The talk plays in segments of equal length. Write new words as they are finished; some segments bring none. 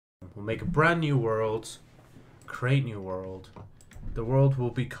We'll make a brand new world. Create new world. The world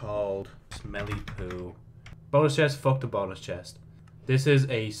will be called Smelly Poo. Bonus chest, fuck the bonus chest. This is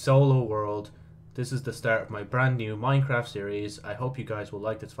a solo world. This is the start of my brand new Minecraft series. I hope you guys will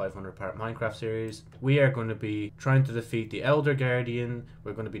like this 500-part Minecraft series. We are going to be trying to defeat the Elder Guardian.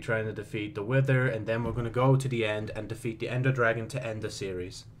 We're going to be trying to defeat the Wither. And then we're going to go to the end and defeat the Ender Dragon to end the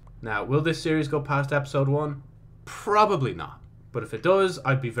series. Now, will this series go past episode 1? Probably not. But if it does,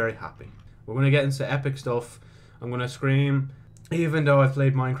 I'd be very happy. We're going to get into epic stuff. I'm going to scream. Even though I've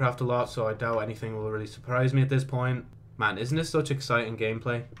played Minecraft a lot, so I doubt anything will really surprise me at this point. Man, isn't this such exciting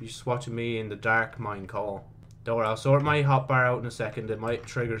gameplay? You're just watching me in the dark mine call. Don't worry, I'll sort my hotbar out in a second. It might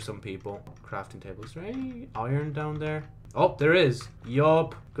trigger some people. Crafting table. Is there any iron down there? Oh, there is.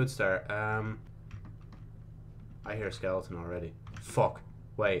 Yup. Good start. I hear a skeleton already. Fuck.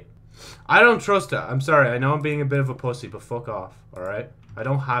 Wait. I don't trust it. I'm sorry. I know I'm being a bit of a pussy, but fuck off. Alright? I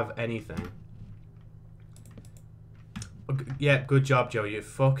don't have anything. Yeah, good job, Joe. You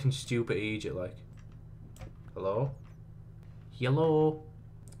fucking stupid idiot, like. Hello? Hello?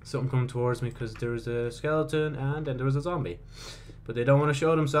 Something coming towards me because there was a skeleton and then there was a zombie. But they don't want to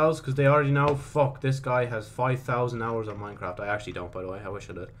show themselves because they already know, fuck, this guy has 5,000 hours on Minecraft. I actually don't, by the way. I wish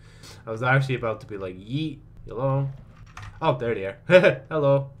I did. I was actually about to be like, yeet. Hello? Oh, there they are.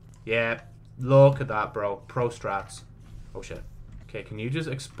 Hello. Yeah, look at that, bro. Pro strats. Oh, shit. Okay, can you just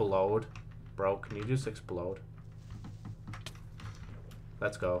explode? Bro, can you just explode?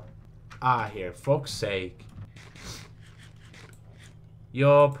 Let's go. Ah, here. Fuck's sake.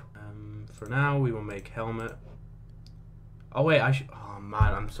 Yup. For now, we will make helmet. Oh, wait. Oh,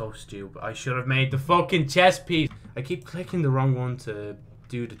 man. I'm so stupid. I should have made the fucking chest piece. I keep clicking the wrong one to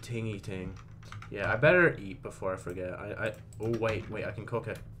do the tingy thing. Yeah, I better eat before I forget. Oh, wait. Wait, I can cook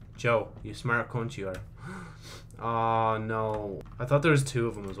it. Joe, you smart cunt you are. Oh, no. I thought there was 2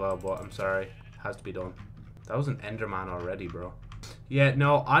 of them as well, but I'm sorry. It has to be done. That was an Enderman already, bro. Yeah,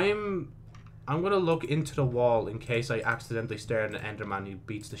 no, I'm gonna look into the wall in case I accidentally stare at an Enderman who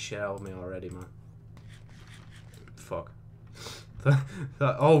beats the shit out of me already, man. Fuck.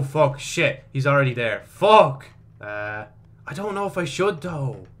 Oh, fuck, shit. He's already there. Fuck! I don't know if I should,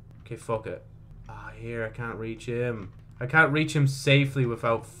 though. Okay, fuck it. Ah, here, I can't reach him. I can't reach him safely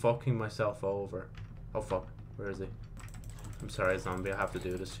without fucking myself over. Oh, fuck. Where is he? I'm sorry, zombie. I have to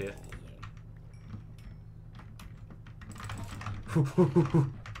do this shit.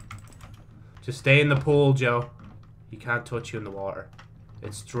 Just stay in the pool, Joe. He can't touch you in the water.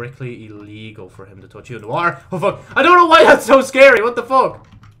 It's strictly illegal for him to touch you in the water. Oh, fuck. I don't know why that's so scary. What the fuck?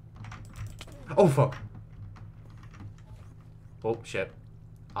 Oh, fuck. Oh, shit.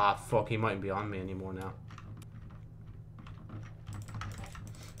 Ah, fuck. He mightn't be on me anymore now.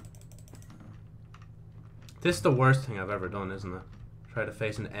 This is the worst thing I've ever done, isn't it? Try to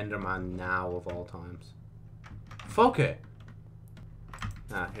face an Enderman now of all times. Fuck it.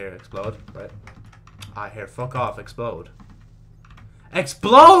 Ah, here, explode. Right. Ah, here, fuck off, explode.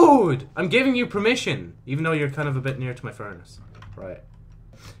 Explode! I'm giving you permission, even though you're kind of a bit near to my furnace. Right.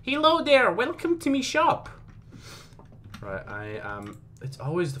 Hello there, welcome to me shop. Right, it's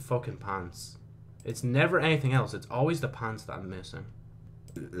always the fucking pants. It's never anything else, it's always the pants that I'm missing.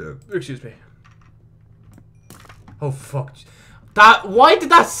 Excuse me. Oh, fuck. Why did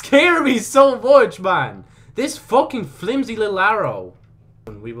that scare me so much, man? This fucking flimsy little arrow.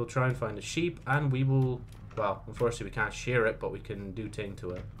 And we will try and find a sheep, and we will... Well, unfortunately we can't shear it, but we can do thing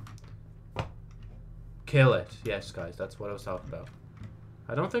to it. Kill it. Yes, guys, that's what I was talking about.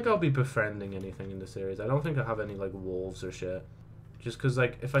 I don't think I'll be befriending anything in the series. I don't think I'll have any, like, wolves or shit. Just because,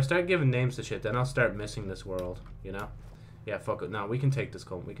 like, if I start giving names to shit, then I'll start missing this world, you know? Yeah, fuck it. No, we can take this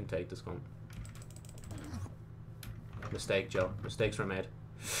cunt. We can take this cunt. Mistake, Joe. Mistakes were made.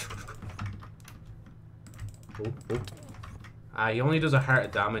 Oh, oh. Ah, he only does a heart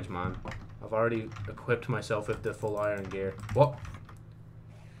of damage, man. I've already equipped myself with the full iron gear. What?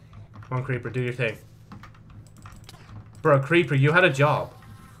 Come on, Creeper, do your thing. Bro, Creeper, you had a job.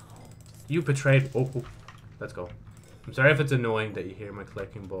 You betrayed... Oh, oh. Let's go. I'm sorry if it's annoying that you hear my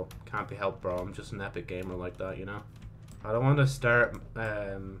clicking, but can't be helped, bro. I'm just an epic gamer like that, you know? I don't want to start,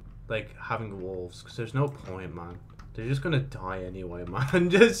 like, having wolves, because there's no point, man. They're just gonna die anyway, man.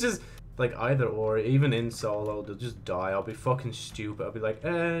 It's just... Like, either or, even in solo, they'll just die. I'll be fucking stupid. I'll be like,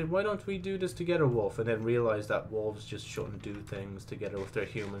 why don't we do this together, wolf? And then realize that wolves just shouldn't do things together with their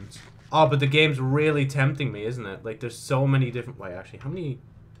humans. Oh, but the game's really tempting me, isn't it? Like, there's so many different... Wait, actually, how many...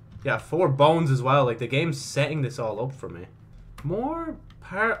 Yeah, 4 bones as well. Like, the game's setting this all up for me. More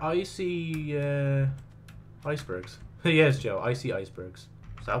icy, icebergs. Yes, Joe, icy icebergs.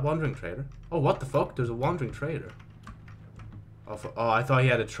 Is that a wandering trader? Oh, what the fuck? There's a wandering trader. Oh, I thought he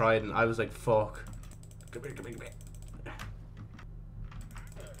had a trident. I was like, fuck. Come here, come here, come here.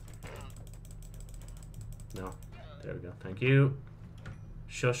 No. There we go. Thank you.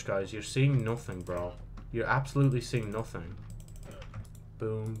 Shush, guys. You're seeing nothing, bro. You're absolutely seeing nothing.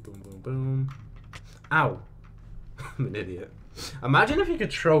 Boom, boom, boom, boom. Ow. I'm an idiot. Imagine if you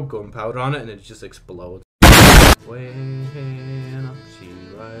could throw gunpowder on it and it just explodes. Way up she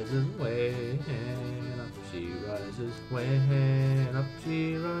rises, way up she rises, way up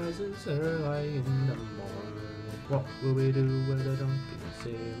she rises early in the morning. What will we do with a drunken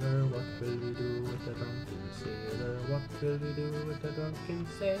sailor? What will we do with a drunken sailor? What will we do with a drunken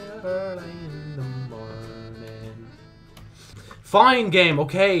sailor early in the morning? Fine game,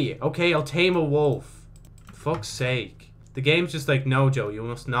 okay, I'll tame a wolf. Fuck's sake. The game's just like, no, Joe, you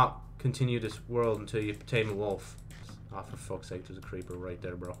must not continue this world until you tame a wolf. Oh, for fuck's sake, there's a creeper right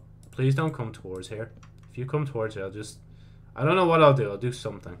there, bro. Please don't come towards here. If you come towards here, I don't know what I'll do. I'll do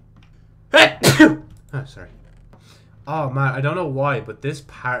something. Oh, sorry. Oh, man, I don't know why, but this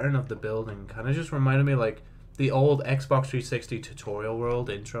pattern of the building kind of just reminded me, like, the old Xbox 360 tutorial world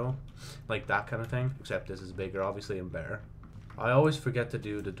intro. Like, that kind of thing. Except this is bigger, obviously, and better. I always forget to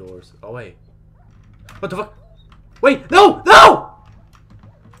do the doors. Oh, wait. What the fuck? Wait, no! No!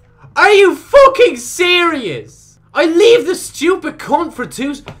 Are you fucking serious? I leave the stupid cunt for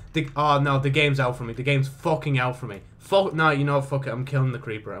oh no, the game's out for me. The game's fucking out for me. Fuck, no, you know what, fuck it. I'm killing the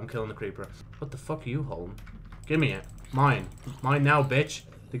creeper. I'm killing the creeper. What the fuck are you holding? Give me it. Mine. Mine now, bitch.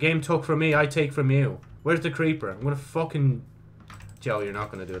 The game took from me, I take from you. Where's the creeper? I'm gonna fucking... Joe, you're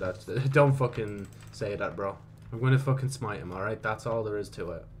not gonna do that. Don't fucking say that, bro. I'm gonna fucking smite him, alright? That's all there is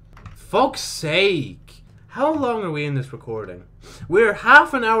to it. Fuck's sake! How long are we in this recording? We're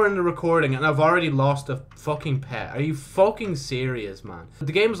half an hour in the recording and I've already lost a fucking pet. Are you fucking serious, man?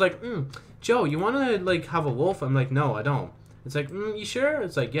 The game was like, Joe, you wanna, like, have a wolf? I'm like, no, I don't. It's like, you sure?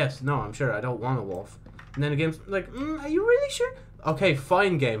 It's like, yes, no, I'm sure. I don't want a wolf. And then the game's like, are you really sure? Okay,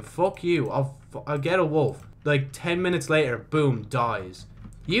 fine, game. Fuck you. I'll get a wolf. Like, 10 minutes later, boom, dies.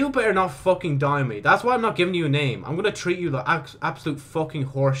 You better not fucking die me. That's why I'm not giving you a name. I'm gonna treat you like absolute fucking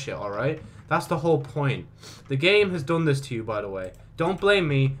horseshit, alright? That's the whole point. The game has done this to you, by the way. Don't blame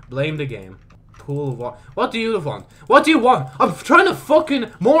me. Blame the game. Pool of what? What do you want? What do you want? I'm trying to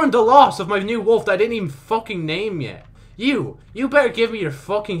fucking mourn the loss of my new wolf that I didn't even fucking name yet. You better give me your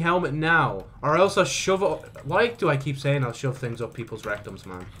fucking helmet now. Or else I'll shove it. Why do I keep saying I'll shove things up people's rectums,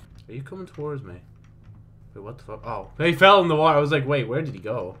 man? Are you coming towards me? Wait, what the fuck? Oh, he fell in the water. I was like, wait, where did he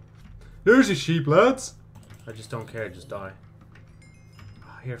go? There's a sheep, lads. I just don't care. Just die.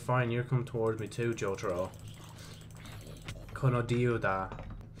 Here, fine, you're coming towards me too, Jotaro. Kono dio da.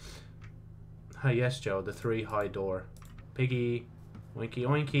 Ah, yes, Joe, the 3 high door. Piggy. Oinky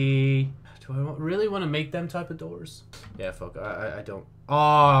oinky. Do I really want to make them type of doors? Yeah, fuck, I don't.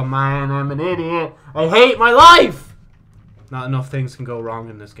 Oh, man, I'm an idiot. I hate my life! Not enough things can go wrong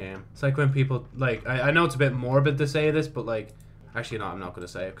in this game. It's like when people, like, I know it's a bit morbid to say this, but, like, actually, no, I'm not going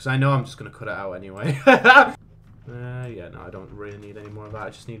to say it, because I know I'm just going to cut it out anyway. Yeah, no, I don't really need any more of that. I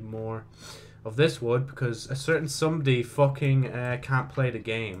just need more of this wood because a certain somebody fucking can't play the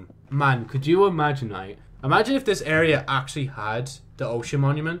game. Man, could you imagine, right? Imagine if this area actually had the ocean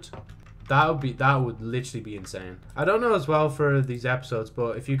monument. That would literally be insane. I don't know as well for these episodes,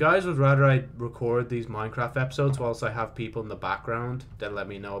 but if you guys would rather I record these Minecraft episodes whilst I have people in the background, then let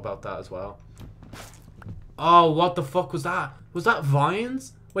me know about that as well. Oh, what the fuck was that? Was that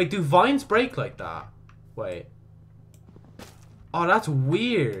vines? Wait, do vines break like that? Wait. Oh, that's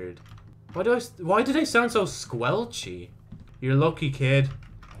weird. Why do they sound so squelchy? You're lucky, kid.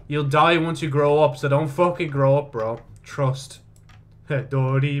 You'll die once you grow up, so don't fucking grow up, bro. Trust.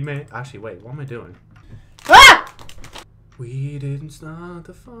 Dorime. Actually, wait, what am I doing? Ah! We didn't start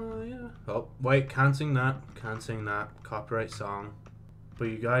the fire. Oh, wait, can't sing that. Can't sing that. Copyright song. But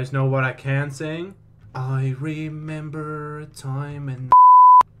you guys know what I can sing? I remember a time and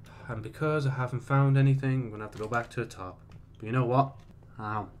because I haven't found anything, I'm gonna have to go back to the top. But you know what?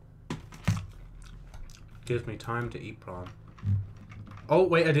 Ow. Gives me time to eat prawn. Oh,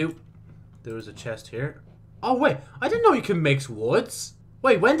 wait, I do. There was a chest here. Oh, wait. I didn't know you could mix woods.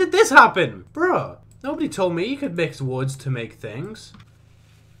 Wait, when did this happen? Bruh. Nobody told me you could mix woods to make things.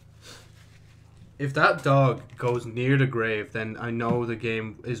 If that dog goes near the grave, then I know the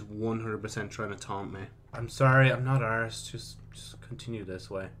game is 100% trying to taunt me. I'm sorry, I'm not arsed. Just continue this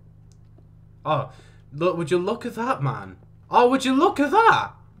way. Oh, look, would you look at that, man? Oh, would you look at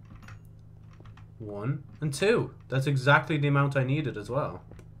that? 1 and 2. That's exactly the amount I needed as well.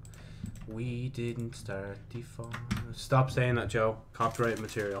 We didn't start the fire. Stop saying that, Joe. Copyright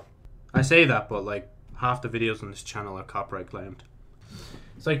material. I say that, but like half the videos on this channel are copyright claimed.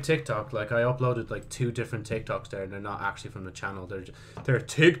 It's like TikTok. Like I uploaded like 2 different TikToks there, and they're not actually from the channel. They're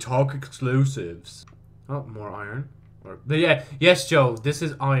TikTok exclusives. Oh, more iron. But yeah, yes, Joe. This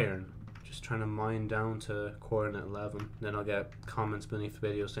is iron. Just trying to mine down to coordinate 11. Then I'll get comments beneath the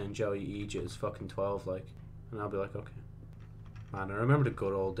video saying Joey Egypt is fucking 12, like, and I'll be like, okay. Man, I remember the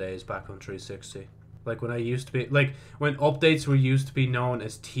good old days back on 360. Like when I used to be, like when updates were used to be known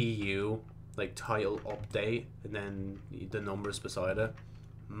as TU, like title update, and then the numbers beside it.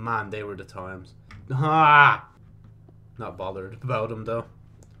 Man, they were the times. Ha! Not bothered about them though.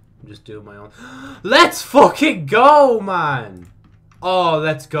 I'm just doing my own. Let's fucking go, man! Oh,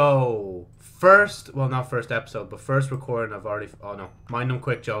 let's go. First, well, not first episode, but first recording. I've already. Oh no, mind them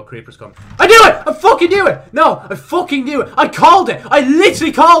quick, Joe. Creeper's coming. I knew it! I fucking knew it! No, I fucking knew it! I called it! I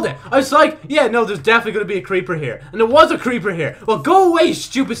literally called it! I was like, yeah, no, there's definitely gonna be a creeper here. And there was a creeper here. Well, go away, you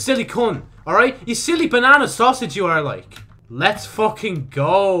stupid silly cunt. Alright? You silly banana sausage you are like. Let's fucking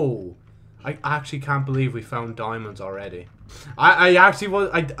go. I actually can't believe we found diamonds already. I actually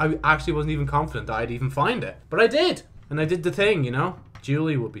wasn't even confident that I'd even find it. But I did! And I did the thing, you know?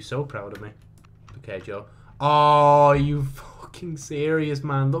 Julie would be so proud of me. Okay, Joe. Oh, you fucking serious,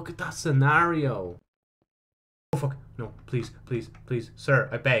 man. Look at that scenario. Oh, fuck. No, please, please, please. Sir,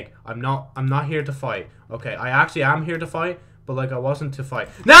 I beg. I'm not here to fight. Okay, I actually am here to fight, but like I wasn't to fight.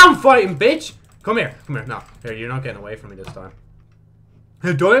 Now I'm fighting, bitch! Come here. Come here. No. Here, you're not getting away from me this time.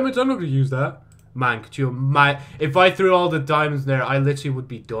 Hey, diamonds, I'm not gonna use that. Man, could you imagine? If I threw all the diamonds there, I literally would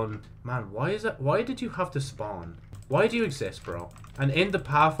be done. Man, why is that? Why did you have to spawn? Why do you exist, bro? And in the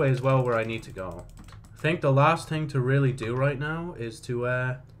pathway as well where I need to go. I think the last thing to really do right now is to,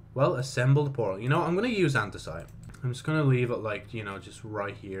 well, assemble the portal. You know, I'm going to use andesite. I'm just going to leave it, like, you know, just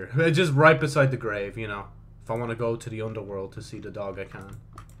right here. Just right beside the grave, you know. If I want to go to the underworld to see the dog, I can.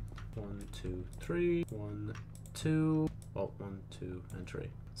 1, 2, 3. 1, 2. Oh, 1, 2, and 3.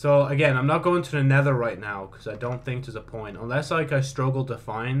 So, again, I'm not going to the nether right now because I don't think there's a point. Unless, like, I struggle to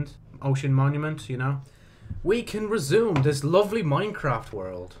find Ocean Monument, you know. We can resume this lovely Minecraft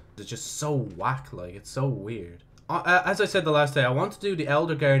world. It's just so whack, like, it's so weird. As I said the last day, I want to do the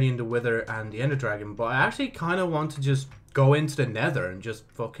Elder Guardian, the Wither, and the Ender Dragon, but I actually kind of want to just go into the Nether and just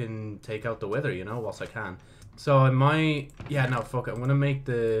fucking take out the Wither, you know, whilst I can. So I might, yeah, no, fuck it, I'm gonna make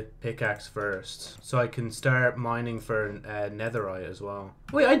the pickaxe first, so I can start mining for netherite as well.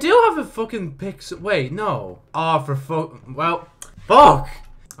 Wait, I do have a fucking wait, no. Ah, for well, fuck!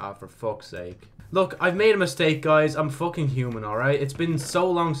 Ah, for fuck's sake. Look, I've made a mistake, guys. I'm fucking human, alright? It's been so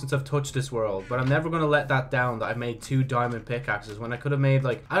long since I've touched this world, but I'm never going to let that down that I've made 2 diamond pickaxes when I could have made,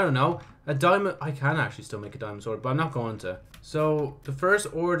 like, I don't know, a diamond... I can actually still make a diamond sword, but I'm not going to. So, the first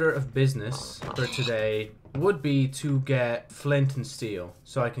order of business for today would be to get flint and steel.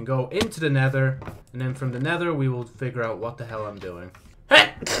 So I can go into the nether, and then from the nether, we will figure out what the hell I'm doing.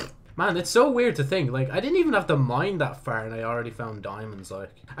 Man, it's so weird to think. Like, I didn't even have to mine that far and I already found diamonds,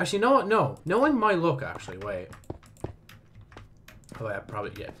 like. Actually, you know what? No. Knowing my luck, actually. Wait. Oh, yeah,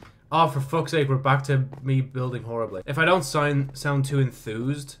 probably, yeah. Oh, for fuck's sake, we're back to me building horribly. If I don't sound too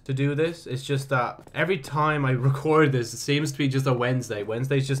enthused to do this, it's just that every time I record this, it seems to be just a Wednesday.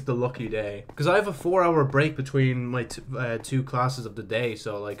 Wednesday's just the lucky day. Because I have a 4-hour break between my 2 classes of the day,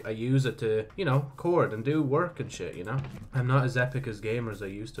 so, like, I use it to, you know, record and do work and shit, you know? I'm not as epic as gamers as I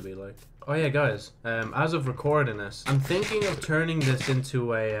used to be, like. Oh yeah, guys, as of recording this, I'm thinking of turning this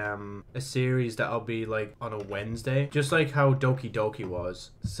into a series that'll be like on a Wednesday, just like how Doki Doki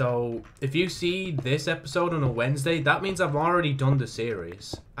was. So if you see this episode on a Wednesday, that means I've already done the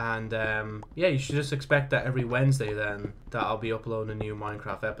series. And yeah, you should just expect that every Wednesday then that I'll be uploading a new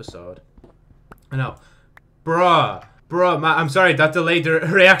Minecraft episode. I know. Bruh, man, I'm sorry, that delayed the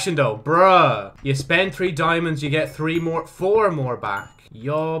reaction though. Bruh. You spend 3 diamonds, you get 4 more back.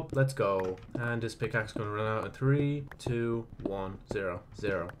 Yup, let's go. And this pickaxe gonna run out in 3, 2, 1, 0,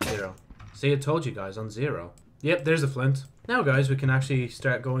 0, 0. See, I told you guys on 0. Yep, there's a flint. Now guys, we can actually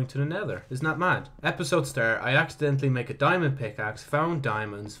start going to the nether. Isn't that mad? Episode start, I accidentally make a diamond pickaxe, found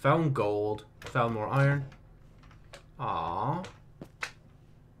diamonds, found gold, found more iron. Aww.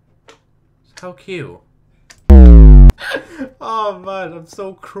 How cute. Oh man, I'm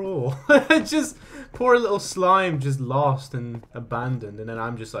so cruel. Just poor little slime just lost and abandoned, and then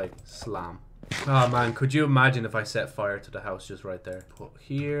I'm just like slam. Oh man, could you imagine if I set fire to the house just right there? Put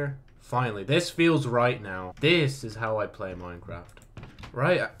here. Finally, this feels right now. This is how I play Minecraft.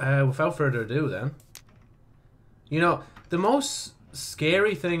 Right, without further ado then. You know, the most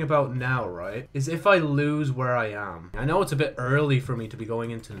scary thing about now, right, is if I lose where I am. I know it's a bit early for me to be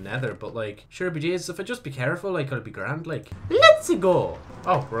going into the nether, but like, sure, but Jesus, if I just be careful, like, could it be grand? Like, let's go!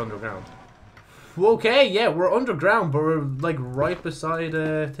 Oh, we're underground. Okay, yeah, we're underground, but we're like right beside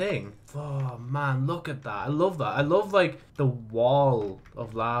a thing. Oh man, look at that. I love that. I love like the wall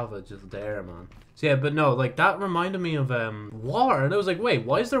of lava just there, man. So yeah, but no, like that reminded me of water. And I was like, wait,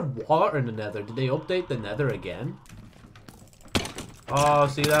 why is there water in the nether? Did they update the nether again? Oh,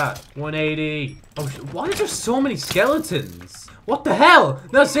 see that? 180. Oh, why is there so many skeletons? What the hell?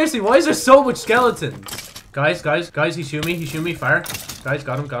 No, seriously, why is there so much skeletons? Guys, he shoot me, fire. Guys,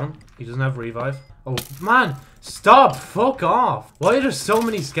 got him. He doesn't have revive. Oh, man, stop, fuck off. Why are there so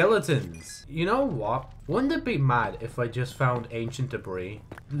many skeletons? You know what? Wouldn't it be mad if I just found ancient debris?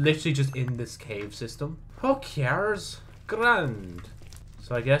 Literally just in this cave system. Who cares? Grand.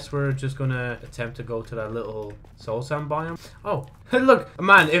 So I guess we're just gonna attempt to go to that little soul sand biome. Oh, look,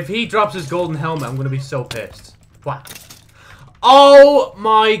 man, if he drops his golden helmet, I'm gonna be so pissed. What? Oh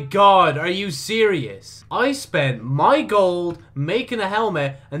my god, are you serious? I spent my gold making a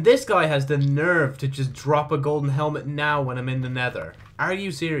helmet, and this guy has the nerve to just drop a golden helmet now when I'm in the nether. Are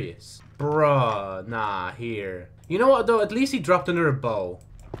you serious? Bruh, nah, here. You know what though, at least he dropped another bow.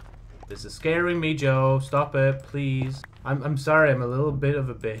 This is scaring me, Joe. Stop it, please. I'm sorry, I'm a little bit of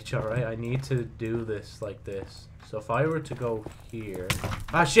a bitch, alright? I need to do this like this. So if I were to go here...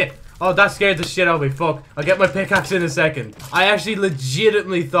 Ah, shit! Oh, that scared the shit out of me. Fuck. I'll get my pickaxe in a second. I actually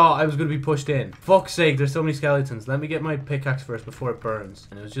legitimately thought I was going to be pushed in. Fuck's sake, there's so many skeletons. Let me get my pickaxe first before it burns.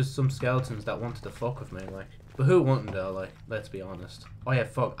 And it was just some skeletons that wanted to fuck with me, like. But who wouldn't though, like, let's be honest. Oh yeah,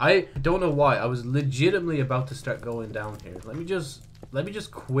 fuck. I don't know why. I was legitimately about to start going down here. Let me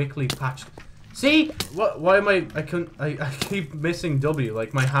just quickly patch... See? Why am I keep missing W.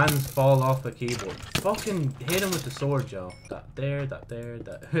 Like, my hands fall off the keyboard. Fucking hit him with the sword, Joe. That there.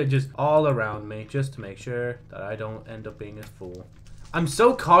 Just all around me, just to make sure that I don't end up being a fool. I'm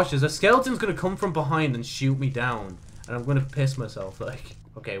so cautious. A skeleton's gonna come from behind and shoot me down. And I'm gonna piss myself, like.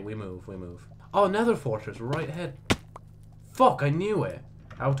 Okay, we move. Oh, nether fortress, right ahead. Fuck, I knew it.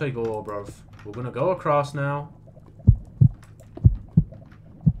 Out I go, bruv. We're gonna go across now.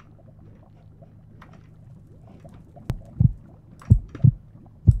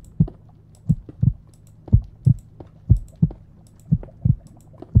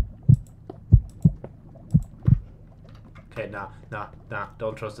 Okay, nah,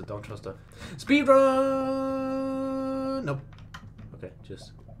 don't trust it, Speed run! Nope. Okay,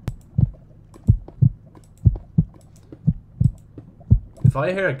 just... If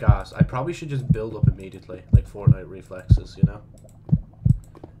I hear a gas, I probably should just build up immediately, like Fortnite reflexes, you know?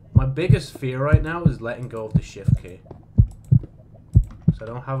 My biggest fear right now is letting go of the shift key. So I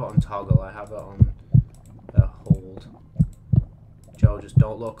don't have it on toggle, I have it on hold. Joe, just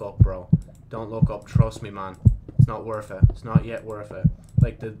don't look up, bro. Don't look up, trust me, man. It's not worth it. It's not yet worth it.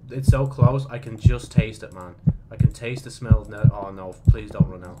 Like, it's so close, I can just taste it, man. I can taste the smell of net. Oh, no, please don't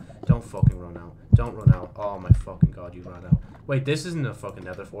run out. Don't fucking run out. Don't run out. Oh, my fucking god, you ran out. Wait, this isn't a fucking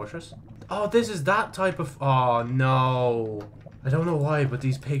nether fortress? Oh, this is that type of... Oh, no. I don't know why, but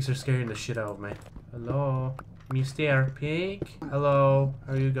these pigs are scaring the shit out of me. Hello? Mr. Pig? Hello?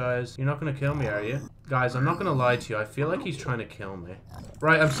 How are you guys? You're not gonna kill me, are you? Guys, I'm not gonna lie to you. I feel like he's trying to kill me.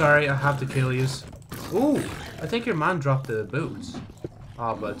 Right, I'm sorry. I have to kill yous. Ooh, I think your man dropped the boots.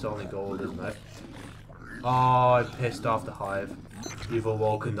 Oh, but it's only gold, isn't it? Oh, I pissed off the hive. You've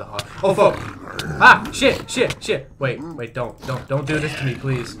awoken the hive. Oh, fuck! Ah, shit! Wait, don't do this to me,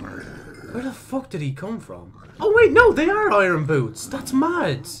 please. Where the fuck did he come from? Oh, wait, no, they are iron boots. That's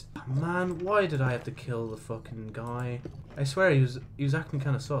mad. Man, why did I have to kill the fucking guy? I swear, he was acting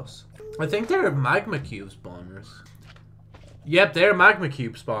kind of sus. I think they're magma cube spawners. Yep, they're magma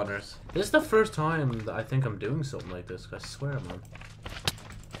cube spawners. This is the first time that I think I'm doing something like this. I swear, man.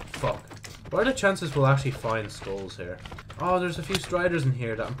 Fuck. What are the chances we'll actually find skulls here? Oh, there's a few striders in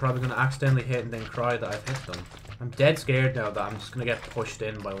here that I'm probably going to accidentally hit and then cry that I've hit them. I'm dead scared now that I'm just going to get pushed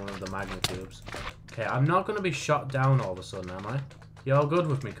in by one of the magma cubes. Okay, I'm not going to be shot down all of a sudden, am I? You all good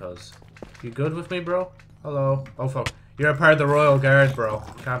with me, cuz? You good with me, bro? Hello? Oh, fuck. You're a part of the Royal Guard, bro.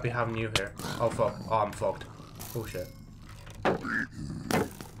 Can't be having you here. Oh, fuck. Oh, I'm fucked. Oh, shit.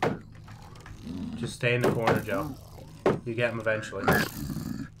 Just stay in the corner, Joe. You get him eventually.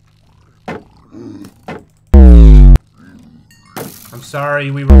 I'm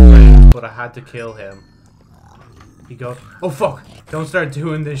sorry we were friends, but I had to kill him. He goes, oh fuck! Don't start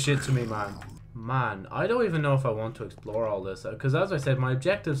doing this shit to me, man. Man, I don't even know if I want to explore all this, because as I said, my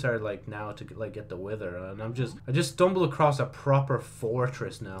objectives are like now to like get the wither, and I just stumbled across a proper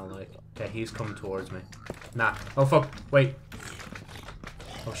fortress now. Like, okay, he's coming towards me. Nah. Oh fuck! Wait.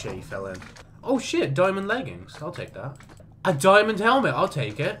 Oh shit, he fell in. Oh shit, diamond leggings. I'll take that. A diamond helmet. I'll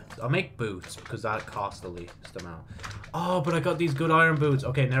take it. I'll make boots because that costs the least amount. Oh, but I got these good iron boots.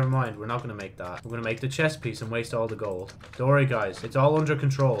 Okay, never mind. We're not going to make that. We're going to make the chest piece and waste all the gold. Don't worry, guys. It's all under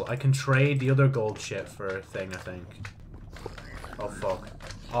control. I can trade the other gold shit for a thing, I think. Oh, fuck.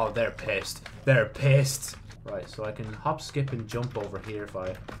 Oh, they're pissed. They're pissed. Right, so I can hop, skip, and jump over here if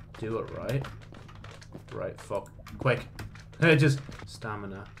I do it right. Right, fuck. Quick. Just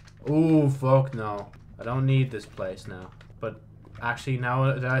stamina. Ooh, fuck no. I don't need this place now. But actually,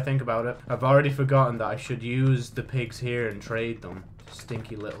 now that I think about it, I've already forgotten that I should use the pigs here and trade them.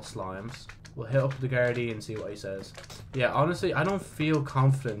 Stinky little slimes. We'll hit up the Guardy and see what he says. Yeah, honestly, I don't feel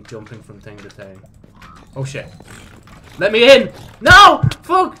confident jumping from thing to thing. Oh, shit. Let me in! No!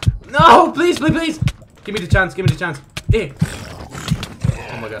 Fuck! No! Please, please, please! Give me the chance, give me the chance. Eh.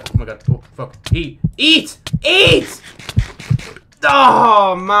 Oh my god, oh my god. Oh, fuck. Eat! Eat! Eat!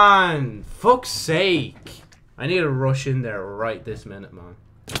 Oh, man! Fuck's sake. I need to rush in there right this minute, man.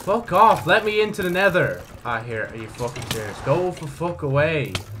 Fuck off! Let me into the nether! Ah, here. Are you fucking serious? Go the fuck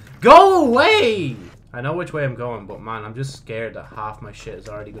away! Go away! I know which way I'm going, but man, I'm just scared that half my shit is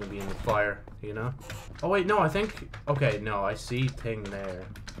already going to be in the fire, you know? Oh, wait, no, I think... Okay, no, I see thing there.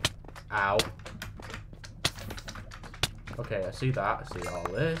 Ow. Okay, I see that. I see all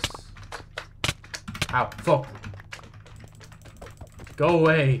this. Ow, fuck. Go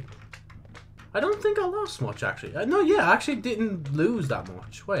away. I don't think I lost much, actually. No, yeah, I actually didn't lose that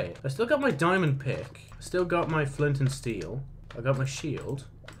much. Wait, I still got my diamond pick. I still got my flint and steel. I got my shield.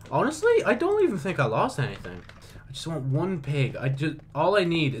 Honestly, I don't even think I lost anything. I just want one pig. All I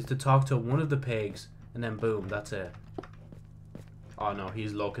need is to talk to one of the pigs, and then boom, that's it. Oh no,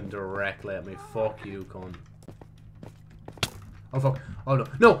 he's looking directly at me. Fuck you, cunt. Oh fuck. Oh no.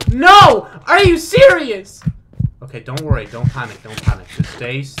 No! No! Are you serious? Okay, don't worry. Don't panic. Don't panic. Just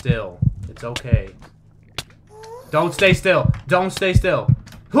stay still. It's okay. Don't stay still. Don't stay still.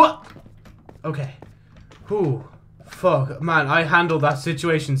 Okay. Whew. Fuck. Man, I handled that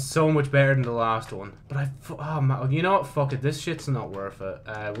situation so much better than the last one. But oh man, you know what? Fuck it. This shit's not worth it.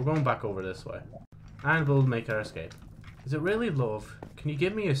 We're going back over this way. And we'll make our escape. Is it really love? Can you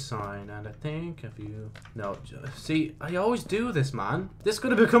give me a sign? And I think of you. No, see, I always do this, man. This is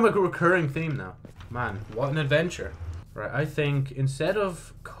going to become a recurring theme now. Man, what an adventure. Right, I think instead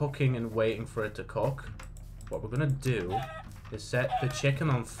of cooking and waiting for it to cook, what we're going to do is set the chicken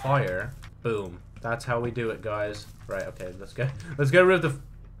on fire. Boom. That's how we do it, guys. Right, okay, let's get rid of the...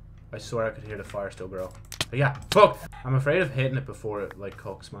 I swear I could hear the fire still grow. But yeah, fuck! I'm afraid of hitting it before it, like,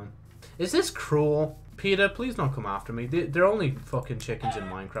 cooks, man. Is this cruel? PETA, please don't come after me. They're only fucking chickens in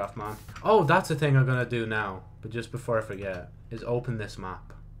Minecraft, man. Oh, that's the thing I'm gonna do now. But just before I forget, is open this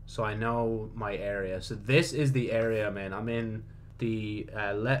map. So I know my area. So this is the area I'm in. I'm in the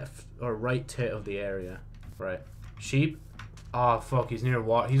left or right tit of the area. Right. Sheep. Oh, fuck. He's near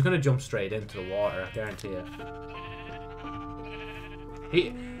water. He's gonna jump straight into the water. I guarantee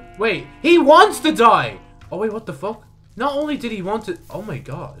it. Wait. He wants to die! Oh, wait. What the fuck? Not only did he want to... Oh, my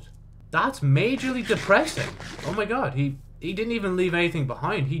God. That's majorly depressing. Oh my god, he didn't even leave anything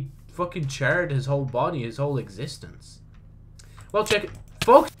behind. He fucking charred his whole body, his whole existence. Well, check it.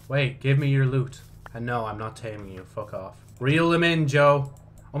 Fuck! Wait, give me your loot. And no, I'm not taming you. Fuck off. Reel him in, Joe.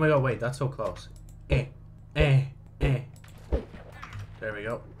 Oh my god, wait, that's so close. There we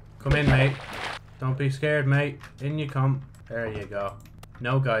go. Come in, mate. Don't be scared, mate. In you come. There you go.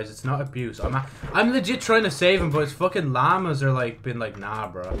 No, guys, it's not abuse. I'm legit trying to save him, but his fucking llamas are like, been like, nah,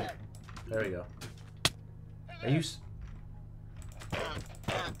 bro. There we go. Are you...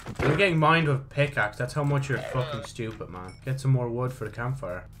 You're getting mined with pickaxe. That's how much you're fucking stupid, man. Get some more wood for the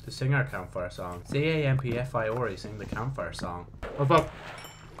campfire. To sing our campfire song. CAMPFIORE, sing the campfire song. Oh, fuck.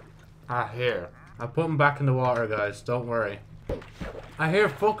 Ah, here. I put him back in the water, guys. Don't worry. I hear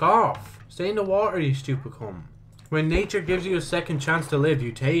fuck off. Stay in the water, you stupid cunt. When nature gives you a second chance to live,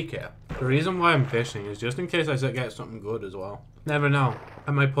 you take it. The reason why I'm fishing is just in case I get something good as well. Never know.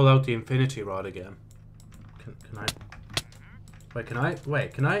 I might pull out the infinity rod again. Can I? Wait, can I?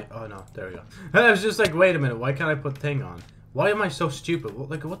 Wait, can I? Oh no, there we go. I was just like, wait a minute, why can't I put thing on? Why am I so stupid?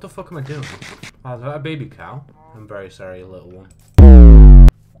 What the fuck am I doing? Oh, is that a baby cow? I'm very sorry, little one.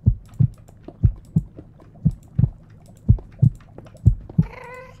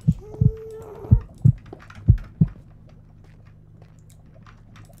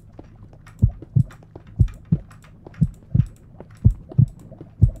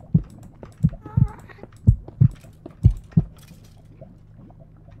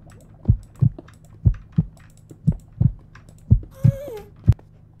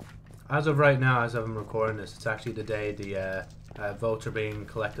 As of right now, as I'm recording this, it's actually the day the votes are being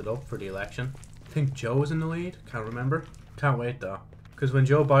collected up for the election. I think Joe's in the lead. Can't remember. Can't wait though. Because when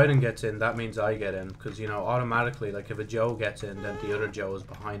Joe Biden gets in, that means I get in. Because, you know, automatically, like, if a Joe gets in, then the other Joes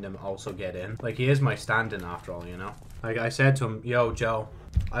behind him also get in. Like, he is my stand-in after all, you know? Like, I said to him, yo, Joe,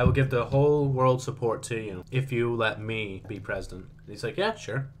 I will give the whole world support to you if you let me be president. And he's like, yeah,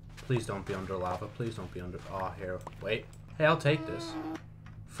 sure. Please don't be under lava. Please don't be under... Oh, here. Wait. Hey, I'll take this.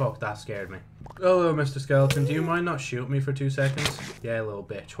 Fuck, that scared me. Hello, Mr. Skeleton. Do you mind not shooting me for 2 seconds? Yeah, little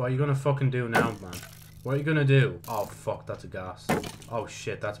bitch. What are you gonna fucking do now, man? What are you gonna do? Oh, fuck, that's a gas. Oh,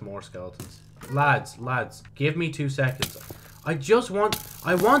 shit, that's more skeletons. Lads, give me 2 seconds. I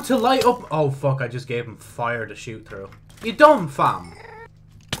want to light up... Oh, fuck, I just gave him fire to shoot through. You dumb fam.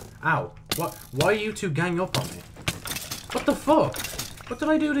 Ow. What? Why are you two gang up on me? What the fuck? What did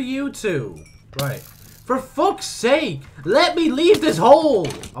I do to you two? Right. For fuck's sake, let me leave this hole.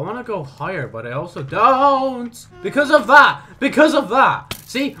 I want to go higher, but I also don't. Because of that. Because of that.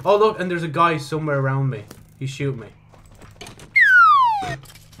 See? Oh, look, and there's a guy somewhere around me. He's shooting me.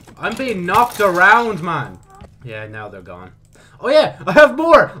 I'm being knocked around, man. Yeah, now they're gone. Oh, yeah, I have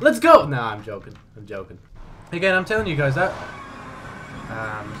more. Let's go. Nah, I'm joking. I'm joking. Again, I'm telling you guys that...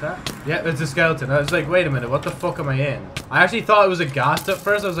 is that? Yeah, it's a skeleton. I was like, wait a minute, what the fuck am I in? I actually thought it was a ghast at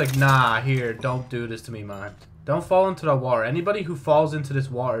first. I was like, nah, here, don't do this to me, man. Don't fall into the water. Anybody who falls into this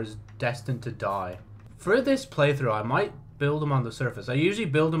water is destined to die. For this playthrough, I might build him on the surface. I usually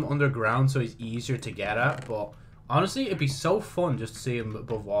build him underground so he's easier to get at, but honestly, it'd be so fun just to see him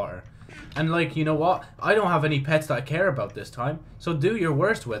above water. And like, you know what? I don't have any pets that I care about this time, so do your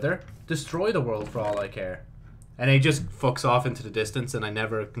worst, Wither. Destroy the world for all I care. And he just fucks off into the distance, and I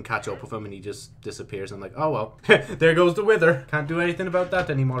never can catch up with him, and he just disappears. I'm like, oh well, there goes the Wither. Can't do anything about that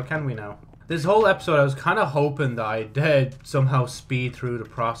anymore, can we now? This whole episode, I was kind of hoping that I'd somehow speed through the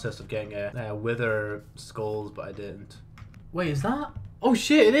process of getting a Wither skulls, but I didn't. Wait, is that? Oh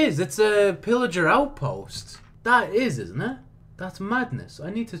shit, it is. It's a pillager outpost. That is, isn't it? That's madness. I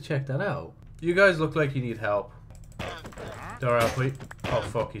need to check that out. You guys look like you need help. Dora, please. Oh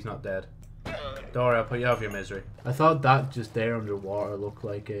fuck, he's not dead. Dora, I'll put you out of your misery. I thought that just there underwater looked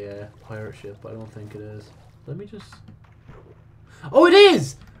like a pirate ship, but I don't think it is. Let me just... Oh, it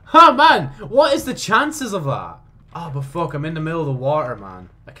is! Oh, man! What is the chances of that? Oh, but fuck, I'm in the middle of the water, man.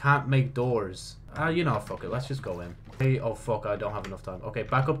 I can't make doors. You know, fuck it. Let's just go in. Hey, oh, fuck, I don't have enough time. Okay,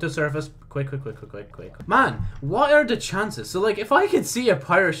 back up to the surface. Quick. Man, what are the chances? So, like, if I could see a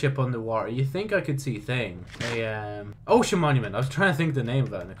pirate ship underwater, you think I could see thing. A, Ocean Monument. I was trying to think the name of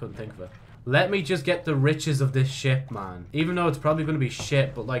that, and I couldn't think of it. Let me just get the riches of this ship, man. Even though it's probably going to be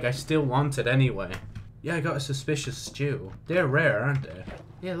shit, but, like, I still want it anyway. Yeah, I got a suspicious stew. They're rare, aren't they?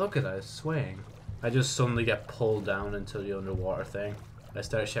 Yeah, look at that. It's swaying. I just suddenly get pulled down into the underwater thing. I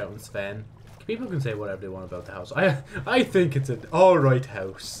start shouting Sven. People can say whatever they want about the house. I think it's an alright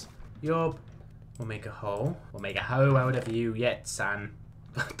house. Yup. We'll make a hoe. We'll make a hoe out of you yet, son.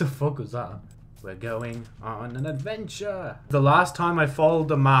 What the fuck was that? We're going on an adventure. The last time I followed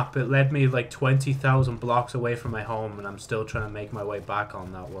the map, it led me like 20,000 blocks away from my home, and I'm still trying to make my way back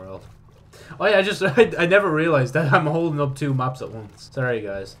on that world. Oh yeah, I never realized that I'm holding up 2 maps at once. Sorry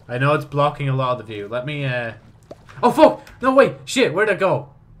guys. I know it's blocking a lot of the view. Let me Oh fuck! No wait! Shit, where'd it go?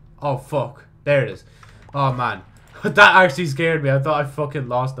 Oh fuck. There it is. Oh man. That actually scared me. I thought I fucking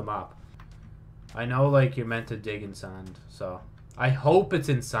lost the map. I know like you're meant to dig in sand, so I hope it's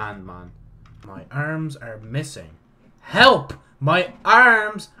in sand, man. My arms are missing. Help! My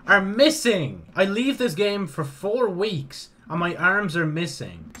arms are missing! I leave this game for 4 weeks and my arms are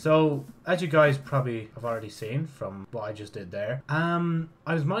missing. So, as you guys probably have already seen from what I just did there, I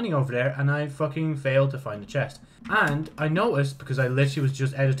was mining over there and I fucking failed to find the chest. And I noticed, because I literally was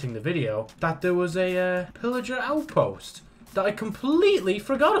just editing the video, that there was a pillager outpost that I completely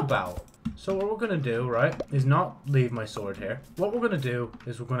forgot about. So what we're going to do, right, is not leave my sword here. What we're going to do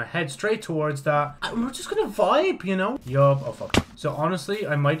is we're going to head straight towards that. And we're just going to vibe, you know? Yup. Oh, fuck. So honestly,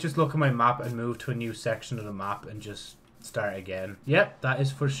 I might just look at my map and move to a new section of the map and just start again. Yep, that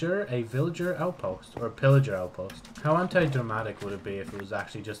is for sure a villager outpost. Or a pillager outpost. How anti-dramatic would it be if it was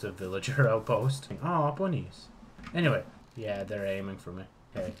actually just a villager outpost? Oh, bunnies. Anyway, yeah, they're aiming for me.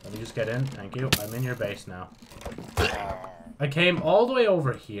 Okay, let me just get in. Thank you. I'm in your base now. I came all the way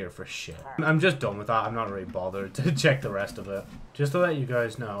over here for shit. I'm just done with that. I'm not really bothered to check the rest of it. Just to let you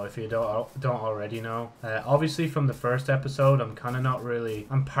guys know, if you don't already know, obviously from the first episode, I'm kind of not really...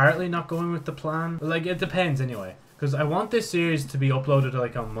 I'm partly not going with the plan. Like, it depends anyway. Because I want this series to be uploaded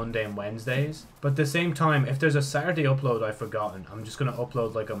like on Monday and Wednesdays. But at the same time, if there's a Saturday upload I've forgotten, I'm just going to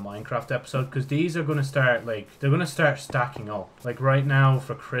upload like a Minecraft episode. Because these are going to start like, they're going to start stacking up. Like right now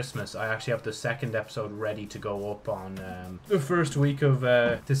for Christmas, I actually have the second episode ready to go up on the first week of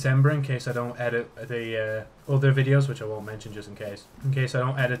December, in case I don't edit the other videos, which I won't mention just in case I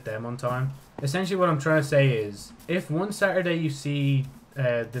don't edit them on time. Essentially what I'm trying to say is, if one Saturday you see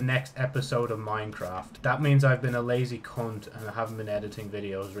the next episode of Minecraft, that means I've been a lazy cunt and I haven't been editing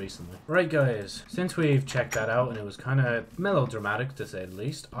videos recently. Right guys, since we've checked that out and it was kind of melodramatic to say the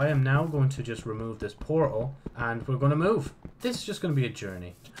least, I am now going to just remove this portal and we're going to move. This is just going to be a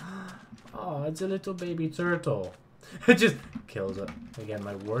journey. Oh, it's a little baby turtle. It just kills it. Again,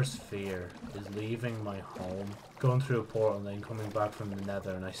 my worst fear is leaving my home, going through a portal and then coming back from the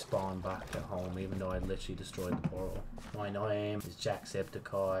nether and I spawn back at home even though I literally destroyed the portal. My name is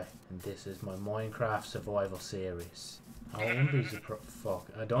Jacksepticeye and this is my Minecraft survival series. I wonder if fuck.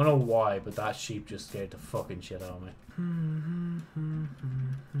 I don't know why, but that sheep just scared the fucking shit out of me.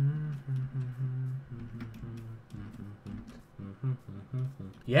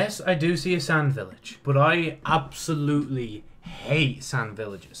 Yes, I do see a sand village, but I absolutely hate sand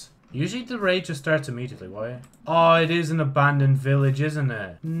villages. Usually the raid just starts immediately. Why? Oh, it is an abandoned village, isn't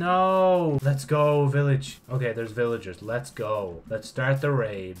it? No. Let's go, village. Okay, there's villagers. Let's go. Let's start the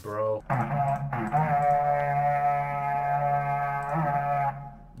raid, bro.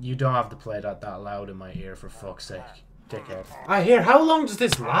 You don't have to play that loud in my ear, for fuck's sake. Dickhead. I hear. How long does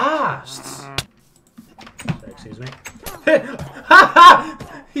this last? Sorry, excuse me.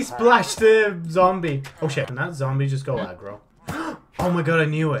 He splashed the zombie. Oh shit, can that zombie just go aggro? Oh my god, I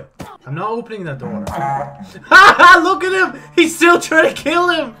knew it. I'm not opening that door. Look at him! He's still trying to kill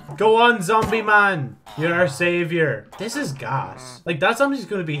him! Go on, zombie man. You're our savior. This is gas. Like, that zombie's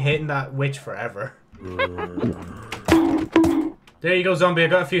gonna be hitting that witch forever. There you go, zombie. I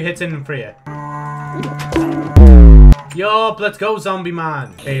got a few hits in for you. Yup, let's go, zombie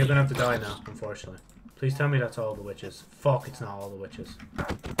man. Hey, you're gonna have to die now, unfortunately. Please tell me that's all the witches. Fuck, it's not all the witches.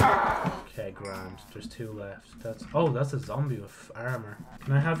 Okay, grand. There's 2 left. Oh, that's a zombie with armor.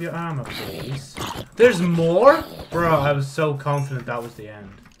 Can I have your armor, please? There's more? Bro, I was so confident that was the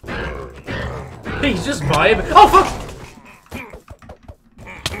end. He's just vibing. Oh, fuck!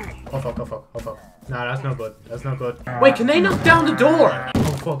 Oh, fuck, oh, fuck, oh, fuck. Nah, that's no good. That's no good. Wait, can they knock down the door?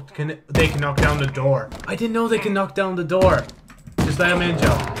 Oh, fuck. They can knock down the door. I didn't know they can knock down the door. Just let him in,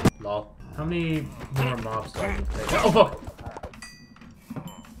 Joe. Lol. How many more mobs do I need to take? Oh, fuck!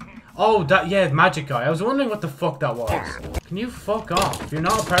 Oh, that, yeah, magic guy. I was wondering what the fuck that was. Can you fuck off? You're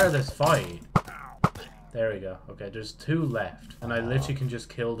not a part of this fight. There we go. Okay, there's 2 left. And I literally can just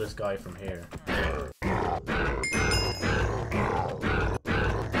kill this guy from here.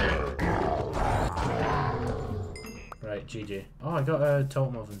 Right, GG. Oh, I got a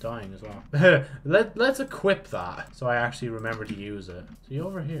totem of him dying as well. Let's equip that so I actually remember to use it. Is he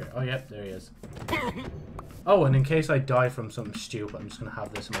over here? Oh, yep, there he is. Oh, and in case I die from something stupid, I'm just going to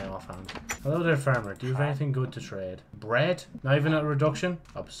have this in my offhand. Hello there, farmer. Do you have anything good to trade? Bread? Not even a reduction?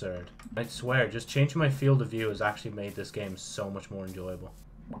 Absurd. I swear, just changing my field of view has actually made this game so much more enjoyable.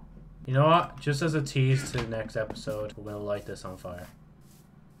 You know what? Just as a tease to the next episode, we're going to light this on fire.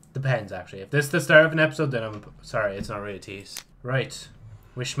 Depends, actually. If this is the start of an episode, then I'm sorry, it's not really a tease. Right.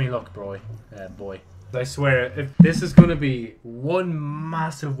 Wish me luck, boy. I swear, if this is going to be one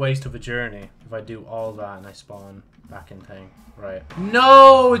massive waste of a journey, if I do all that and I spawn back in thing. Right.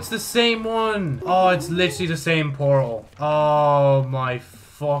 No, it's the same one. Oh, it's literally the same portal. Oh my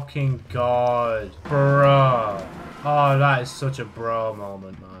fucking god. Bruh. Oh, that is such a bro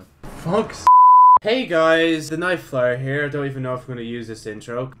moment, man. Fuck's. Hey guys, TheNiteFlyer here. I don't even know if I'm going to use this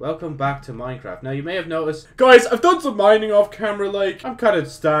intro. Welcome back to Minecraft. Now you may have noticed, guys, I've done some mining off camera, like, I'm kind of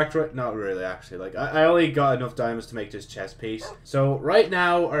stacked right, not really actually, like, I only got enough diamonds to make this chest piece. So right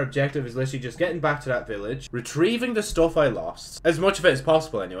now our objective is literally just getting back to that village, retrieving the stuff I lost, as much of it as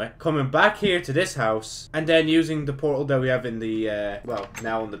possible anyway, coming back here to this house, and then using the portal that we have in the, well,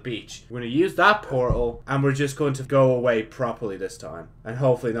 now on the beach. We're going to use that portal, and we're just going to go away properly this time, and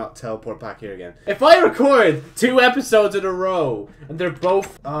hopefully not teleport back here again. If I record 2 episodes in a row and they're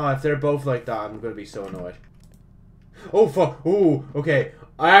both, if they're both like that, I'm gonna be so annoyed. Oh fuck! Ooh, okay.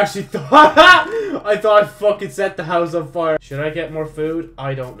 I actually thought I thought I fucking set the house on fire. Should I get more food?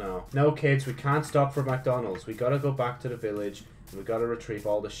 I don't know. No, kids, we can't stop for McDonald's. We gotta go back to the village and we gotta retrieve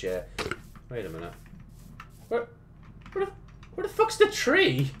all the shit. Wait a minute. Where the fuck's the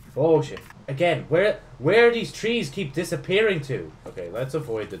tree? Oh shit. Again, where these trees keep disappearing to? Okay, let's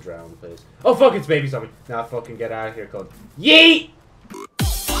avoid the drown, please. Oh fuck, it's baby zombie. Now fucking get out of here, cunt. Yeet!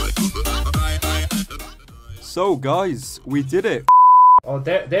 So, guys, we did it. Oh,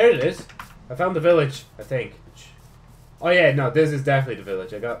 there it is. I found the village, I think. Oh yeah, no, this is definitely the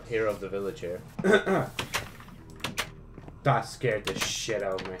village. I got hero of the village here. That scared the shit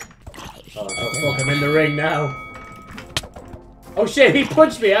out of me. Oh fuck, I'm in the ring now. Oh shit, he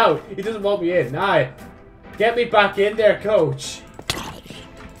punched me out. He doesn't want me in. Nah, get me back in there, coach.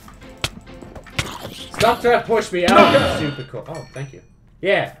 Stop trying to push me out, stupid coach. Oh, thank you.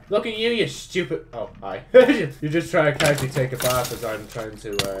 Yeah, look at you stupid. Oh, hi. You're just trying to casually take a bath as I'm trying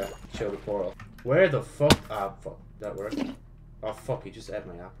to show the portal. Where the fuck? Ah, fuck. That worked. Oh, fuck. He just ate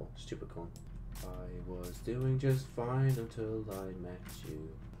my apple. Stupid cunt. I was doing just fine until I met you.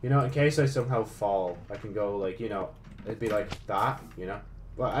 You know, in case I somehow fall, I can go, like, you know, it'd be like that, you know?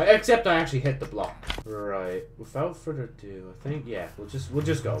 Well, except I actually hit the block. Right. Without further ado, I think, yeah, we'll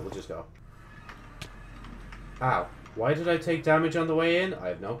just go. Ow. Why did I take damage on the way in? I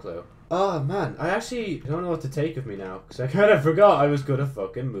have no clue. Oh, man. I actually don't know what to take of me now. Because I kind of forgot I was gonna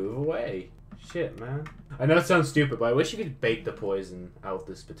fucking move away. Shit, man. I know it sounds stupid, but I wish you could bake the poison out of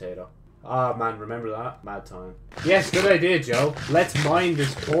this potato. Ah, man. Remember that? Mad time. Yes, good idea, Joe. Let's mine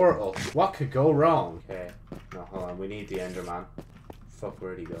this portal. What could go wrong? Okay. No, hold on. We need the Enderman. Fuck,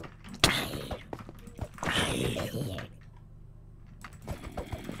 where'd he go?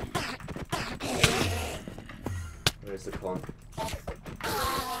 Where's the clump?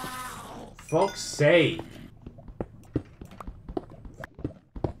 Fuck's sake!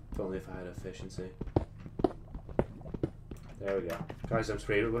 If only if I had efficiency. There we go. Guys, I'm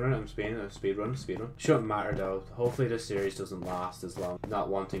speedrunning. I'm speedrun. Shouldn't matter though. Hopefully this series doesn't last as long. Not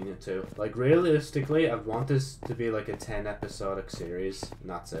wanting it to. Like realistically, I want this to be like a 10 episodic series, and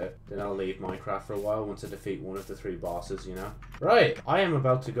that's it. Then I'll leave Minecraft for a while once I defeat one of the 3 bosses, you know? Right, I am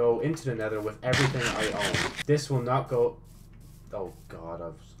about to go into the nether with everything I own. This will not go... Oh god,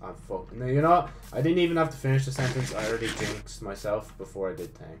 I've fucked. No, you know what? I didn't even have to finish the sentence. I already jinxed myself before I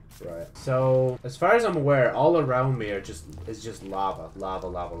did thing. Right. So, as far as I'm aware, all around me is just lava.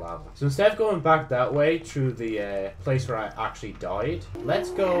 Lava. So instead of going back that way through the place where I actually died,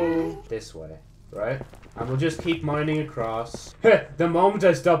 let's go this way. Right? And we'll just keep mining across. The moment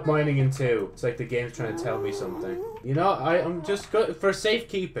I stop mining in 2, it's like the game's trying to tell me something. You know, I'm just good for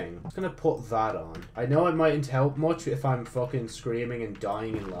safekeeping. I'm just gonna put that on. I know it mightn't help much if I'm fucking screaming and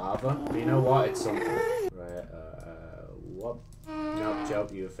dying in lava, but you know what? It's something. Right, what? No, Joe,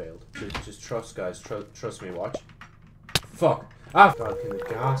 you have failed. Just trust, guys. Trust me, watch. Fuck. Ah! God, can the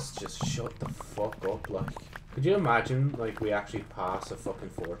gas just shut the fuck up, like? Could you imagine, like, we actually pass a fucking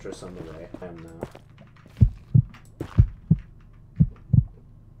fortress on the way? I am now.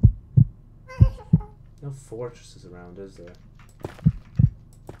 No fortresses around, is there?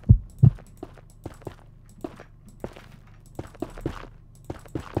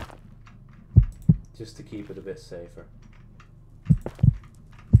 Just to keep it a bit safer.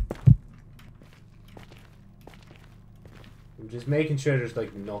 I'm just making sure there's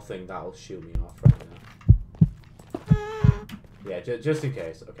like nothing that'll shoot me off right now. Yeah, just in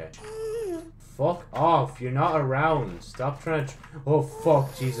case. Okay. Fuck off! You're not around. Stop trying to. Oh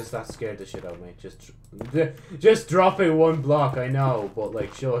fuck! Jesus, that scared the shit out of me. Just dropping 1 block. I know, but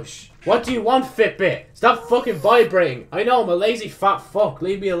like, shush. What do you want, Fitbit? Stop fucking vibrating. I know I'm a lazy fat fuck.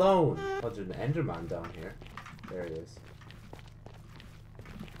 Leave me alone. Oh, there's an Enderman down here. There he is.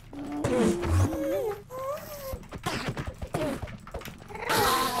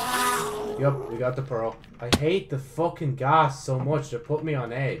 Yup, we got the pearl. I hate the fucking gas so much. They're putting me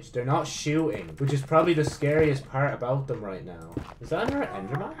on edge. They're not shooting, which is probably the scariest part about them right now. Is that another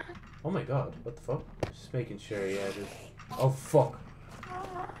Enderman? Oh my god, what the fuck? Just making sure, yeah. Oh fuck.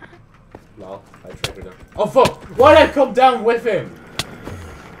 Lol, I triggered him. Oh fuck! Why'd I come down with him?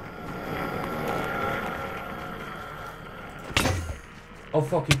 Oh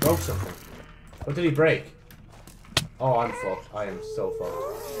fuck, he broke something. What did he break? Oh, I'm fucked. I am so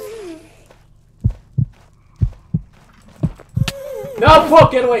fucked. No,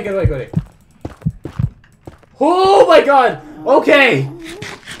 fuck! Get away, get away, get away. Oh my god! Okay!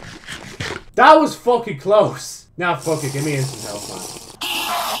 That was fucking close. Now, fuck it. Give me instant health, man.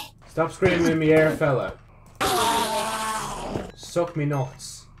 Stop screaming in the air, fella. Suck me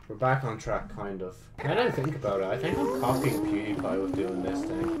nuts. We're back on track, kind of. Now that I think about it, I think I'm copying PewDiePie with doing this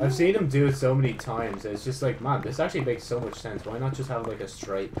thing. I've seen him do it so many times, it's just like, man, this actually makes so much sense. Why not just have like a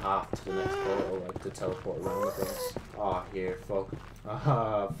straight path to the next portal, like to teleport around the place? Ah, here, fuck.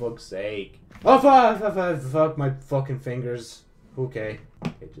 Ah, fuck's sake. Oh, fuck, my fucking fingers. Okay.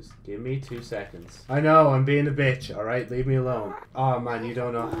 Okay, just give me 2 seconds. I know, I'm being a bitch, alright? Leave me alone. Oh man, you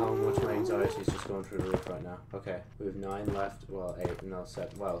don't know how much my anxiety is just going through the roof right now. Okay, we have 9 left. Well, 8, no,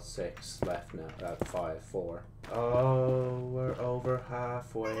 7, well, 6 left now. 5, 4. Oh, we're over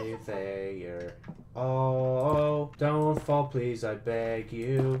halfway there. Oh, don't fall please, I beg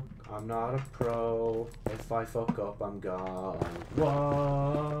you. I'm not a pro. If I fuck up, I'm gone.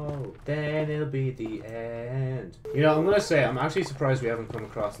 Whoa, then it'll be the end. You know, I'm gonna say, I'm actually surprised we haven't come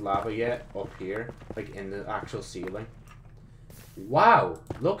across lava yet up here, like in the actual ceiling. Wow,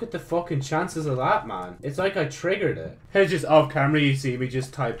 look at the fucking chances of that, man. It's like I triggered it. It's just off camera, you see me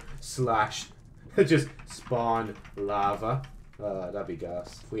just type / just spawn lava. That'd be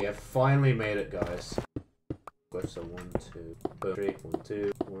gas. We have finally made it, guys. So 1, 2, 3, 1,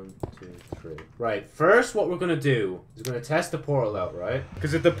 2, 1, 2, 3. Right, first what we're gonna do is we're gonna test the portal out, right?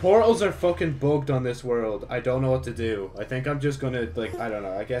 Because if the portals are fucking bugged on this world, I don't know what to do. I think I'm just gonna, like, I don't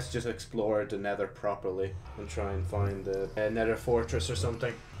know, I guess just explore the nether properly and try and find the nether fortress or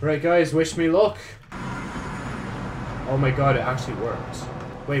something. Right, guys, wish me luck. Oh my god, it actually worked.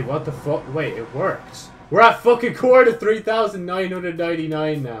 Wait, what the fuck? Wait, it worked. We're at fucking quarter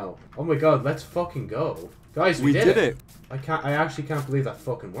 3,999 now. Oh my god, let's fucking go. Guys, we did it. I actually can't believe that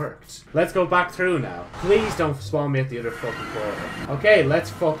fucking worked. Let's go back through now. Please don't spawn me at the other fucking portal. Okay, let's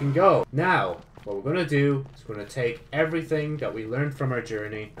fucking go. Now, what we're gonna do is we're gonna take everything that we learned from our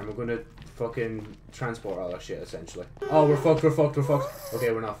journey and we're gonna fucking transport all our shit, essentially. Oh, we're fucked, we're fucked, we're fucked.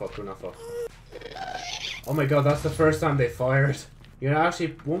 Okay, we're not fucked, we're not fucked. Oh my god, that's the first time they fired. You know,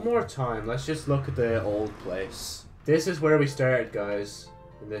 actually, one more time, let's just look at the old place. This is where we started, guys.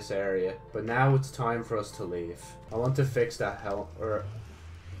 In this area, but now it's time for us to leave. I want to fix that or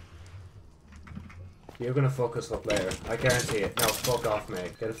you're gonna fuck us up later. I guarantee it. No, fuck off,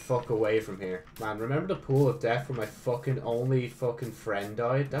 mate. Get the fuck away from here. Man, remember the pool of death where my fucking only fucking friend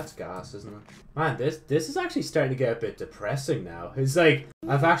died? That's gas, isn't it? Man, this is actually starting to get a bit depressing now. It's like,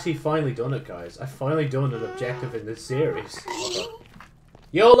 I've actually finally done it, guys. I've finally done an objective in this series.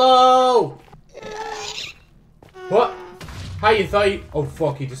 YOLO! What? How you thought you... Oh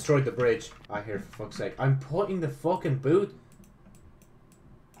fuck, he destroyed the bridge. I hear, for fuck's sake. I'm putting the fucking boot...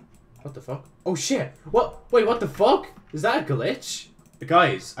 What the fuck? Oh shit! What? Wait, what the fuck? Is that a glitch?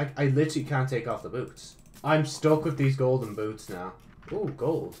 Guys, I literally can't take off the boots. I'm stuck with these golden boots now. Ooh,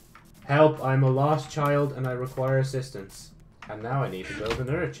 gold. Help, I'm a lost child and I require assistance. And now I need to build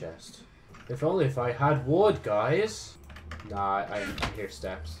another chest. If only if I had wood, guys. Nah, I hear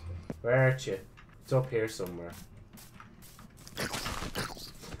steps. Where are you? It's up here somewhere.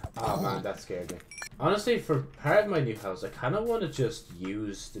 Oh man, that scared me. Honestly, for part of my new house, I kind of want to just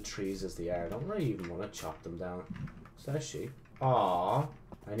use the trees as they are. I don't really even want to chop them down. Is that a sheep? Aww,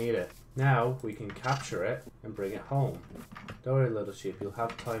 I need it. Now, we can capture it and bring it home. Don't worry, little sheep, you'll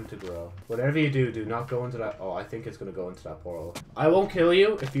have time to grow. Whatever you do, do not go into that... Oh, I think it's going to go into that portal. I won't kill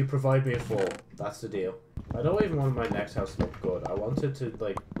you if you provide me a foal. That's the deal. I don't even want my next house to look good. I want it to,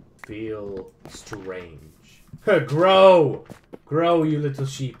 like, feel strange. Grow! Grow, you little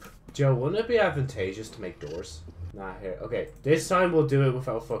sheep. Joe, wouldn't it be advantageous to make doors? Nah, here. Okay, this time we'll do it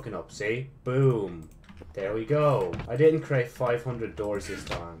without fucking up. See? Boom. There we go. I didn't create 500 doors this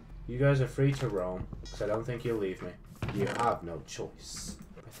time. You guys are free to roam, because I don't think you'll leave me. You have no choice.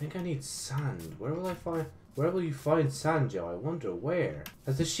 I think I need sand. Where will you find sand, Joe? I wonder where.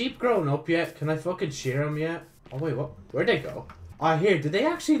 Has the sheep grown up yet? Can I fucking shear them yet? Oh, wait, what? Where'd they go? Ah, here, did they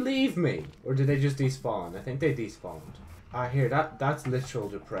actually leave me? Or did they just despawn? I think they despawned. Ah, here, that's literal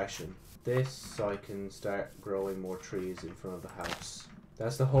depression. This, so I can start growing more trees in front of the house.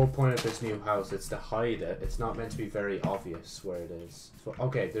 That's the whole point of this new house. It's to hide it. It's not meant to be very obvious where it is. So,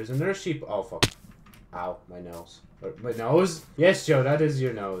 okay, there's another sheep. Oh, fuck. Ow, my nose. My nose? Yes, Joe, that is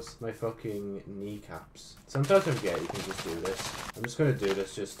your nose. My fucking kneecaps. Sometimes I forget you can just do this. I'm just gonna do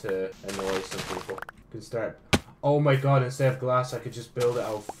this just to annoy some people. You can start... Oh my god, instead of glass, I could just build it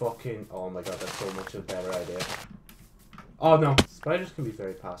out fucking... Oh my god, that's so much a better idea. Oh no. Spiders can be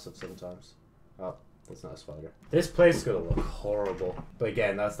very passive sometimes. Oh, that's not a spider. This place is gonna look horrible. But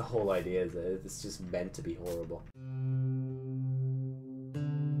again, that's the whole idea, is that it's just meant to be horrible.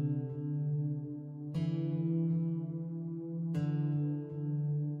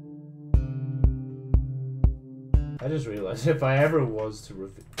 I just realized if I ever was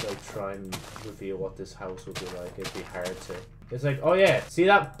to try and reveal what this house would be like, it'd be hard to. It's like, oh yeah, see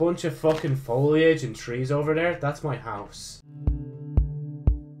that bunch of fucking foliage and trees over there? That's my house.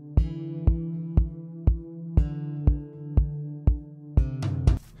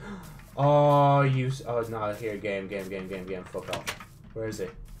 Oh, you... Oh, no, here, game, fuck off. Where is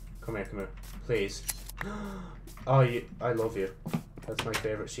it? Come here, please. Oh, I love you. That's my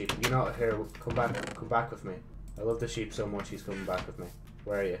favorite sheep. You know, here, come back with me. I love the sheep so much, he's coming back with me.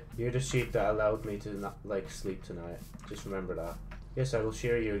 Where are you? You're the sheep that allowed me to not, like, sleep tonight. Just remember that. Yes, I will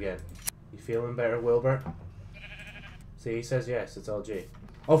shear you again. You feeling better, Wilbert? See, he says yes, it's all G.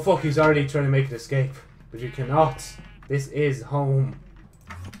 Oh fuck, he's already trying to make an escape. But you cannot. This is home.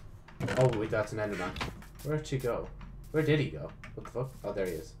 Oh wait, that's an Enderman. Where'd she go? Where did he go? What the fuck? Oh, there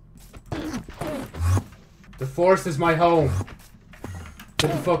he is. The forest is my home.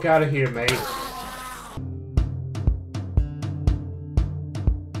 Get the fuck out of here, mate.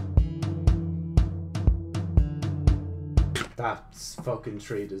 That fucking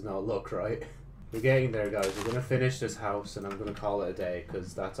tree does not look right. We're getting there, guys. We're gonna finish this house and I'm gonna call it a day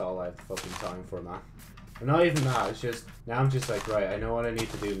because that's all I have fucking time for, man. And not even that, it's just, now I'm just like, right, I know what I need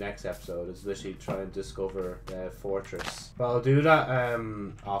to do next episode is literally try and discover the fortress. But I'll do that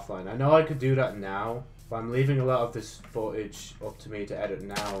offline. I know I could do that now, but I'm leaving a lot of this footage up to me to edit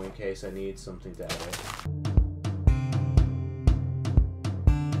now in case I need something to edit.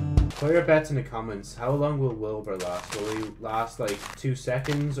 Put your bets in the comments. How long will Wilbur last? Will he last like 2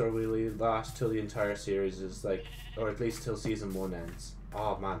 seconds, or will he last till the entire series is like, or at least till season 1 ends?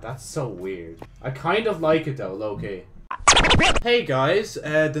 Oh man, that's so weird. I kind of like it though, low-key. Hey guys,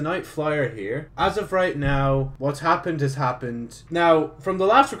 TheNiteFlyer here. As of right now, what's happened has happened. Now, from the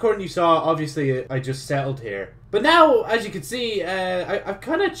last recording you saw, obviously I just settled here. But now, as you can see, I've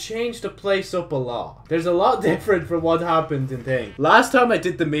kind of changed the place up a lot. There's a lot different from what happened in thing. Last time I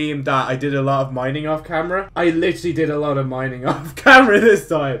did the meme that I did a lot of mining off camera, I literally did a lot of mining off camera this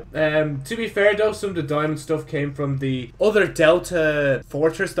time. To be fair though, some of the diamond stuff came from the other Delta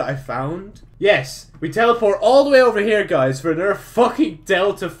fortress that I found. Yes, we teleport all the way over here, guys, for another fucking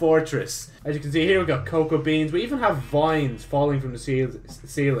Delta fortress. As you can see here, we've got cocoa beans. We even have vines falling from the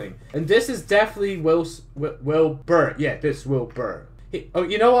ceiling. And this is definitely Wilbert. Yeah, this is Wilbert. Oh,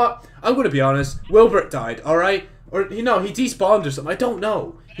 you know what? I'm going to be honest. Wilbert died, alright? Or, you know, he despawned or something. I don't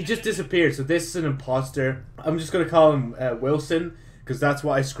know. He just disappeared, so this is an imposter. I'm just going to call him Wilson, because that's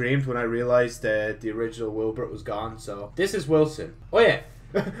what I screamed when I realized the original Wilbert was gone. So, this is Wilson. Oh, yeah.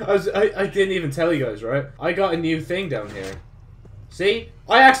 I didn't even tell you guys, right? I got a new thing down here. See?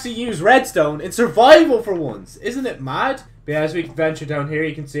 I actually use redstone in survival for once. Isn't it mad? But yeah, as we venture down here,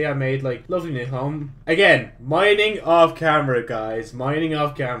 you can see I made, like, lovely new home. Again, mining off camera, guys. Mining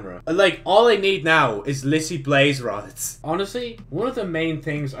off camera. Like, all I need now is literally blaze rods. Honestly, one of the main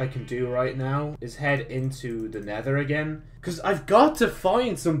things I can do right now is head into the nether again. Because I've got to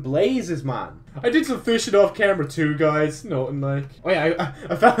find some blazes, man. I did some fishing off camera too, guys. Nothing like. Oh yeah,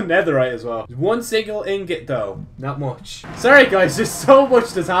 I found netherite as well. One single ingot though. Not much. Sorry guys, there's so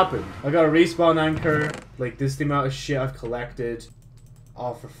much that's happened. I got a respawn anchor. Like, this is the amount of shit I've collected.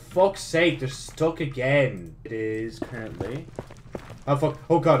 Oh, for fuck's sake, they're stuck again. It is currently... Oh fuck.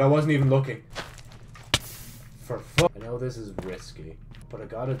 Oh god, I wasn't even looking. For fuck. I know this is risky, but I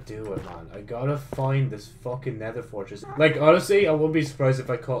gotta do it, man. I gotta find this fucking nether fortress. Like, honestly, I wouldn't be surprised if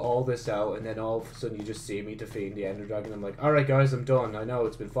I cut all this out and then all of a sudden you just see me defeating the ender dragon. I'm like, alright guys, I'm done. I know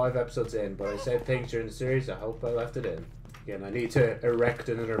it's been 5 episodes in, but I said things during the series. I hope I left it in. Again, I need to erect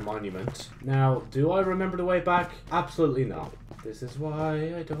another monument. Now, do I remember the way back? Absolutely not. This is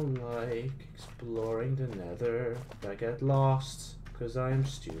why I don't like exploring the nether. I get lost because I am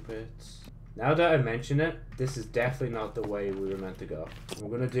stupid. Now that I mention it, this is definitely not the way we were meant to go.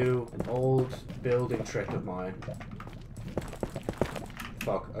 We're gonna do an old building trick of mine.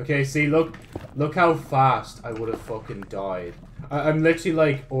 Fuck. Okay, see, look how fast I would have fucking died. I'm literally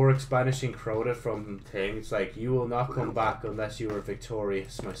like Oryx banishing Crota from Thing. It's like, you will not come back unless you are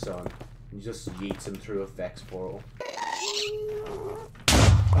victorious, my son. And you just yeets him through a Vex portal.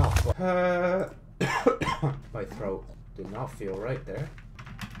 Oh, fuck. My throat did not feel right there.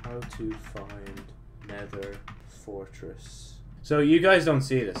 How to find nether fortress. So you guys don't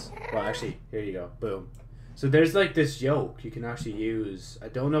see this. Well, actually, here you go. Boom. So there's like this yoke you can actually use. I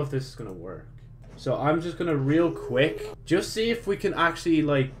don't know if this is gonna work. So I'm just gonna real quick just see if we can actually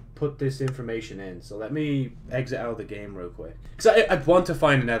like put this information in. So let me exit out of the game real quick. Because I want to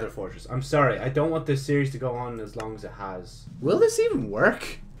find a nether fortress. I'm sorry. I don't want this series to go on as long as it has. Will this even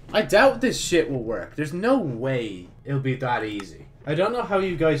work? I doubt this shit will work. There's no way it'll be that easy. I don't know how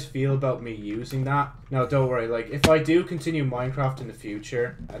you guys feel about me using that. Now, don't worry, like, if I do continue Minecraft in the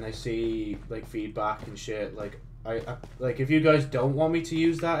future, and I see, like, feedback and shit, like, like, if you guys don't want me to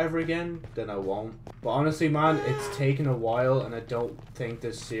use that ever again, then I won't. But honestly, man, it's taken a while, and I don't think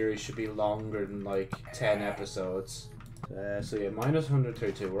this series should be longer than, like, 10 episodes. So yeah, minus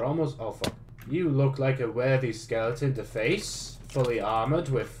 132, we're almost, oh fuck. You look like a worthy skeleton to face. fully armored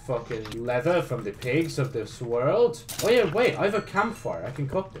with fucking leather from the pigs of this world. Oh yeah, wait, I have a campfire. I can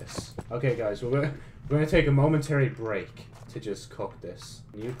cook this. Okay, guys, we're gonna take a momentary break to just cook this.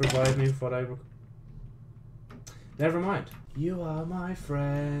 Can you provide me with what I... Never mind. You are my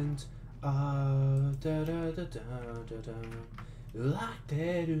friend. Da da da da da da. Like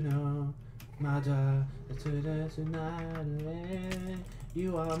they do know. Mother,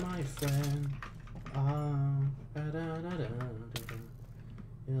 you are my friend. Da da da da da.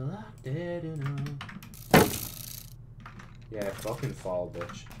 You like they do know. Yeah, fucking fall,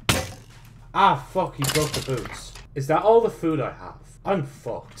 bitch. Ah, fuck, he broke the boots. Is that all the food I have? I'm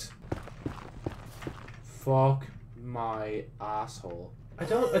fucked. Fuck my asshole. I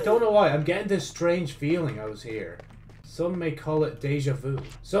don't know why. I'm getting this strange feeling I was here. Some may call it deja vu.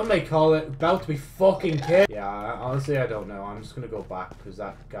 Some may call it about to be fucking killed. Yeah, honestly, I don't know. I'm just gonna go back because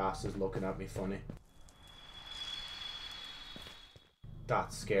that gas is looking at me funny.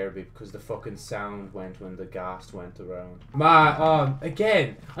 That scared me because the fucking sound went when the gas went around. Man,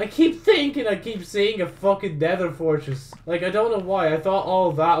 again, I keep thinking I keep seeing a fucking nether fortress. Like, I don't know why. I thought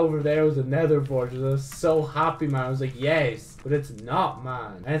all that over there was a nether fortress. I was so happy, man. I was like, yes. But it's not,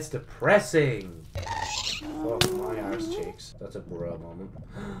 man. And it's depressing. Fuck my arse cheeks. That's a bro moment.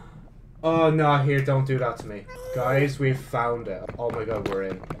 Oh, no, here, don't do that to me. Guys, we've found it. Oh my god, we're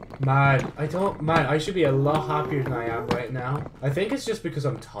in. Man, I should be a lot happier than I am right now. I think it's just because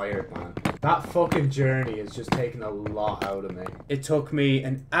I'm tired, man. That fucking journey is just taking a lot out of me. It took me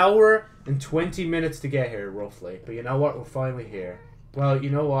an hour and 20 minutes to get here, roughly. But you know what? We're finally here. Well, you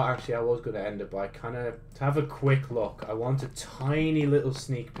know what? Actually, I was going to end it by to have a quick look. I want a tiny little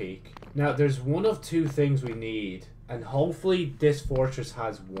sneak peek. Now, there's one of two things we need. And hopefully this fortress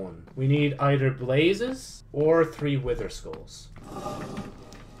has one. We need either blazes or 3 wither skulls.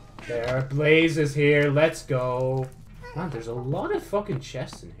 There are blazes here. Let's go. Man, there's a lot of fucking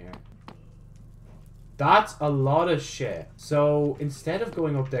chests in here. That's a lot of shit. So instead of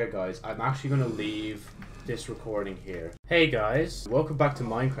going up there, guys, I'm actually going to leave this recording here. Hey guys, welcome back to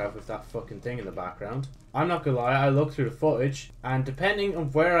Minecraft with that fucking thing in the background. I'm not gonna lie, I looked through the footage, and depending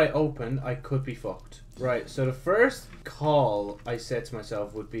on where I open, I could be fucked. Right, so the first call I said to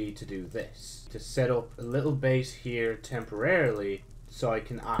myself would be to do this. To set up a little base here temporarily, so I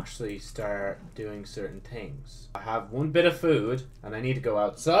can actually start doing certain things. I have 1 bit of food, and I need to go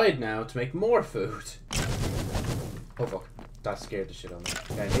outside now to make more food. Oh fuck. That scared the shit out of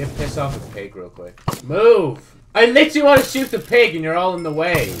me. Okay, I need to piss off a pig real quick. Move! I literally want to shoot the pig and you're all in the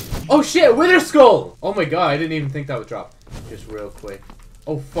way. Oh shit, wither skull! Oh my god, I didn't even think that would drop. Just real quick.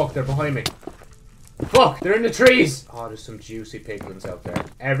 Oh fuck, they're behind me. Fuck, they're in the trees! Oh, there's some juicy piglins out there.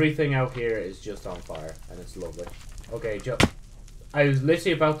 Everything out here is just on fire, and it's lovely. Okay, I was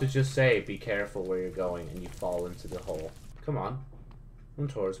literally about to just say, be careful where you're going, and you fall into the hole. Come on. Come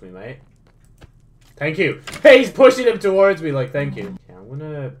towards me, mate. Thank you. Hey, he's pushing him towards me, like, thank you. Okay, I'm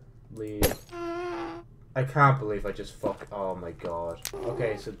gonna leave. I can't believe I just oh my god.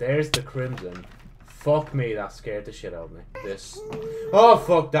 Okay, so there's the crimson. Fuck me, that scared the shit out of me. This. Oh,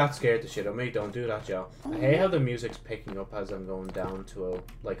 fuck, that scared the shit out of me. Don't do that, Joe. I hate how the music's picking up as I'm going down to a,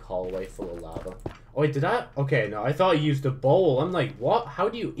 like, hallway full of lava. Oh, wait, did that? Okay, no, I thought I used the bowl. I'm like, what? How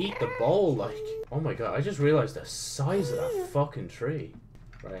do you eat the bowl? Like, oh my god, I just realized the size of that fucking tree.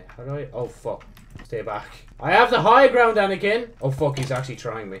 Right, how do I? Oh, fuck. Stay back. I have the high ground, Anakin. Oh, fuck, he's actually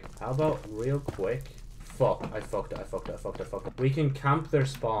trying me. How about real quick? Fuck, I fucked it. We can camp their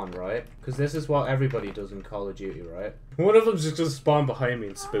spawn, right? Because this is what everybody does in Call of Duty, right? One of them's just gonna spawn behind me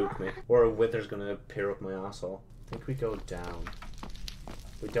and spook me. Or a wither's gonna appear up my asshole. I think we go down.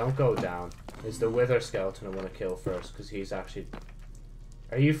 We don't go down. It's the wither skeleton I want to kill first, because he's actually...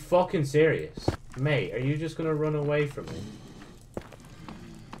 Are you fucking serious? Mate, are you just gonna run away from me?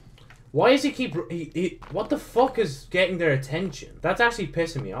 Why does he keep... what the fuck is getting their attention? That's actually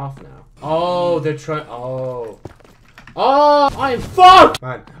pissing me off now. Oh, they're trying... Oh. Oh, I'm fucked!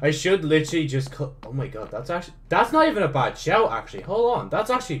 Man, I should literally just cut... Oh my god, that's actually... That's not even a bad shout, actually. Hold on, that's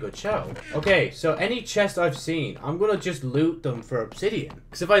actually a good shout. Okay, so any chest I've seen, I'm gonna just loot them for obsidian.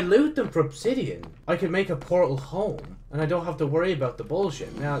 Because if I loot them for obsidian, I can make a portal home. And I don't have to worry about the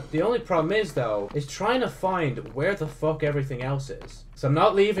bullshit. Now, the only problem is, though, is trying to find where the fuck everything else is. So I'm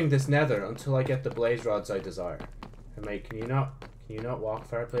not leaving this nether until I get the blaze rods I desire. Hey, mate, can you not walk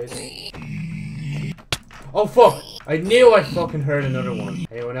far, please? Oh, fuck! I knew I fucking heard another one.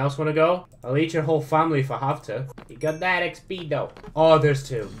 Anyone else want to go? I'll eat your whole family if I have to. You got that XP, though. Oh, there's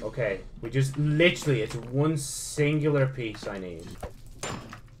 2. Okay. We just literally, it's 1 singular piece I need.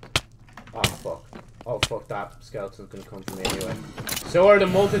 Oh, fuck. Oh, fuck, that skeleton's gonna come for me anyway. So are the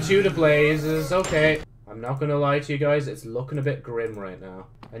multitude of blazes. Okay. I'm not gonna lie to you guys, it's looking a bit grim right now.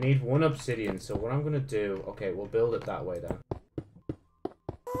 I need 1 obsidian, so what I'm gonna do... Okay, we'll build it that way then.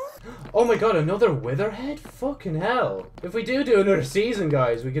 Oh my god, another witherhead? Fucking hell. If we do another season,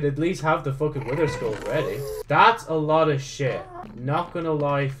 guys, we could at least have the fucking wither skulls ready. That's a lot of shit. Not gonna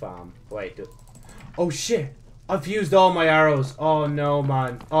lie, fam. Wait. Oh shit. I've used all my arrows. Oh no,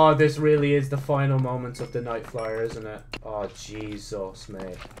 man. Oh, this really is the final moments of the TheNiteFlyer, isn't it? Oh, Jesus,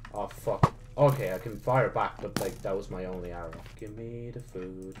 mate. Oh, fuck. Okay, I can fire back, but like, that was my only arrow. Give me the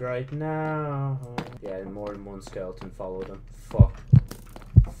food right now. Yeah, and more than 1 skeleton followed him. Fuck.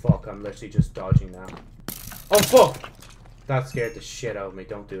 Fuck, I'm literally just dodging now. Oh, fuck! That scared the shit out of me.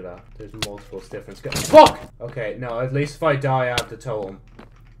 Don't do that. There's multiple different skeletons. Fuck! Okay, no, at least if I die, I have the totem.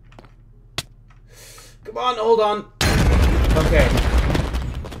 Come on, hold on. Okay.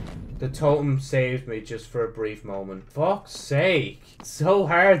 The totem saved me just for a brief moment. Fuck's sake. It's so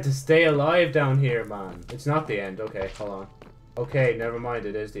hard to stay alive down here, man. It's not the end. Okay, hold on. Okay, never mind.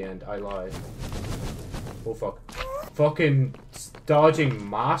 It is the end. I lied. Oh, fuck. Fucking dodging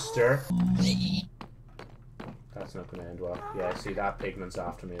master. That's not gonna end well. Yeah, see, that pigment's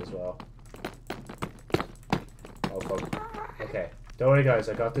after me as well. Oh, fuck. Okay. Don't worry, guys.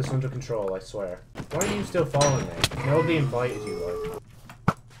 I got this under control, I swear. Why are you still following me? Nobody invited you, like.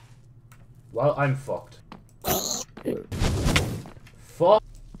 Well, I'm fucked. Fuck.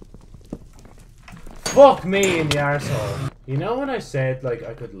 Fuck me in the arsehole. You know when I said, like,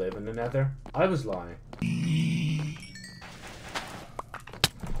 I could live in the nether? I was lying.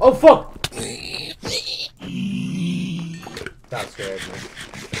 Oh, fuck! That scared me.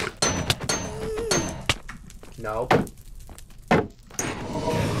 No.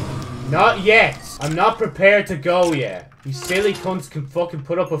 Not yet! I'm not prepared to go yet. You silly cunts can fucking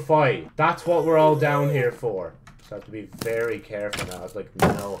put up a fight. That's what we're all down here for. So I have to be very careful now. I have like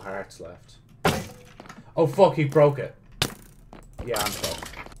no hearts left. Oh fuck, he broke it. Yeah, I'm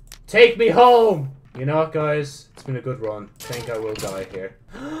fucked. Take me home! You know what, guys? It's been a good run. I think I will die here.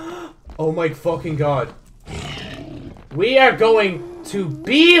 Oh my fucking god. We are going to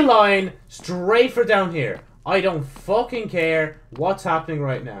beeline straight for down here. I don't fucking care what's happening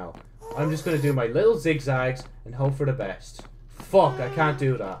right now. I'm just gonna do my little zigzags and hope for the best. Fuck, I can't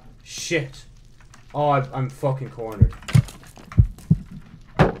do that. Shit. Oh, I'm fucking cornered.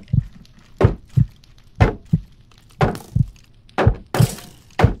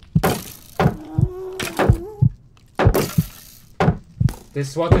 This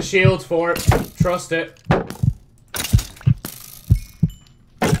is what the shield's for. Trust it.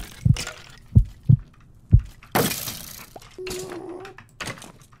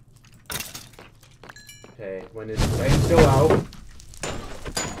 Okay, when is the flame still out?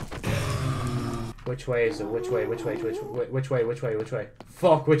 Which way is it? Which way? Which way? Which way? Which way? Which way?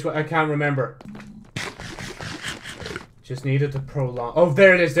 Fuck, which way? I can't remember. Just needed to prolong. Oh,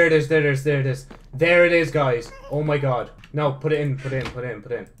 there it is, there it is, there it is, there it is. There it is, guys. Oh my god. No, put it in, put it in, put it in,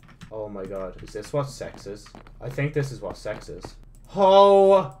 put it in. Oh my god. Is this what sex is? I think this is what sex is.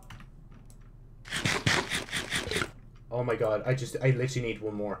 Oh! Oh my god. I literally need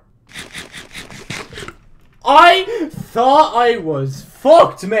 1 more. I thought I was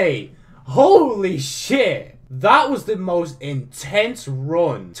fucked, mate! Holy shit! That was the most intense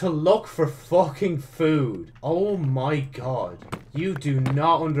run to look for fucking food. Oh my god. You do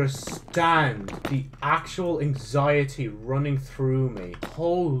not understand the actual anxiety running through me.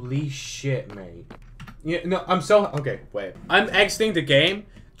 Holy shit, mate. Yeah, no, I'm so... Okay, wait. I'm exiting the game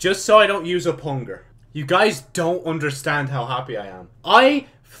just so I don't use up hunger. You guys don't understand how happy I am. I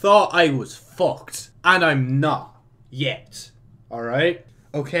thought I was fucked. And I'm not. Yet. Alright?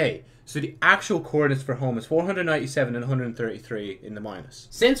 Okay. So the actual coordinates for home is 497 and 133 in the minus.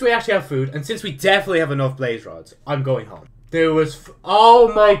 Since we actually have food, and since we definitely have enough blaze rods, I'm going home. There was...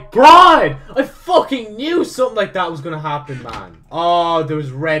 Oh my god! I fucking knew something like that was gonna happen, man. Oh, there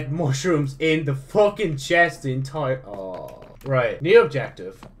was red mushrooms in the fucking chest the entire... Oh. Right. New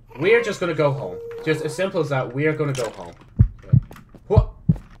objective. We're just gonna go home. Just as simple as that, we are gonna go home. Okay. What?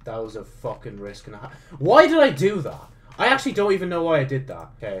 That was a fucking risk and a half. Why did I do that? I actually don't even know why I did that.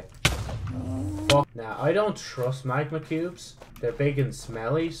 Okay. Fuck. Now, I don't trust magma cubes. They're big and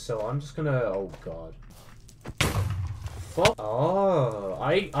smelly, so I'm just gonna... Oh, God. Fuck. Oh,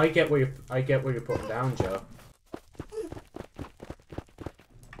 I get what you're putting down, Joe.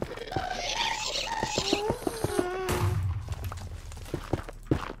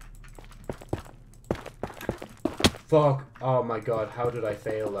 Fuck. Oh my god, how did I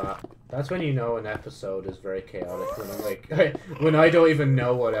fail that? That's when you know an episode is very chaotic, when I'm like, when I don't even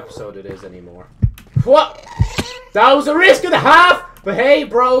know what episode it is anymore. What? That was a risk and a half! But hey,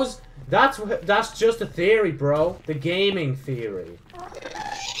 bros, That's just a theory, bro. The gaming theory.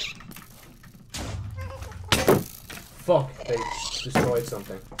 Fuck, they destroyed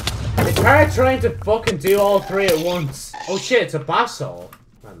something. It's hard trying to fucking do all three at once. Oh shit, it's a basalt.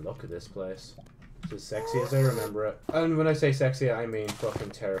 Man, look at this place. It's as sexy as I remember it. And when I say sexy, I mean fucking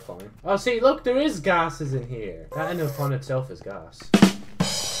terrifying. Oh, see, look, there is gases in here. That in upon itself is gas.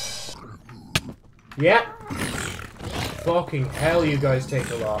 Yeah. Fucking hell, you guys take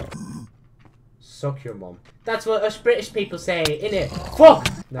a lot. Suck your mum. That's what us British people say, innit? Fuck!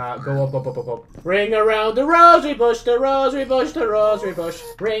 Nah, go up. Ring around the rosary bush, the rosary bush, the rosary bush.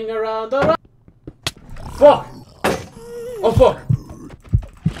 Ring around the Fuck! Oh, fuck!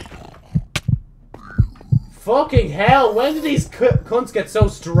 Fucking hell, when did these cunts get so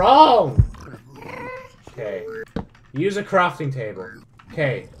strong? Okay. Use a crafting table.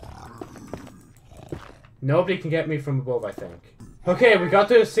 Okay. Nobody can get me from above, I think. Okay, we got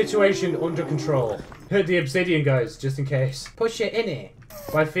the situation under control. The obsidian guys, just in case. Push it in it.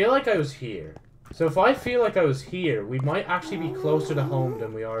 But I feel like I was here. So if I feel like I was here, we might actually be closer to home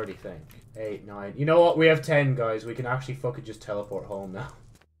than we already think. 8, 9. You know what? We have 10, guys. We can actually fucking just teleport home now.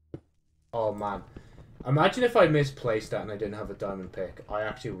 Oh, man. Imagine if I misplaced that and I didn't have a diamond pick. I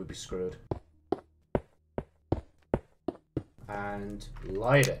actually would be screwed. And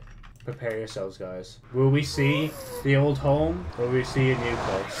light it. Prepare yourselves, guys. Will we see the old home, or will we see a new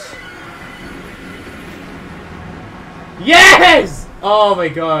place? Yes! Oh my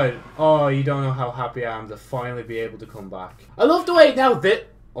god. Oh, you don't know how happy I am to finally be able to come back. I love the way now that...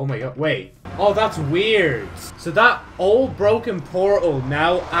 Oh my god, wait. Oh, that's weird. So that old broken portal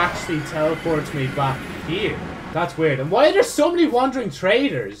now actually teleports me back here. That's weird. And why are there so many wandering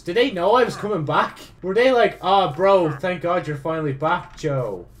traders? Did they know I was coming back? Were they like, oh, bro, thank god you're finally back,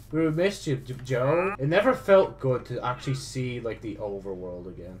 Joe. We missed you, Joe. It never felt good to actually see, like, the overworld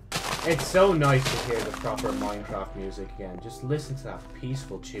again. It's so nice to hear the proper Minecraft music again. Just listen to that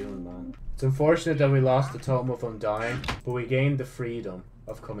peaceful tune, man. It's unfortunate that we lost the Totem of Undying, but we gained the freedom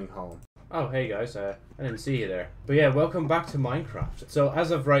of coming home. Oh, hey guys, I didn't see you there. But yeah, welcome back to Minecraft. So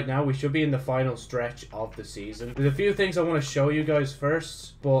as of right now, we should be in the final stretch of the season. There's a few things I want to show you guys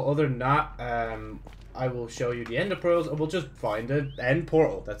first, but other than that, I will show you the ender pearls, and we'll just find an end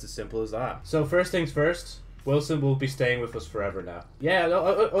portal. That's as simple as that. So first things first, Wilson will be staying with us forever now. Yeah,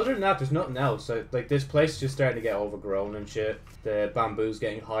 other than that, there's nothing else. Like, this place is just starting to get overgrown and shit. The bamboo's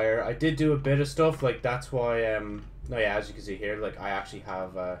getting higher. I did do a bit of stuff, like, that's why, no, yeah, as you can see here, like, I actually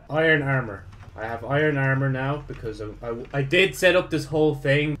have, iron armor. I have iron armor now, because I did set up this whole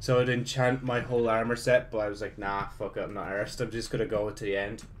thing, so I'd enchant my whole armor set, but I was like, nah, fuck it, I'm not arsed. I'm just gonna go to the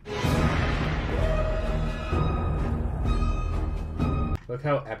end. Look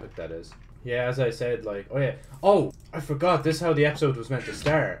how epic that is. Yeah, as I said, like, oh yeah. Oh, I forgot, this is how the episode was meant to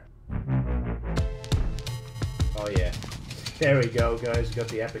start. Oh yeah. There we go, guys, we got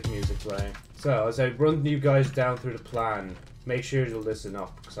the epic music playing. So, as I run you guys down through the plan, make sure you listen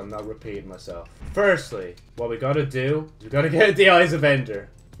up, because I'm not repeating myself. Firstly, what we gotta do, is we gotta get the Eyes of Ender.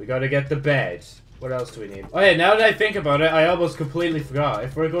 We gotta get the bed. What else do we need? Oh yeah, now that I think about it, I almost completely forgot.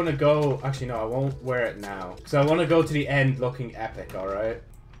 If we're gonna go... Actually, no, I won't wear it now. Because I want to go to the end looking epic, alright?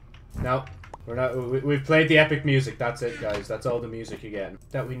 No, we're not... We've played the epic music. That's it, guys. That's all the music you're getting.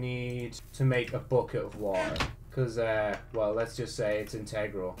 That we need to make a bucket of water. Because, well, let's just say it's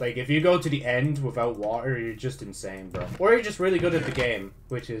integral. Like, if you go to the end without water, you're just insane, bro. Or you're just really good at the game,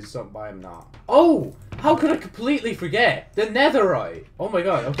 which is something I'm not. Oh! How could I completely forget? The netherite! Oh my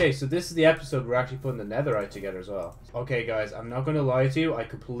god, okay, so this is the episode we're actually putting the netherite together as well. Okay, guys, I'm not gonna lie to you, I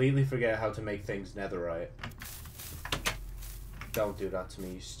completely forget how to make things netherite. Don't do that to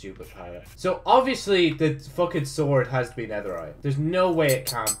me, you stupid pirate. So, obviously, the fucking sword has to be netherite. There's no way it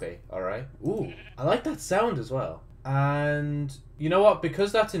can't be, alright? Ooh, I like that sound as well. And, you know what?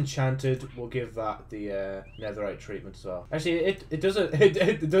 Because that's enchanted, we'll give that the netherite treatment as well. Actually, it doesn't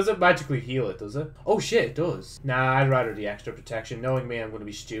it doesn't magically heal it, does it? Oh shit, it does. Nah, I'd rather the extra protection. Knowing me, I'm gonna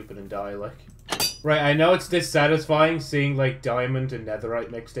be stupid and die, like. Right, I know it's dissatisfying seeing, like, diamond and netherite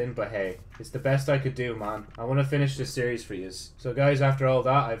mixed in, but hey, it's the best I could do, man. I want to finish this series for you. So, guys, after all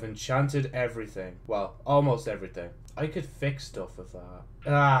that, I've enchanted everything. Well, almost everything. I could fix stuff with that.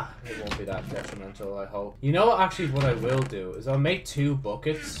 Ah, it won't be that detrimental, I hope. You know, actually, what I will do is I'll make 2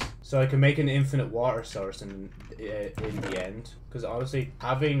 buckets so I can make an infinite water source in the end. Because honestly,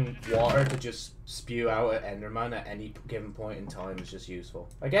 having water to just spew out at Enderman at any given point in time is just useful.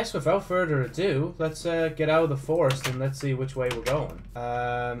 I guess without further ado, let's get out of the forest and let's see which way we're going.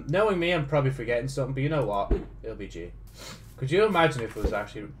 Knowing me, I'm probably forgetting something, but you know what? It'll be G. Could you imagine if it was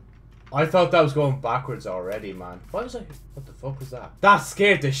actually... I thought that was going backwards already, man. Why was I... What the fuck was that? That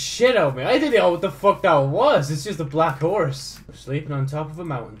scared the shit out of me. I didn't know what the fuck that was. It's just a black horse. We're sleeping on top of a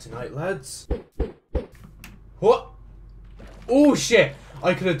mountain tonight, lads. What? Oh, shit.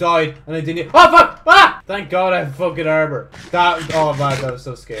 I could have died and I didn't... Oh, fuck! Ah! Thank God I have fucking armor. That... Oh, man, that was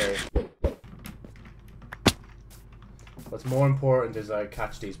so scary. What's more important is I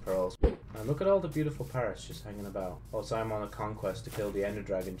catch these pearls. And look at all the beautiful parrots just hanging about. Also, I'm on a conquest to kill the Ender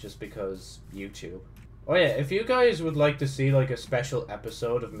Dragon just because YouTube. Oh yeah, if you guys would like to see like a special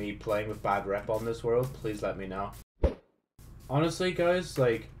episode of me playing with bad rep on this world, please let me know. Honestly guys,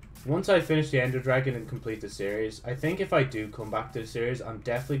 like, once I finish the Ender Dragon and complete the series, I think if I do come back to the series, I'm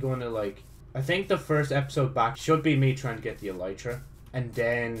definitely going to like... I think the first episode back should be me trying to get the Elytra. And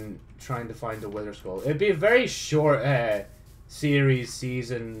then trying to find the Wither Skull. It'd be a very short series,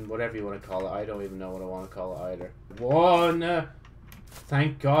 season, whatever you want to call it. I don't even know what I want to call it either. One.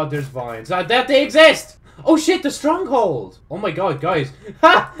 Thank God there's vines. That they exist! Oh shit, the stronghold! Oh my god, guys.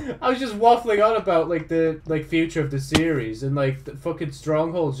 Ha! I was just waffling on about like the future of the series and like the fucking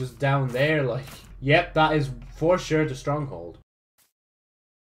stronghold's just down there. Like, yep, that is for sure the stronghold.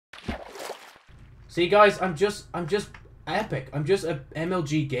 See guys, I'm just epic. I'm just a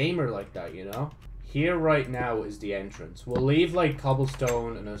MLG gamer like that, you know? Here right now is the entrance. We'll leave like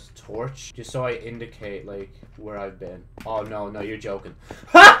cobblestone and a torch just so I indicate like where I've been. Oh no, you're joking.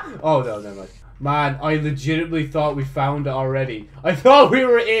 Ha! Oh no, never mind. Man, I legitimately thought we found it already. I thought we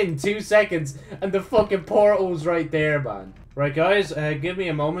were in 2 seconds and the fucking portal's right there, man. Right guys, give me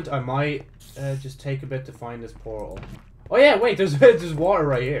a moment. I might just take a bit to find this portal. Oh yeah, wait, there's water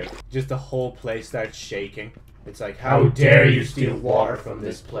right here. Just the whole place starts shaking. It's like, how dare you steal water from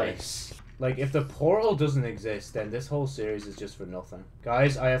this place? Like, if the portal doesn't exist, then this whole series is just for nothing.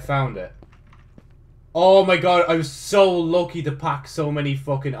 Guys, I have found it. Oh my god, I was so lucky to pack so many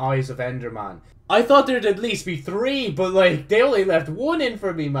fucking Eyes of Enderman. I thought there'd at least be 3, but like, they only left 1 in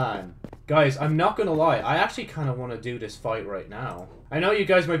for me, man. Guys, I'm not gonna lie, I actually kind of want to do this fight right now. I know you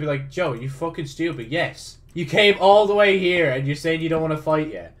guys might be like, Joe, you fucking stupid. Yes, you came all the way here and you're saying you don't want to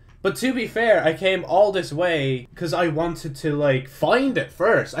fight yet. But to be fair, I came all this way because I wanted to, like, find it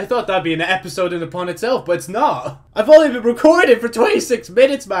first. I thought that'd be an episode in upon itself, but it's not. I've only been recording for 26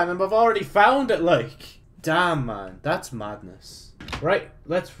 minutes, man, and I've already found it, like. Damn, man. That's madness. Right,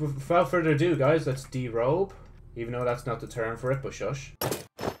 let's, without further ado, guys, let's derobe. Even though that's not the term for it, but shush.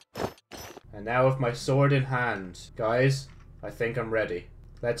 And now with my sword in hand, guys, I think I'm ready.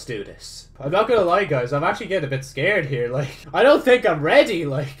 Let's do this. I'm not gonna lie, guys, I'm actually getting a bit scared here, like, I don't think I'm ready,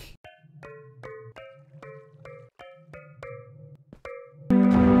 like.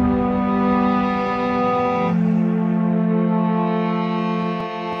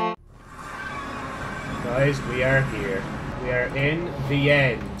 Guys, we are here. We are in the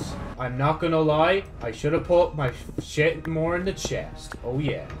end. I'm not gonna lie, I should have put my shit more in the chest. Oh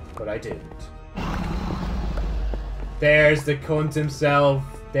yeah, but I didn't. There's the cunt himself.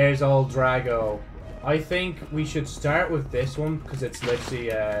 There's old Drago. I think we should start with this one because it's literally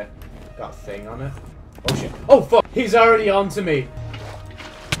got a thing on it. Oh shit. Oh fuck! He's already onto me.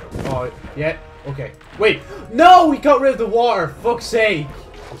 Oh yeah. Okay. Wait. No! He got rid of the water. Fuck's sake.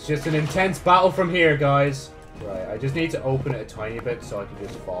 It's just an intense battle from here, guys. Right. I just need to open it a tiny bit so I can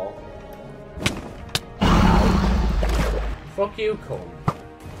just fall. Ow. Fuck you, cunt.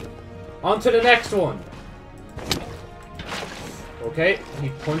 On to the next one. Okay, he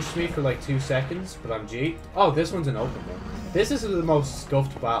punched me for like 2 seconds, but I'm G. Oh, this one's an open one. This is the most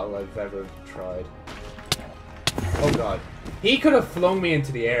scuffed battle I've ever tried. Oh god. He could have flung me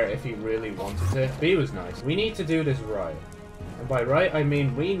into the air if he really wanted to, but he was nice. We need to do this right. And by right, I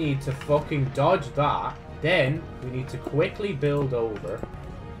mean we need to fucking dodge that. Then, we need to quickly build over.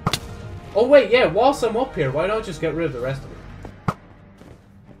 Oh wait, yeah, whilst I'm up here, why not just get rid of the rest of it?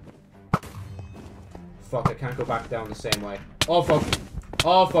 Fuck, I can't go back down the same way. Oh fuck.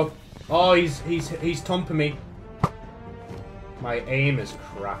 Oh fuck. Oh, he's thumping me. My aim is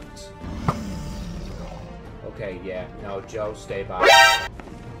cracked. Okay, yeah. No, Joe, stay back.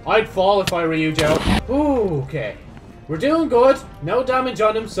 I'd fall if I were you, Joe. Ooh, okay. We're doing good. No damage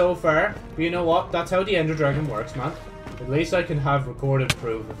on him so far. But you know what? That's how the Ender Dragon works, man. At least I can have recorded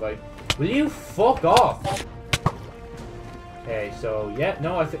proof if I... Will you fuck off? Okay, so, yeah,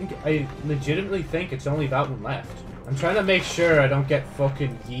 no, I legitimately think it's only that one left. I'm trying to make sure I don't get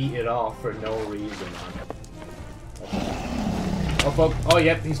fucking yeeted off for no reason, man. Oh, fuck. Oh,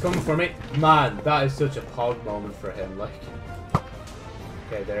 yep, he's coming for me. Man, that is such a pog moment for him, like.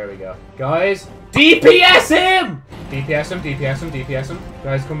 Okay, there we go. Guys, DPS him! DPS him, DPS him, DPS him.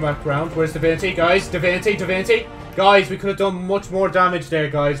 Guys, come back around. Where's Divinity? Guys, Divinity, Divinity. Guys, we could have done much more damage there,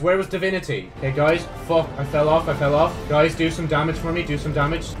 guys. Where was Divinity? Okay, guys. Fuck, I fell off, I fell off. Guys, do some damage for me, do some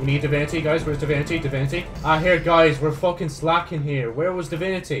damage. We need Divinity, guys. Where's Divinity? Divinity. Ah, here, guys. We're fucking slacking here. Where was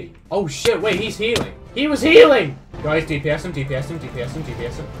Divinity? Oh, shit. Wait, he's healing. He was healing! Guys, DPS him, DPS him, DPS him,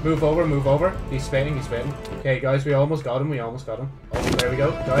 DPS him. Move over, move over. He's spitting, he's spitting. Okay, guys, we almost got him, we almost got him. Oh, there we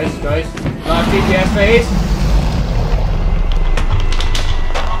go. Guys, guys. Last DPS phase.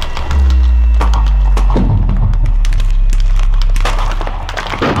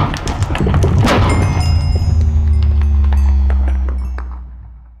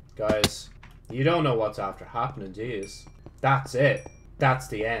 Guys, you don't know what's after happening, do you? That's it. That's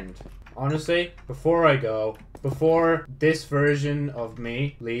the end. Honestly, before I go, before this version of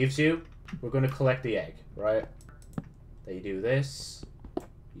me leaves you, we're going to collect the egg, right? Then you do this,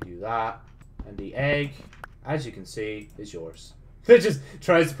 you do that, and the egg, as you can see, is yours. It just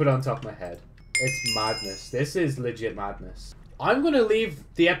tries to put it on top of my head. It's madness. This is legit madness. I'm going to leave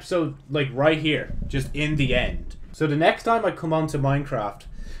the episode, like, right here, just in the end. So the next time I come on to Minecraft,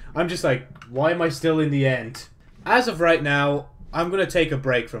 I'm just like, why am I still in the end? As of right now, I'm going to take a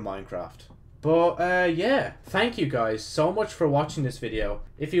break from Minecraft. But, yeah. Thank you guys so much for watching this video.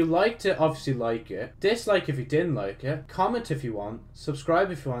 If you liked it, obviously like it. Dislike if you didn't like it. Comment if you want.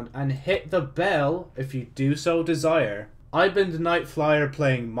 Subscribe if you want. And hit the bell if you do so desire. I've been TheNiteFlyer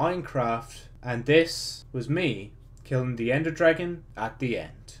playing Minecraft. And this was me killing the Ender Dragon at the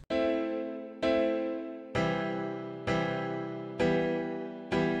end.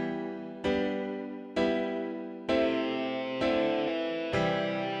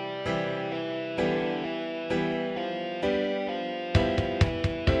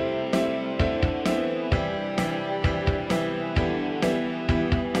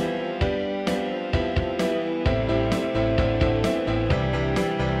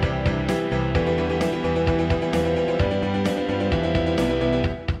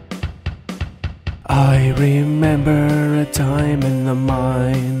 I remember a time in the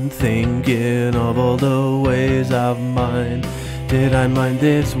mine, thinking of all the ways of mine. Did I mine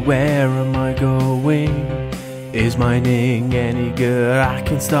this? Where am I going? Is mining any good? I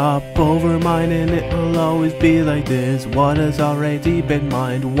can stop over mining, it will always be like this. What has already been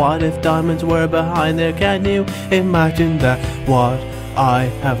mined? What if diamonds were behind there? Can you imagine that? What I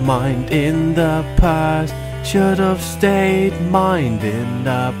have mined in the past should have stayed mined in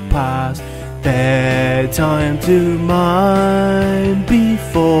the past. That time to mine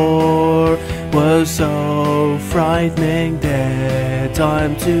before was so frightening. That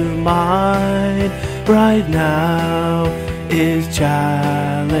time to mine right now is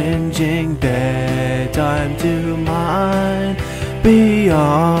challenging. That time to mine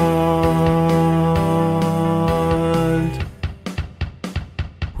beyond.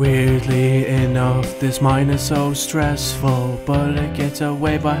 Weirdly enough, this mine is so stressful, but it gets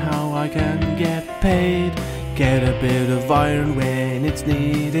away by how I can get paid. Get a bit of iron when it's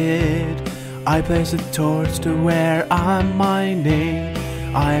needed. I place a torch to where I'm mining.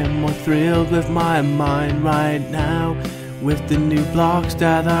 I am more thrilled with my mine right now, with the new blocks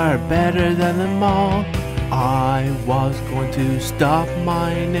that are better than them all. I was going to stop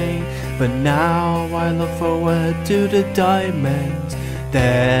mining, but now I look forward to the diamonds.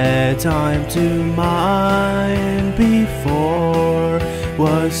 That time to mine before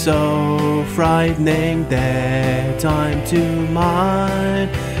was so frightening. That time to mine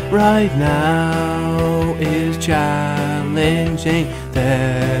right now is challenging.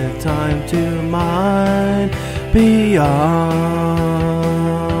 That time to mine beyond.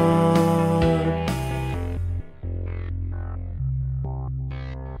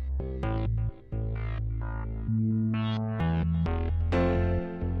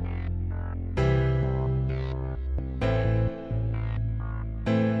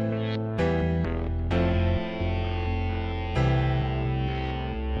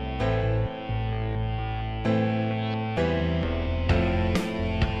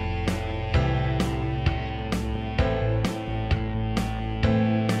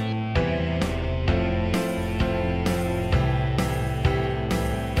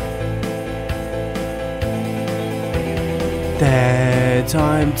 That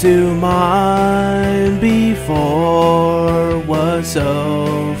time to mine before was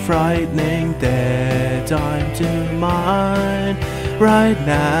so frightening. That time to mine right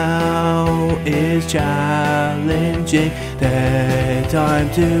now is challenging. That time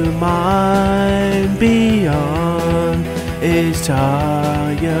to mine beyond is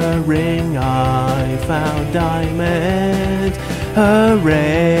tiring. I found diamonds,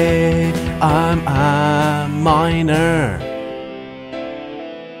 hooray! I'm a miner.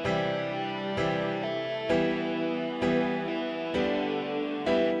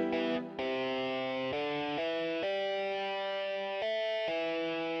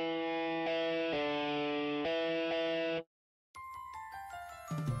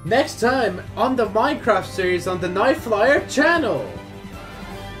 Next time on the Minecraft series on the TheNiteFlyer channel.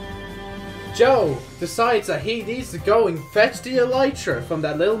 Joe decides that he needs to go and fetch the elytra from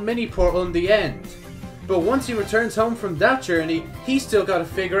that little mini portal in the end. But once he returns home from that journey, he's still got to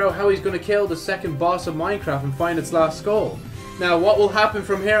figure out how he's going to kill the second boss of Minecraft and find its last skull. Now, what will happen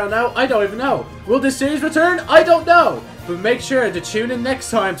from here on out, I don't even know. Will this series return? I don't know. But make sure to tune in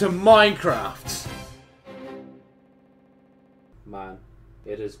next time to Minecraft. Man,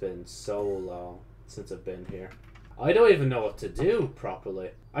 it has been so long since I've been here. I don't even know what to do properly.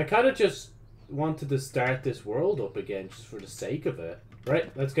 I kind of just wanted to start this world up again just for the sake of it.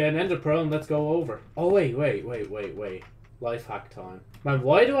 Right, let's get an ender pearl and let's go over. Oh, wait. Life hack time. Man,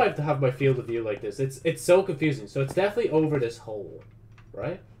 why do I have to have my field of view like this? It's so confusing. So it's definitely over this hole,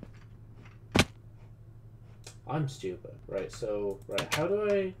 right? I'm stupid. Right, so, how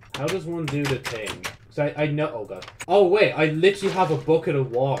does one do the thing? So I know, oh god. Oh wait, I literally have a bucket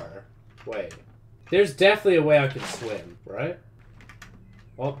of water. Wait. There's definitely a way I can swim, right?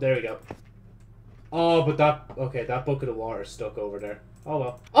 Oh, there we go. Oh, but that bucket of water is stuck over there. Oh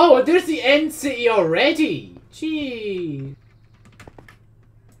well. Oh, and there's the end city already! Gee.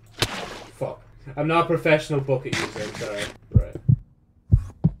 Fuck. I'm not a professional bucket user, I'm sorry. Right.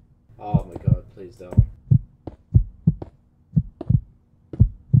 Oh my god, please don't.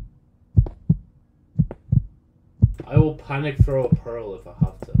 I will panic throw a pearl if I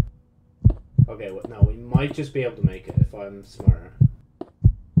have to. Okay, well, no, we might just be able to make it if I'm smarter.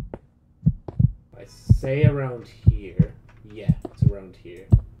 I say around here. Yeah, it's around here.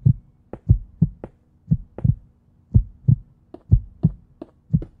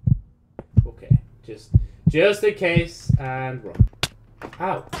 Okay, just in case, and run.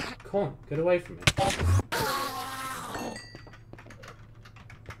 Ow! Come on, get away from me.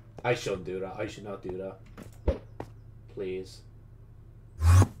 I shouldn't do that. I should not do that. Please.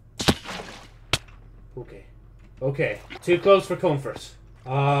 Okay. Okay. Too close for comfort.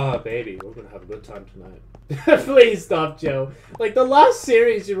 Ah, baby. We're gonna have a good time tonight. Please stop, Joe. Like, the last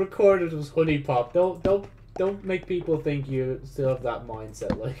series you recorded was Honey Pop. Don't make people think you still have that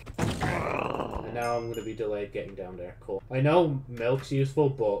mindset, like. And now I'm gonna be delayed getting down there. Cool. I know milk's useful,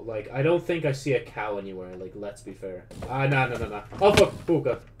 but, like, I don't think I see a cow anywhere. Like, let's be fair. Ah, no. Oh, fuck. Oh,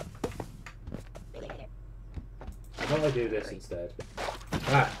 God. How about I do this instead?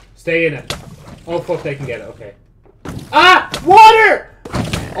 Ah, stay in it. Oh fuck, they can get it, okay. Ah! Water!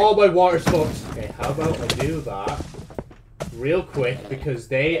 Oh, my water's fucked. Okay, how about I do that real quick because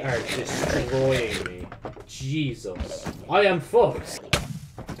they are destroying me. Jesus. I am fucked.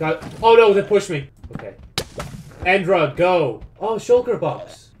 God. Oh no, they pushed me. Okay. End rod, go. Oh, shulker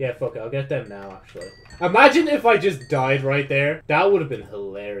box. Yeah, fuck it, I'll get them now, actually. Imagine if I just died right there. That would have been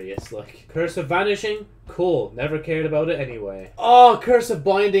hilarious. Like, Curse of Vanishing? Cool. Never cared about it anyway. Oh, Curse of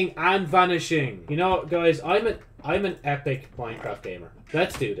Binding and Vanishing. You know what, guys? I'm an epic Minecraft gamer.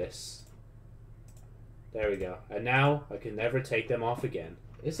 Let's do this. There we go. And now I can never take them off again.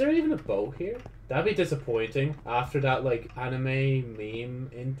 Is there even a boat here? That'd be disappointing after that, like, anime meme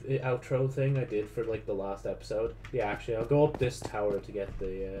outro thing I did for, like, the last episode. Yeah, actually, I'll go up this tower to get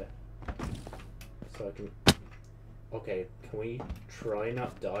the, so I can... Okay, can we try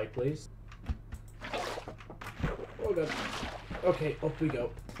not die, please? Oh god. Okay, up we go.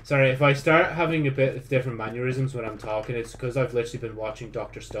 Sorry, if I start having a bit of different mannerisms when I'm talking, it's because I've literally been watching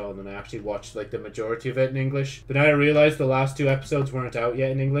Dr. Stone and I actually watched, like, the majority of it in English. But now I realised the last 2 episodes weren't out yet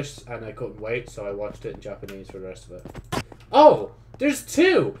in English and I couldn't wait, so I watched it in Japanese for the rest of it. Oh! There's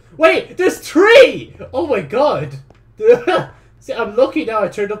 2! Wait! There's 3! Oh my god! See, I'm lucky now I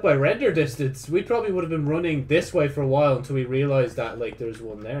turned up my render distance. We probably would have been running this way for a while until we realised that, like, there's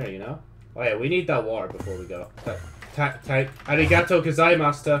one there, you know? Oh yeah, we need that water before we go. Arigato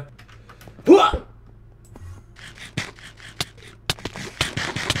gozaimashita.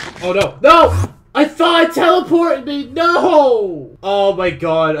 Oh no. No! I thought it teleported me! No! Oh my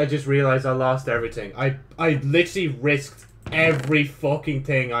god, I just realized I lost everything. I literally risked every fucking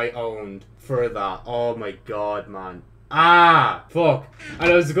thing I owned for that. Oh my god, man. Ah! Fuck.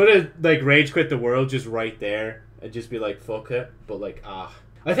 And I was gonna, like, rage quit the world just right there. And just be like, fuck it. But, like, ah.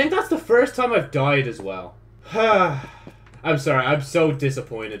 I think that's the first time I've died as well. I'm sorry, I'm so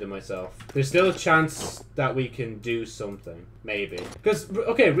disappointed in myself. There's still a chance that we can do something. Maybe. Because,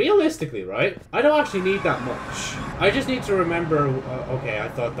 okay, realistically, right? I don't actually need that much. I just need to remember... okay, I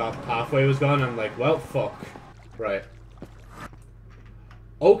thought that pathway was gone. I'm like, well, fuck. Right.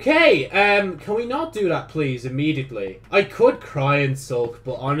 Okay, can we not do that, please, immediately? I could cry and sulk,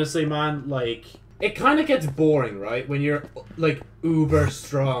 but honestly, man, like... It kind of gets boring, right? When you're, like, uber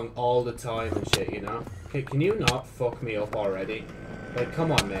strong all the time and shit, you know? Okay, can you not fuck me up already? Like,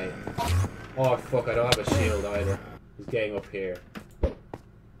 come on, mate. Oh, fuck, I don't have a shield either. He's getting up here.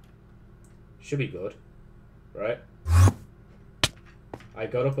 Should be good. Right? I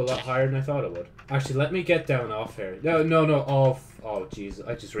got up a lot higher than I thought it would. Actually, let me get down off here. No. Oh, jeez.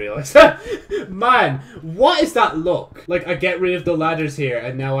 I just realized. Man, what is that look? Like, I get rid of the ladders here,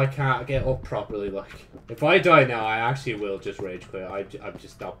 and now I can't get up properly, like. If I die now, I actually will just rage quit. I'm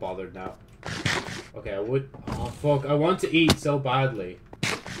just not bothered now. Okay, I would... Oh, fuck. I want to eat so badly.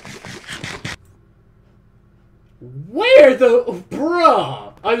 Where the...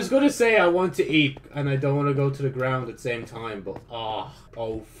 Bruh! I was gonna say I want to eat, and I don't want to go to the ground at the same time, but... Oh,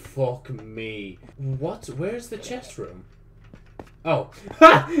 fuck me. What? Where's the chest room? Oh.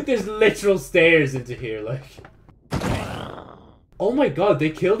 There's literal stairs into here, like... Oh my god,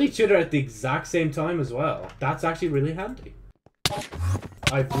 they killed each other at the exact same time as well. That's actually really handy.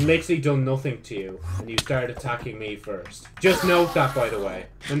 I've literally done nothing to you, and you started attacking me first. Just note that, by the way.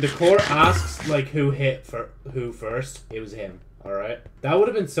 When the court asks, like, who hit for who first, it was him. Alright? That would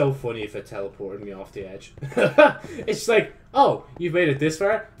have been so funny if it teleported me off the edge. It's like, oh, you've made it this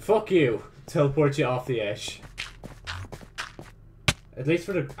far? Fuck you. Teleport you off the edge. At least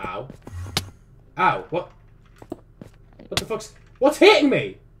for the... Ow. Ow, what? What the fuck's... What's hitting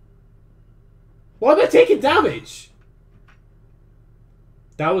me? Why am I taking damage?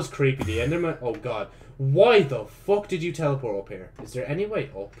 That was creepy. The Enderman... Oh, God. Why the fuck did you teleport up here? Is there any way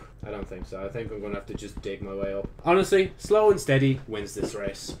up? I don't think so. I think I'm going to have to just dig my way up. Honestly, slow and steady wins this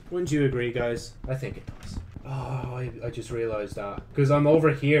race. Wouldn't you agree, guys? I think it does. Oh, I just realized that. Because I'm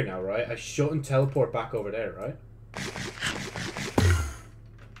over here now, right? I shouldn't teleport back over there, right?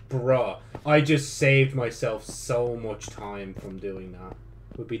 Bruh. I just saved myself so much time from doing that.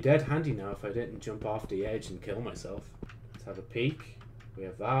 Would be dead handy now if I didn't jump off the edge and kill myself. Let's have a peek. We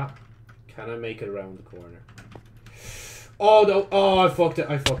have that. Can I make it around the corner? Oh, no. Oh, I fucked it.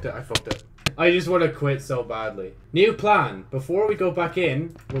 I fucked it. I just want to quit so badly. New plan. Before we go back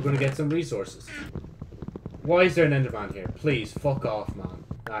in, we're going to get some resources. Why is there an Enderman here? Please, fuck off, man.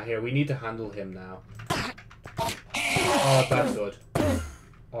 Here. We need to handle him now. Oh, that's good.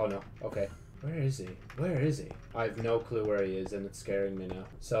 Oh, no. Okay. Where is he? Where is he? I have no clue where he is, and it's scaring me now.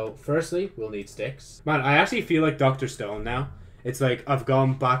 So, firstly, we'll need sticks. Man, I actually feel like Dr. Stone now. It's like I've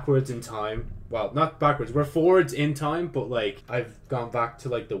gone backwards in time. Well, not backwards. We're forwards in time, but like I've gone back to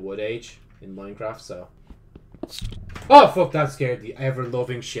like the wood age in Minecraft, so. Oh, fuck, that scared the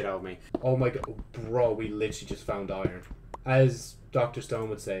ever-loving shit out of me. Oh my god. Bro, we literally just found iron. As Dr. Stone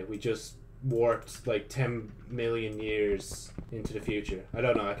would say, we just warped like 10 million years into the future. I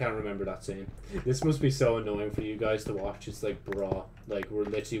don't know, I can't remember that scene. This must be so annoying for you guys to watch. It's like, bro, like we're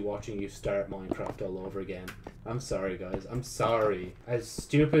literally watching you start Minecraft all over again. I'm sorry, guys. I'm sorry. As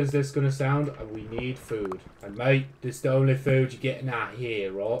stupid as this is gonna sound, we need food. And mate, this is the only food you're getting out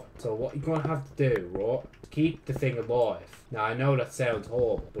here, right? So what you're gonna have to do, right? Keep the thing alive. Now, I know that sounds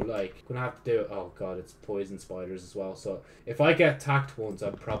horrible, but like, gonna have to do... Oh god, it's poison spiders as well, so if I get attacked once,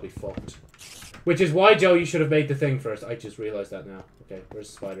 I'm probably fucked. Which is why, Joe, you should have made the thing first. I just realized that now. Okay, where's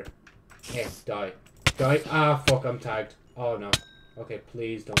the spider? Hey, die. Die. Ah, fuck, I'm tagged. Oh, no. Okay,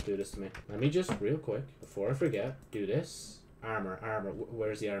 please don't do this to me. Let me just, real quick, before I forget, do this. Armor.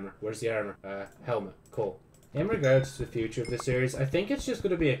 Where's the armor? Where's the armor? Helmet. Cool. In regards to the future of this series, I think it's just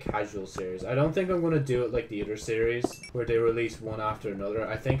going to be a casual series. I don't think I'm going to do it like the other series, where they release one after another.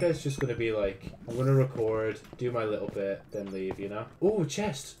 I think it's just going to be like, I'm going to record, do my little bit, then leave, you know? Ooh,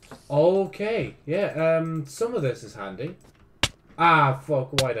 chest. Okay. Yeah, some of this is handy. Ah,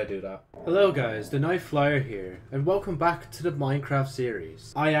 fuck, why'd I do that? Hello guys, TheNiteFlyer here, and welcome back to the Minecraft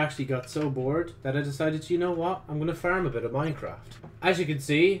series. I actually got so bored that I decided, you know what, I'm going to farm a bit of Minecraft. As you can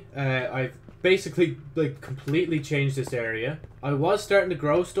see, I've basically like completely changed this area. I was starting to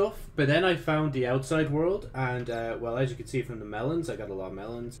grow stuff, but then I found the outside world, and well, as you can see from the melons, I got a lot of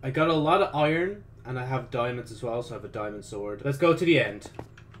melons. I got a lot of iron, and I have diamonds as well, so I have a diamond sword. Let's go to the end.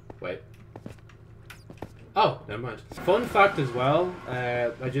 Wait. Oh, never mind. Fun fact as well,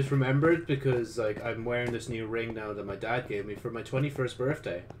 I just remembered because like I'm wearing this new ring now that my dad gave me for my 21st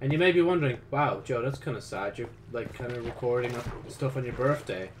birthday. And you may be wondering, wow, Joe, that's kind of sad. You're like kind of recording stuff on your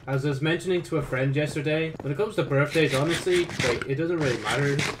birthday. As I was mentioning to a friend yesterday, when it comes to birthdays, honestly, like it doesn't really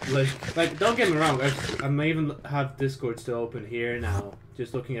matter. Like don't get me wrong, I may even have Discord still open here now.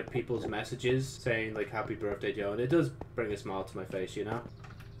 Just looking at people's messages saying like happy birthday, Joe, and it does bring a smile to my face, you know?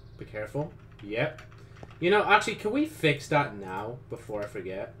 Be careful. Yep. You know, actually, can we fix that now before I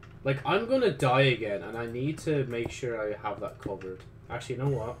forget? Like, I'm gonna die again, and I need to make sure I have that covered. Actually, you know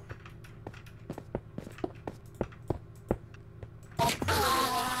what?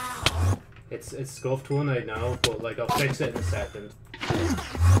 It's scuffed one, I know, but like, I'll fix it in a second.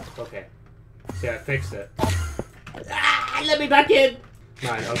 Okay. See, I fixed it. Ah, let me back in!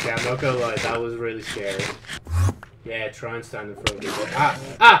 Man, okay, I'm not gonna lie, that was really scary. Yeah, try and stand in front of me.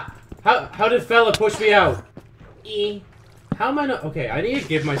 Ah! How did fella push me out? How am I not? Okay, I need to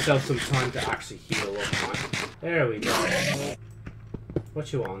give myself some time to actually heal up, man. There we go.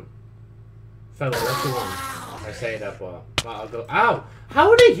 What you want? Fella, what you want? I say that, but I'll go. Ow!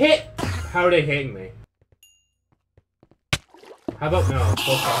 How are they hitting me? How about no? Fuck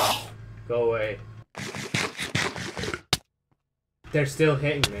off. Go away. They're still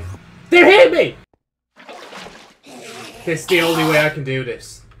hitting me. They're hitting me! This is the only way I can do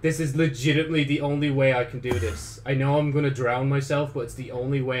this. This is legitimately the only way I can do this. I know I'm gonna drown myself, but it's the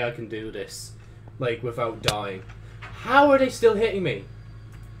only way I can do this. Like, without dying. How are they still hitting me?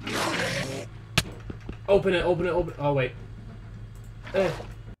 Open it, open it, open it. Oh, wait.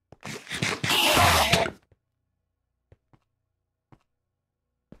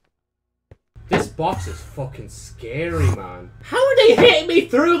 This box is fucking scary, man. How are they hitting me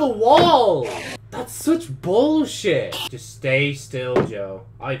through the wall? That's such bullshit. Just stay still, Joe.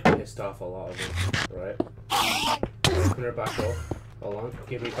 I pissed off a lot of them. Right. Open her back up. Hold on.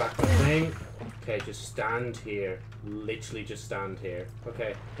 Give me back my thing. Okay, just stand here. Literally just stand here.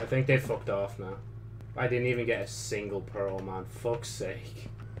 Okay, I think they fucked off now. I didn't even get a single pearl, man. Fuck's sake.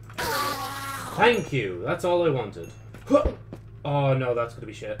 Thank you. That's all I wanted. Oh no, that's gonna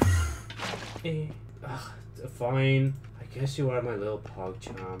be shit. Fine. I guess you are my little pog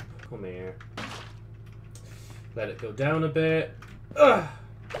champ. Come here. Let it go down a bit.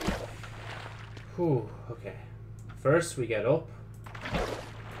 Whew, okay. First, we get up.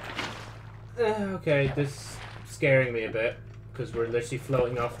 Okay, this is scaring me a bit. Because we're literally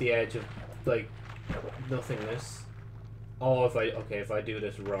floating off the edge of, like, nothingness. Oh, if I do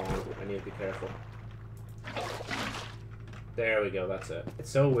this wrong, I need to be careful. There we go, that's it. It's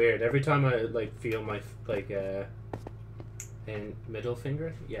so weird. Every time I, like, feel my, like, in middle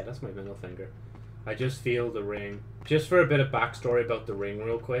finger? Yeah, that's my middle finger. I just feel the ring. Just for a bit of backstory about the ring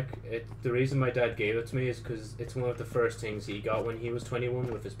real quick. The reason my dad gave it to me is because it's one of the first things he got when he was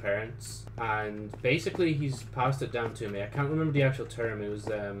 21 with his parents. And basically he's passed it down to me. I can't remember the actual term. It was,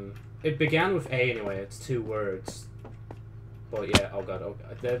 it began with A anyway. It's 2 words. But yeah, oh god,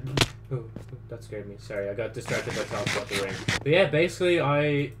 that scared me. Sorry, I got distracted by talking about the ring. But yeah, basically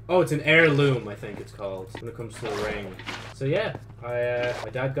it's an heirloom, I think it's called, when it comes to the ring. So yeah, my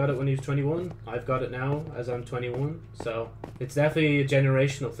dad got it when he was 21. I've got it now as I'm 21. So it's definitely a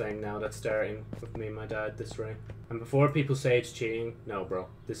generational thing now that's starting with me and my dad, this ring. And before people say it's cheating, no bro,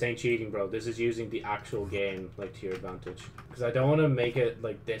 this ain't cheating, bro. This is using the actual game, like, to your advantage. Because I don't want to make it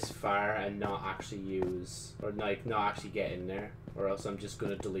like this far and not actually use, or like not actually get in there, or else I'm just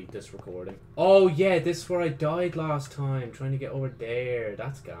gonna delete this recording. Oh yeah, this is where I died last time, trying to get over there.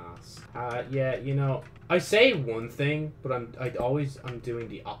 That's gas. Yeah, you know, I say one thing, but I'm doing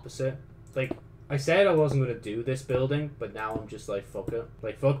the opposite. Like, I said I wasn't gonna do this building, but now I'm just like, fuck it.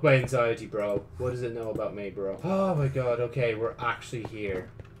 Like, fuck my anxiety, bro. What does it know about me, bro? Oh my god, okay, we're actually here.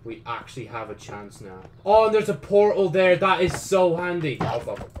 We actually have a chance now. Oh, and there's a portal there. That is so handy. Oh,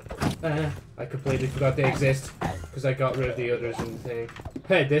 fuck. I completely forgot they exist because I got rid of the others in the thing.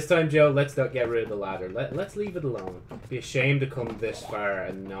 Hey, this time, Joe, let's not get rid of the ladder. Let's leave it alone. Be ashamed to come this far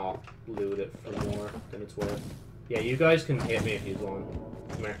and not loot it for more than it's worth. Yeah, you guys can hit me if you want.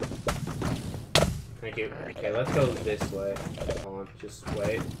 Come here. Thank you. Okay, let's go this way. Come on, just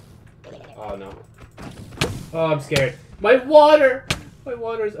wait. Oh, no. Oh, I'm scared. My water! My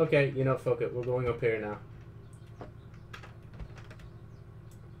water's... Okay, you know, fuck it. We're going up here now.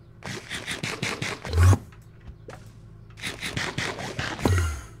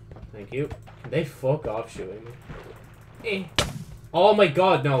 Thank you. Can they fuck off shooting me? Oh my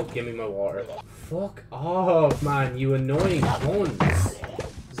god, no. Give me my water. Fuck off, man. You annoying cunts.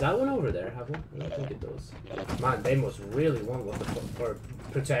 that one over there have one? I don't think it does. Man, they must really want what the fuck for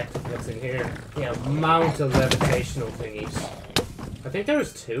protective that's in here. Yeah, amount of levitational thingies. I think there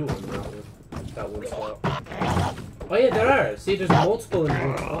was 2 on that one spot. Oh yeah, there are. See, there's multiple in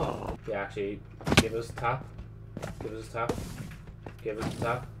one spot. Yeah, actually, give us a tap. Give us a tap. Give us a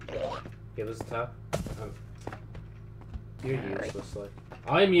tap. Give us a tap. You're useless, like.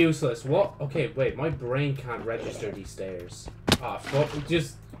 I'm useless. What? Okay, wait. My brain can't register these stairs. Ah, fuck.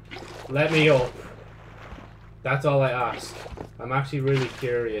 Just let me up. That's all I ask. I'm actually really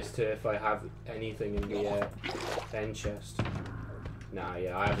curious to if I have anything in the end chest. Nah,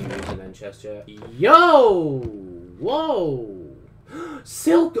 yeah, I haven't used an end chest yet. Yo! Whoa!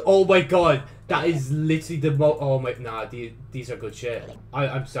 Silk! Oh my god! That is literally the oh my, nah, these are good shit.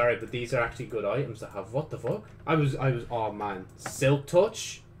 I'm sorry, but these are actually good items to have. What the fuck? I was, oh man. Silk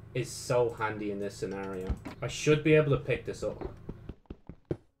touch is so handy in this scenario. I should be able to pick this up.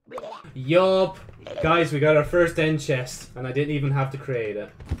 Yup! Guys, we got our first end chest, and I didn't even have to create it.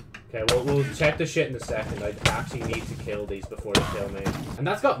 Okay, well, we'll check the shit in a second. I actually need to kill these before they kill me. And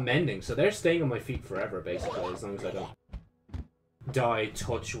that's got mending, so they're staying on my feet forever, basically, as long as I don't die,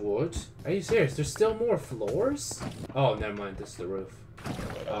 touch wood. Are you serious? There's still more floors? Oh, never mind. This is the roof.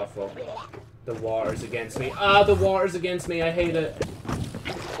 Oh, fuck. The water's against me. Ah, the water's against me. I hate it.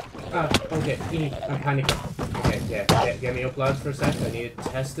 Ah, okay. I'm panicking. Okay, yeah. Get me up, lads, for a sec. I need to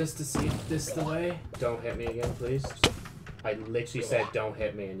test this to see if this is the way. Don't hit me again, please. I literally said don't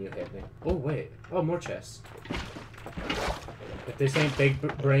hit me and you hit me. Oh, wait. Oh, more chests. If this ain't big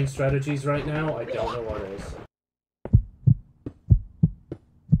brain strategies right now, I don't know what is.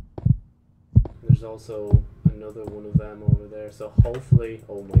 There's also another one of them over there, so hopefully...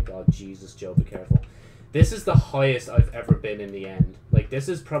 Oh my god, Jesus, Joe, be careful. This is the highest I've ever been in the end. Like, this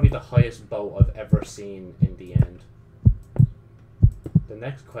is probably the highest boat I've ever seen in the end. The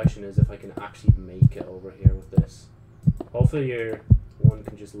next question is if I can actually make it over here with this. Hopefully your one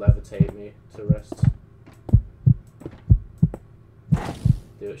can just levitate me to rest.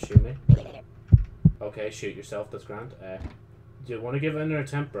 Do it, shoot me. Okay, shoot yourself, that's grand. Do you want to give it another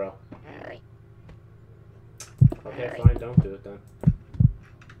attempt, bro? Okay, fine, don't do it then.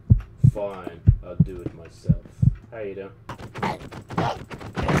 Fine, I'll do it myself. How you doing?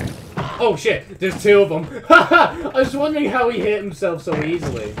 Oh shit, there's 2 of them! I was wondering how he hit himself so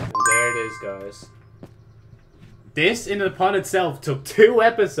easily. And there it is, guys. This, in and upon itself, took 2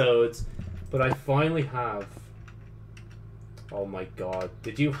 episodes, but I finally have. Oh my god.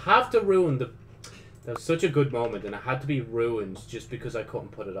 Did you have to ruin the... That was such a good moment, and it had to be ruined just because I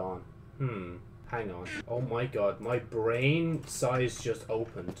couldn't put it on. Hang on. Oh my god, my brain size just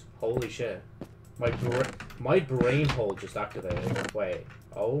opened. Holy shit. My brain hole just activated. Wait.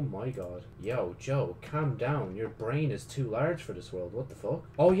 Oh my god. Yo, Joe, calm down. Your brain is too large for this world. What the fuck?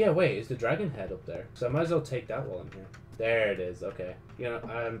 Oh yeah, wait, is the dragon head up there? So I might as well take that while I'm here. There it is, okay. You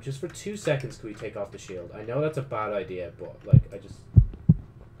know, just for 2 seconds can we take off the shield? I know that's a bad idea, but, like, I just...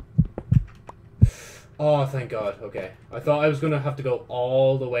 Oh, thank god, okay. I thought I was gonna have to go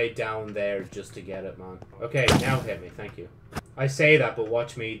all the way down there just to get it, man. Okay, now hit me, thank you. I say that, but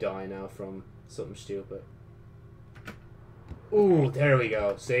watch me die now from something stupid. Ooh, there we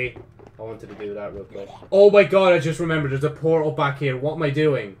go, see? I wanted to do that real quick. Oh my god, I just remembered, there's a portal back here. What am I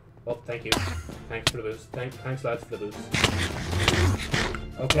doing? Oh, thank you. Thanks for the boost. Thanks, lads, for the boost.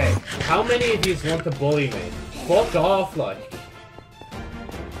 Okay, how many of you want to bully me? Fuck off, like.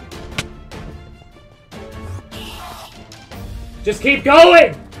 Just keep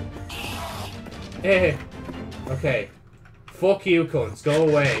going! Eh. Okay. Fuck you, cunts. Go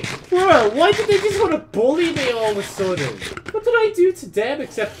away. Bro, why did they just want to bully me all of a sudden? What did I do to them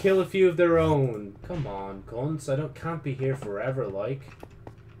except kill a few of their own? Come on, cunts. I can't be here forever, like.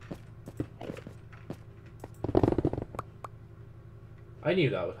 I knew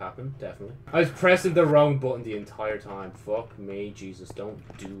that would happen, definitely. I was pressing the wrong button the entire time. Fuck me, Jesus. Don't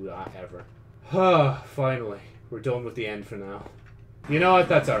do that ever. Finally. We're done with the end for now. You know what?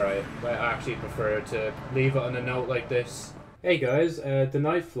 That's alright. I actually prefer to leave it on a note like this. Hey guys,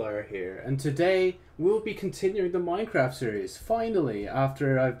 TheNiteFlyer here, and today we'll be continuing the Minecraft series, finally,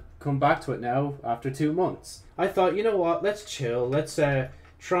 after I've come back to it now, after 2 months. I thought, you know what, let's chill, let's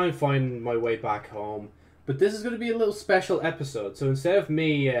try and find my way back home. But this is going to be a little special episode, so instead of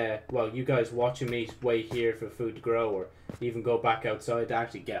me, well, you guys watching me wait here for food to grow, or even go back outside to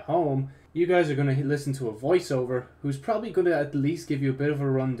actually get home, you guys are going to listen to a voiceover who's probably going to at least give you a bit of a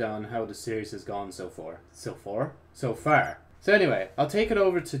rundown how the series has gone so far. So far. So anyway, I'll take it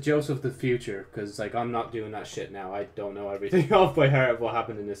over to Joseph the Future, because like I'm not doing that shit now. I don't know everything off by heart of what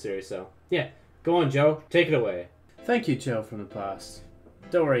happened in this series, so yeah. Go on, Joe. Take it away. Thank you, Joe from the past.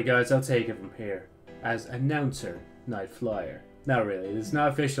 Don't worry guys, I'll take it from here. As announcer, TheNiteFlyer. Not really, it's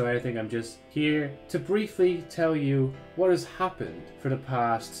not official or anything, I'm just here to briefly tell you what has happened for the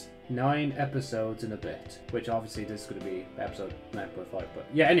past 9 episodes and a bit. Which obviously this is going to be episode 9.5, but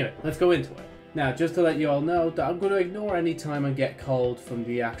yeah, anyway, let's go into it. Now, just to let you all know that I'm going to ignore any time I get called from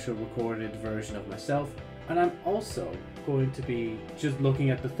the actual recorded version of myself, and I'm also going to be just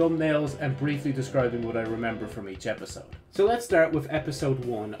looking at the thumbnails and briefly describing what I remember from each episode. So let's start with episode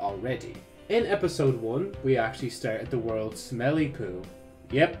 1 already. In episode 1, we actually start at the world Smelly Poo.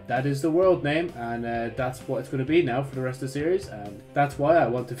 Yep, that is the world name, and that's what it's going to be now for the rest of the series, and that's why I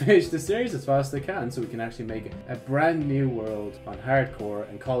want to finish the series as fast as I can, so we can actually make a brand new world on hardcore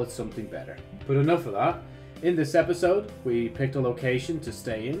and call it something better. But enough of that. In this episode, we picked a location to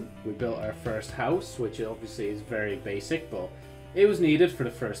stay in. We built our first house, which obviously is very basic, but it was needed for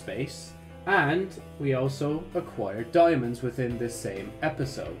the first base. And we also acquired diamonds within this same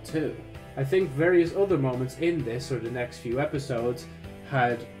episode too. I think various other moments in this or the next few episodes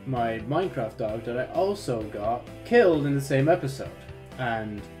had my Minecraft dog that I also got killed in the same episode.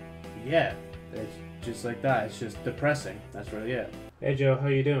 And yeah, it's just like that. It's just depressing. That's really it. Hey Joe, how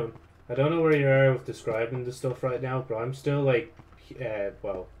you doing? I don't know where you are with describing the stuff right now, but I'm still like,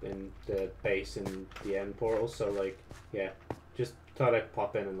 well, in the base in the end portal, so like, yeah, just thought I'd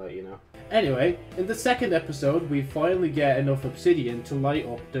pop in and let you know. Anyway, in the second episode, we finally get enough obsidian to light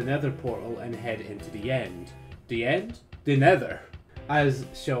up the nether portal and head into the end. The end? The nether. As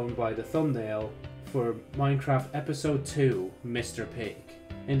shown by the thumbnail for Minecraft episode 2, Mr. Pig.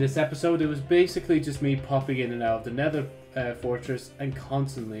 In this episode, it was basically just me popping in and out of the nether fortress and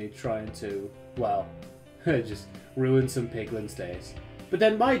constantly trying to, well, just ruin some piglins' days. But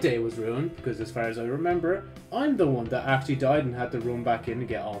then my day was ruined because, as far as I remember, I'm the one that actually died and had to run back in and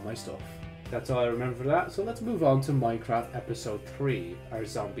get all my stuff. That's all I remember for that, so let's move on to Minecraft episode 3, our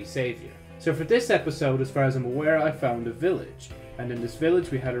zombie savior. So for this episode, as far as I'm aware, I found a village. And in this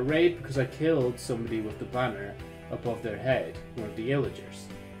village we had a raid because I killed somebody with the banner above their head, one of the villagers.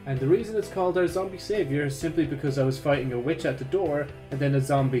 And the reason it's called our zombie savior is simply because I was fighting a witch at the door and then a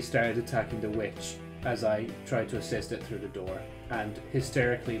zombie started attacking the witch as I tried to assist it through the door and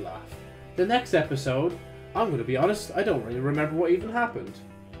hysterically laugh. The next episode, I'm going to be honest, I don't really remember what even happened.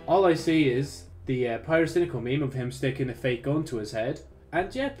 All I see is the pyrocynical meme of him sticking a fake gun to his head,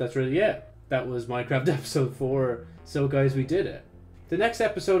 and yeah, that's really it. That was Minecraft episode 4, so guys, we did it. The next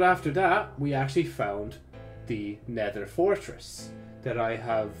episode after that, we actually found the Nether Fortress that I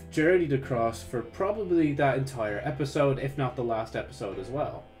have journeyed across for probably that entire episode, if not the last episode as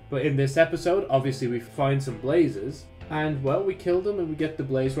well. But in this episode, obviously we find some blazes, and well, we kill them and we get the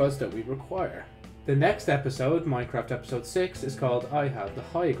blaze rods that we require. The next episode, Minecraft episode 6, is called I Have the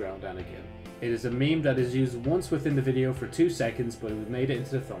High Ground Anakin. It is a meme that is used once within the video for 2 seconds, but we made it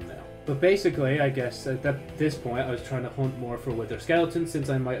into the thumbnail. But basically, I guess at this point I was trying to hunt more for wither skeletons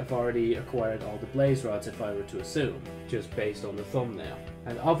since I might have already acquired all the blaze rods if I were to assume, just based on the thumbnail.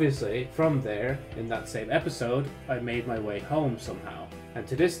 And obviously, from there, in that same episode, I made my way home somehow. And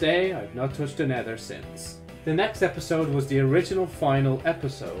to this day, I've not touched the nether since. The next episode was the original final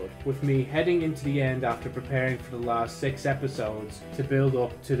episode, with me heading into the end after preparing for the last 6 episodes to build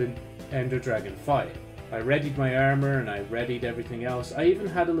up to the Ender Dragon fight. I readied my armor and I readied everything else. I even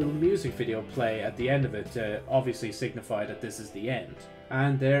had a little music video play at the end of it to obviously signify that this is the end.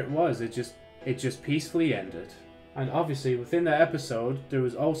 And there it was, it just peacefully ended. And obviously within that episode there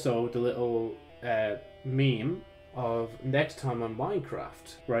was also the little meme of Next Time on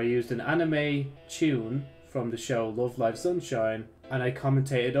Minecraft, where I used an anime tune from the show Love Live Sunshine and I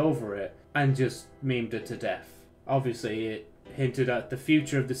commentated over it and just memed it to death. Obviously it hinted at the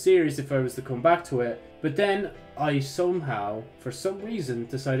future of the series if I was to come back to it, but then I somehow, for some reason,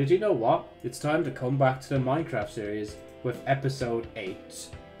 decided, you know what, it's time to come back to the Minecraft series with episode 8,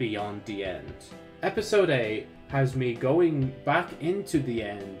 Beyond the End. Episode 8 has me going back into the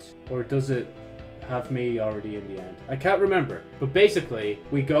end, or does it have me already in the end? I can't remember, but basically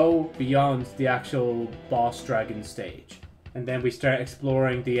we go beyond the actual boss dragon stage, and then we start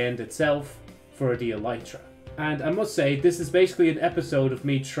exploring the end itself for the Elytra. And I must say, this is basically an episode of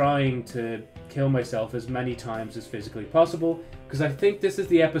me trying to kill myself as many times as physically possible, because I think this is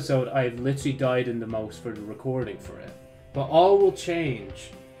the episode I've literally died in the most for the recording for it. But all will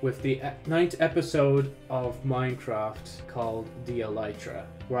change with the 9th episode of Minecraft called The Elytra,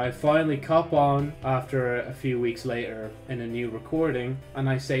 where I finally cop on after a few weeks later in a new recording, and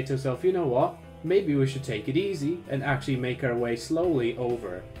I say to myself, you know what? Maybe we should take it easy and actually make our way slowly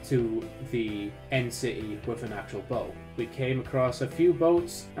over to the end city with an actual boat. We came across a few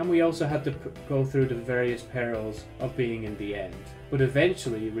boats and we also had to go through the various perils of being in the end. But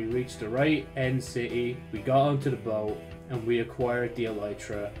eventually we reached the right end city, we got onto the boat, and we acquired the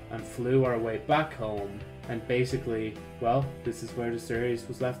elytra and flew our way back home. And basically, well, this is where the series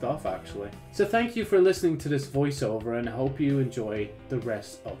was left off actually. So thank you for listening to this voiceover, and I hope you enjoy the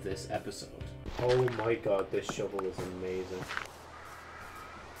rest of this episode. Oh my god, this shovel is amazing.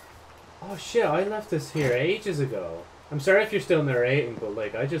 Oh shit, I left this here ages ago. I'm sorry if you're still narrating, but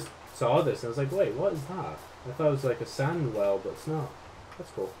like, I just saw this and I was like, wait, what is that? I thought it was like a sand well, but it's not.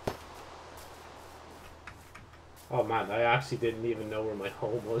 That's cool. Oh man, I actually didn't even know where my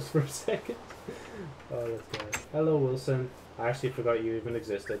home was for a second. Oh, that's good. Hello, Wilson. I actually forgot you even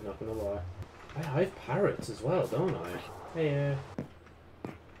existed, not gonna lie. I have parrots as well, don't I? Hey,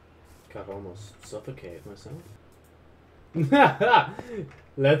 God, I almost suffocated myself.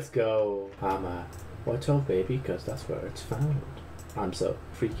 Let's go. I'm a white-tailed baby, because that's where it's found. I'm so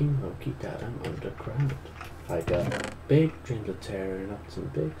freaking lucky that I'm underground. I got big dreams of tearing up some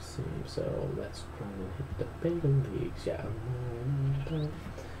big seams, so let's try and hit the big leagues. Yeah.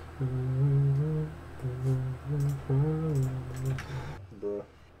 Bruh.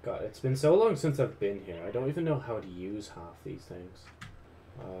 God, it's been so long since I've been here. I don't even know how to use half these things.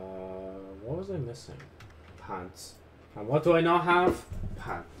 What was I missing? Pants. And what do I not have?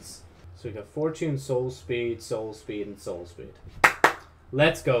 Pants. So we got fortune, soul speed, and soul speed.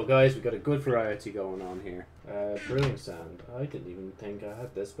 Let's go, guys. We got a good variety going on here. Brewing sand. I didn't even think I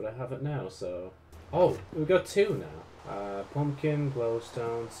had this, but I have it now, so... Oh, we got two now. Pumpkin,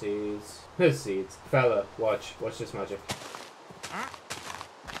 glowstone, seeds. Seeds. Fella, watch. Watch this magic.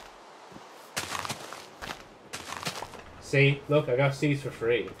 See? Look, I got seeds for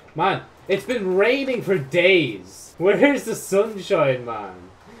free. Man, it's been raining for days. Where's the sunshine, man?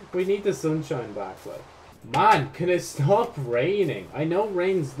 We need the sunshine back, like. Man, can it stop raining? I know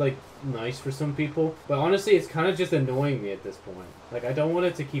rain's, like, nice for some people, but honestly, it's kind of just annoying me at this point. Like, I don't want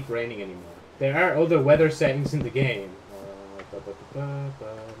it to keep raining anymore. There are other weather settings in the game.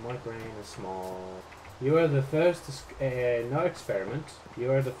 My brain is small. You are the first, not experiment,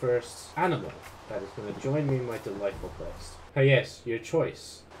 you are the first animal that is going to join me in my delightful place. Ah yes, your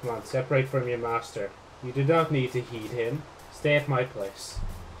choice. Come on, separate from your master. You do not need to heed him. Stay at my place.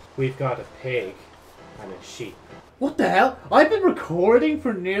 We've got a pig. And a sheep. What the hell? I've been recording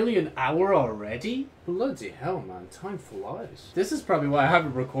for nearly an hour already? Bloody hell, man. Time flies. This is probably why I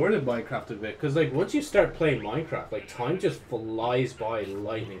haven't recorded Minecraft a bit. Because, like, once you start playing Minecraft, like, time just flies by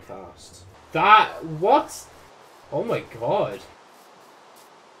lightning fast. What? Oh my god.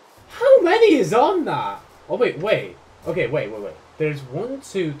 How many is on that? Oh, wait. Okay, wait. There's 1,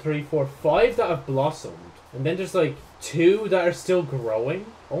 2, 3, 4, 5 that have blossomed. And then there's, like, 2 that are still growing.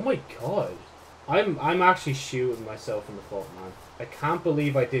 Oh my god. I'm actually shooting myself in the foot, man. I can't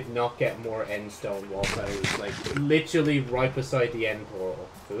believe I did not get more end stone whilst I was, like, literally right beside the end portal.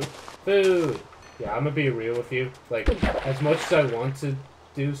 Food! Yeah, I'm gonna be real with you. Like, as much as I want to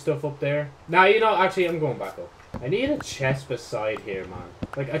do stuff up there... Nah, you know, actually, I'm going back up. I need a chest beside here, man.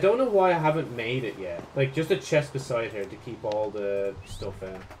 Like, I don't know why I haven't made it yet. Like, just a chest beside here to keep all the stuff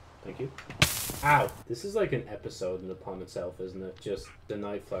in. Thank you. Ow! This is like an episode in upon itself, isn't it? Just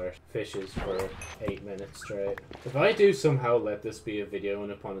TheNiteFlyer fishes for 8 minutes straight. If I do somehow let this be a video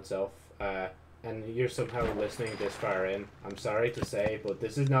in upon itself, and you're somehow listening this far in, I'm sorry to say, but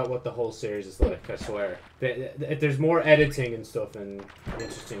this is not what the whole series is like, I swear. There's more editing and stuff and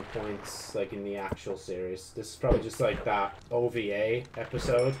interesting points, like, in the actual series. This is probably just like that OVA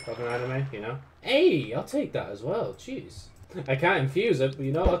episode of an anime, you know? Hey, I'll take that as well, jeez. I can't infuse it, but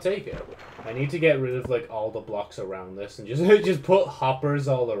you know, I'll take it. I need to get rid of, like, all the blocks around this and just put hoppers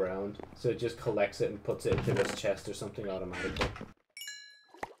all around. So it just collects it and puts it into this chest or something automatically.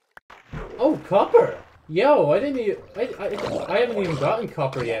 Oh, copper! Yo, I haven't even gotten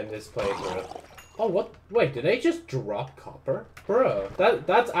copper yet in this playthrough. Oh, what? Wait, did they just drop copper? Bro,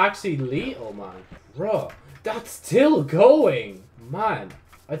 that's actually lethal, man. Bro, that's still going! Man,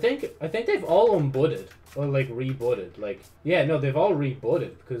 I think they've all unbutted. Or, like, rebutted. Like, yeah, no, they've all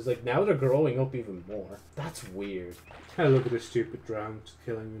rebutted. Because, like, now they're growing up even more. That's weird. Hey, look at this stupid drown just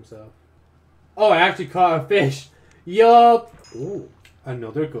killing himself. Oh, I actually caught a fish! Yup! Ooh,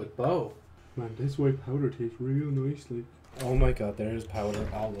 another good bow. Man, this white powder tastes real nicely. Oh my god, there is powder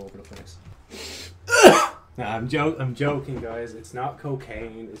all over the place. Nah, I'm joking, guys. It's not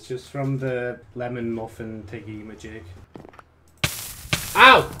cocaine. It's just from the lemon muffin thingy-majig.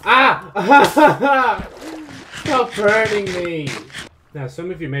 Ow! Ah! Stop burning me! Now,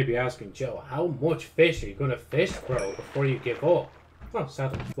 some of you may be asking, Joe, how much fish are you gonna fish, bro, before you give up? Oh,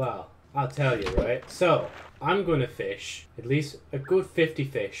 sadly. Well, I'll tell you, right? So, I'm gonna fish at least a good 50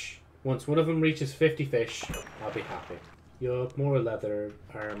 fish. Once one of them reaches 50 fish, I'll be happy. You have more leather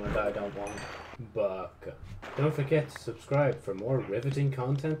armor that I don't want. But don't forget to subscribe for more riveting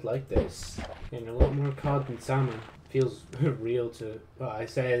content like this. And a lot more cod and salmon. Feels real to... Well, I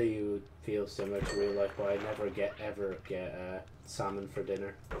say that you would feel similar to real life, but I never ever get salmon for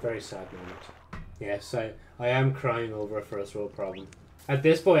dinner. Very sad moment. Yes, I am crying over a first world problem. At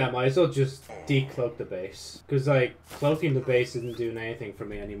this point, I might as well just decloak the base. Because, like, cloaking the base isn't doing anything for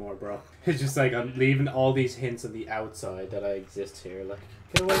me anymore, bro. It's just like I'm leaving all these hints on the outside that I exist here. Like,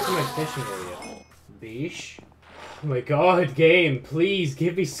 get away from my fishing area. Beesh. Oh my god, game, please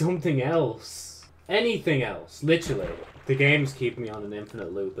give me something else. Anything else, literally. The game's keeping me on an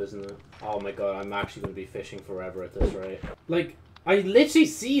infinite loop, isn't it? Oh my god, I'm actually going to be fishing forever at this rate. Like, I literally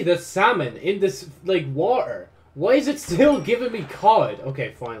see the salmon in this, like, water. Why is it still giving me cod?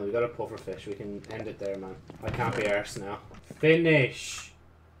 Okay, fine, we got a puffer fish. We can end it there, man. I can't be arsed now. Finish.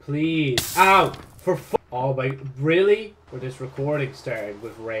 Please. Ow! For oh my... Really? Where this recording started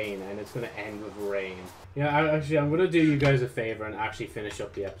with rain, and it's going to end with rain. Yeah, actually, I'm going to do you guys a favor and actually finish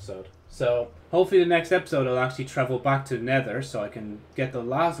up the episode. So, hopefully the next episode I'll actually travel back to Nether so I can get the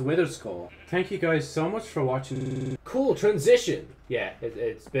last Wither Skull. Thank you guys so much for watching. Cool transition! Yeah,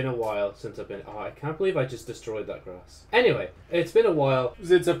 it's been a while since I've been... Oh, I can't believe I just destroyed that grass. Anyway, it's been a while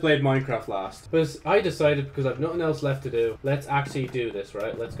since I played Minecraft last. Because I decided, because I've nothing else left to do, let's actually do this,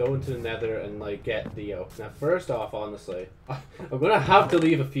 right? Let's go into the Nether and, like, get the yoke. Now, first off, honestly, I'm gonna have to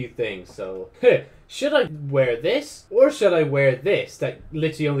leave a few things, so... Should I wear this? Or should I wear this that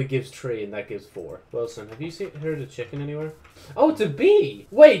literally only gives 3 and that gives 4? Wilson, have you heard a chicken anywhere? Oh, it's a bee!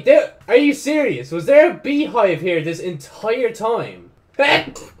 Wait, are you serious? Was there a beehive here this entire time?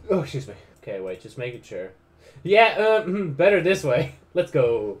 Oh, excuse me. Okay, wait, just making sure. Yeah, better this way. Let's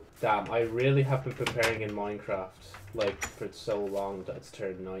go. Damn, I really have been preparing in Minecraft, like, for so long that it's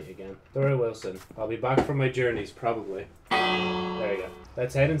turned night again. Don't worry, Wilson. I'll be back from my journeys, probably. There you go.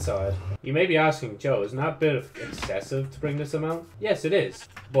 Let's head inside. You may be asking, Joe, isn't that a bit excessive to bring this amount? Yes, it is.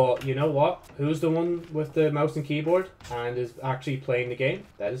 But you know what? Who's the one with the mouse and keyboard and is actually playing the game?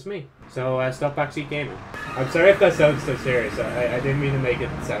 That is me. So, stop backseat gaming. I'm sorry if that sounds so serious. I didn't mean to make it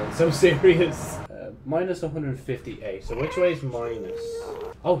sound so serious. Minus 158. So which way is minus?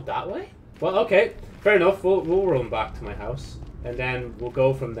 Oh, that way? Well, okay. Fair enough. We'll run back to my house. And then we'll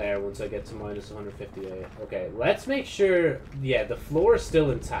go from there once I get to minus 158. Okay, let's make sure... Yeah, the floor is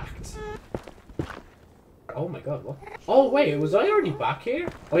still intact. Oh my god, what? Oh wait, was I already back here?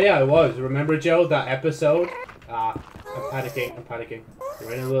 Oh yeah, I was. Remember, Joe, that episode? I'm panicking.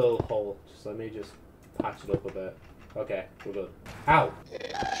 We're in a little hole. Just let me just patch it up a bit. Okay, we're good. Ow!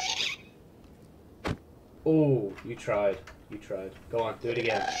 Oh, you tried. You tried. Go on, do it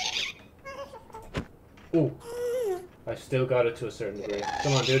again. Ooh. I still got it to a certain degree.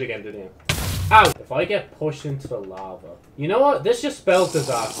 Come on, do it again, do it again. Ow! If I get pushed into the lava... You know what? This just spells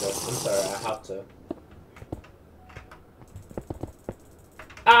disaster. I'm sorry, I have to.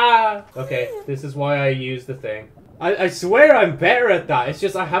 Ah! Okay, this is why I use the thing. I swear I'm better at that. It's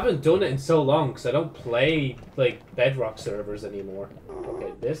just I haven't done it in so long because I don't play, like, Bedrock servers anymore.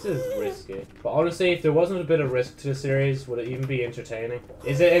 Okay, this is risky. But honestly, if there wasn't a bit of risk to the series, would it even be entertaining?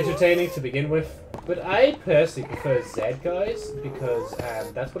 Is it entertaining to begin with? But I personally prefer Z, guys, because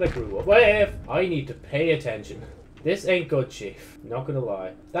that's what I grew up with. I need to pay attention. This ain't good, Chief. Not gonna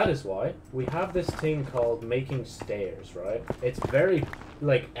lie. That is why we have this thing called making stairs, right? It's very,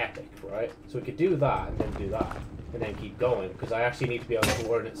 like, epic, right? So we could do that and then do that. And then keep going, because I actually need to be on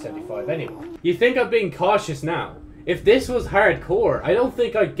coordinate 75 anyway. You think I'm being cautious now? If this was hardcore, I don't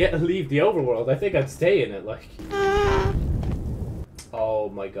think I'd get to leave the overworld. I think I'd stay in it, like... Oh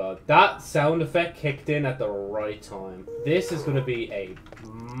my god. That sound effect kicked in at the right time. This is going to be a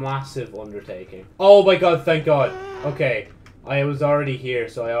massive undertaking. Oh my god, thank god. Okay, I was already here,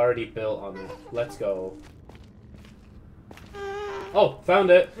 so I already built on it. Let's go. Oh, found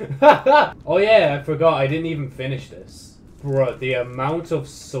it. Oh yeah, I forgot. I didn't even finish this. Bro, the amount of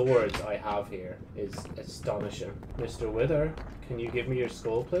swords I have here is astonishing. Mr. Wither, can you give me your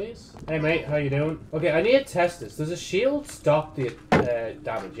skull, please? Hey mate, how you doing? Okay, I need to test this. Does a shield stop the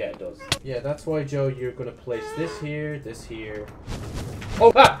damage? Yeah, it does. Yeah, that's why, Joe, you're gonna place this here, this here.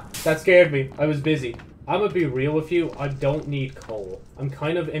 Oh, ah! That scared me. I was busy. I'm gonna be real with you, I don't need coal. I'm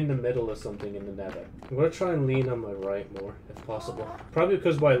kind of in the middle of something in the nether. I'm gonna try and lean on my right more, if possible. Probably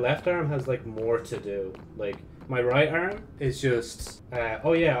because my left arm has, like, more to do. Like, my right arm is just,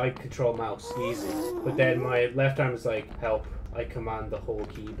 oh yeah, I control mouse, easy. But then my left arm is like, help, I command the whole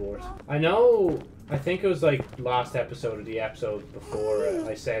keyboard. I know, I think it was like last episode or the episode before,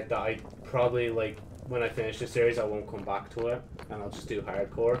 I said that I probably, like, when I finish the series, I won't come back to it, and I'll just do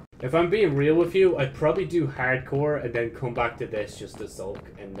hardcore. If I'm being real with you, I'd probably do hardcore and then come back to this just to sulk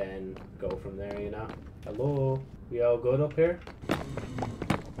and then go from there, you know? Hello? We all good up here?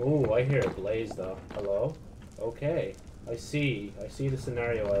 Oh, I hear a blaze though. Hello? Okay. I see the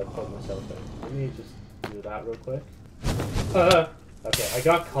scenario I've put myself in. Let me just do that real quick. Okay, I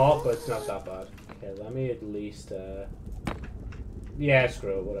got caught, but it's not that bad. Okay, let me at least, yeah,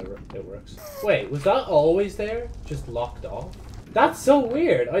 screw it, whatever. It works. Wait, was that always there? Just locked off? That's so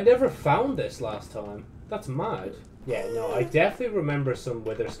weird. I never found this last time. That's mad. Yeah, no, I definitely remember some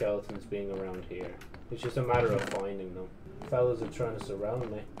wither skeletons being around here. It's just a matter of finding them. Fellas are trying to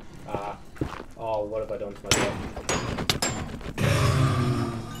surround me. Ah. Oh, what have I done to myself?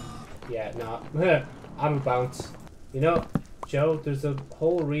 Yeah, nah. I'm a bounce. You know, Joe, there's a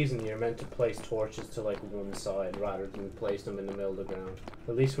whole reason you're meant to place torches to like one side rather than place them in the middle of the ground.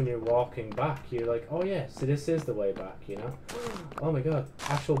 At least when you're walking back, you're like, oh yeah, so this is the way back, you know? Oh my god,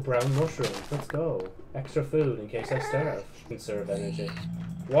 actual brown mushrooms, let's go. Extra food in case I starve. Conserve energy.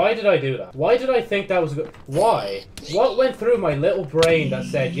 Why did I do that? Why did I think that was good? Why? What went through my little brain that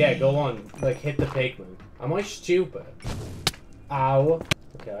said, yeah, go on, like hit the pigman? Am I stupid? Ow.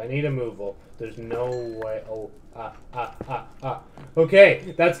 Okay, I need a move up. There's no way. Oh,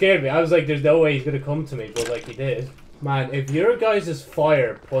 okay, that scared me. I was like, there's no way he's gonna come to me, but like he did. Man, if your guys'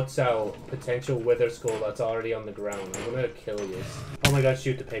 fire puts out potential wither skull that's already on the ground, I'm gonna kill you. Oh my god,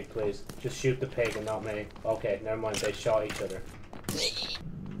 shoot the pig, please. Just shoot the pig and not me. Okay, never mind, they shot each other.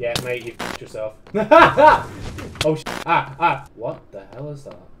 Yeah, mate, you f***ed yourself. Oh, what the hell is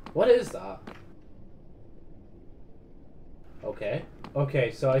that? What is that? Okay.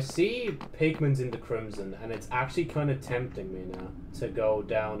 Okay, so I see pigments in the crimson, and it's actually kind of tempting me now to go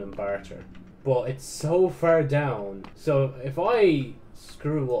down and barter. But it's so far down, so if I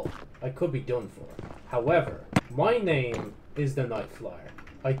screw up, I could be done for. However, my name is TheNiteFlyer.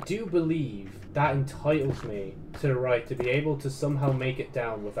 I do believe that entitles me to the right to be able to somehow make it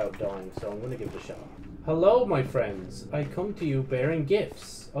down without dying, so I'm going to give it a shot. Hello, my friends. I come to you bearing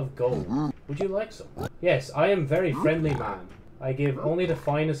gifts of gold. Would you like some? Yes, I am very friendly man. I give only the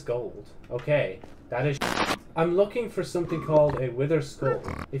finest gold. Okay, that is I'm looking for something called a wither skull.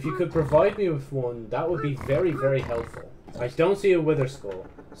 If you could provide me with one, that would be very, very helpful. I don't see a wither skull,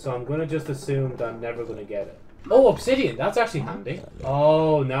 so I'm going to just assume that I'm never going to get it. Oh, obsidian! That's actually handy.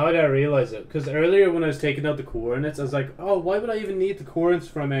 Oh, now that I realize it. Because earlier when I was taking out the coordinates, I was like, oh, why would I even need the coordinates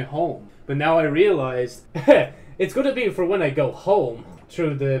for my home? But now I realized, it's going to be for when I go home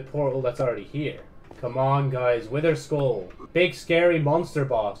through the portal that's already here. Come on, guys. Wither skull. Big, scary monster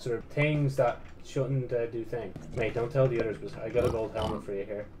boss, or things that shouldn't do things. Mate, don't tell the others, because I got a gold helmet for you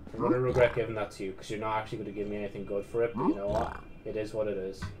here. I'm going to regret giving that to you, because you're not actually going to give me anything good for it, but you know what? It is what it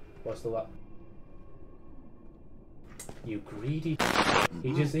is. What's the lot? You greedy.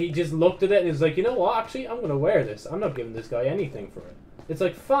 He just looked at it and was like, you know what? Actually, I'm gonna wear this. I'm not giving this guy anything for it. It's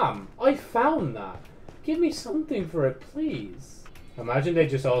like, fam, I found that. Give me something for it, please. Imagine they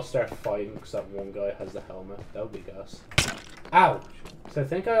just all start fighting because that one guy has the helmet. That would be gas. Ouch. So I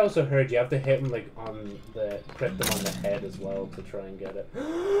think I also heard you have to hit him like on the crit them on the head as well to try and get it.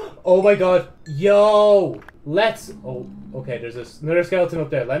 Oh my god. Yo. Let's. Oh. Okay. There's another skeleton up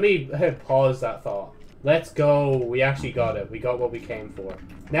there. Let me pause that thought. Let's go. We actually got it. We got what we came for.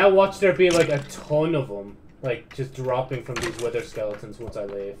 Now watch there be like a ton of them. Like just dropping from these wither skeletons once I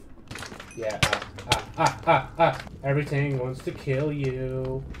leave. Yeah. Everything wants to kill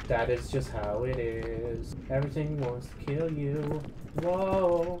you. That is just how it is. Everything wants to kill you.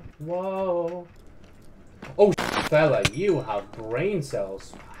 Whoa. Whoa. Oh, fella. You have brain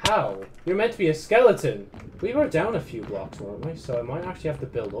cells. How? You're meant to be a skeleton. We were down a few blocks, weren't we? So I might actually have to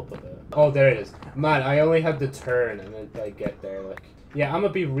build up a bit. Oh, there it is. Man, I only had to turn and then I get there. Like, yeah, I'm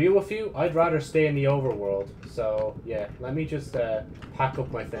gonna be real with you. I'd rather stay in the overworld. So yeah, let me just pack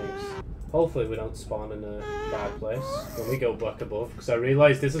up my things. Hopefully we don't spawn in a bad place when we go back above, because I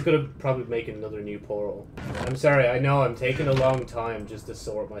realize this is gonna probably make another new portal. I'm sorry, I know I'm taking a long time just to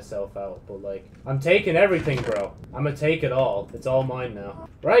sort myself out, but like, I'm taking everything, bro. I'm gonna take it all. It's all mine now.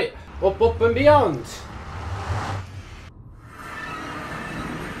 Right, up, up, and beyond.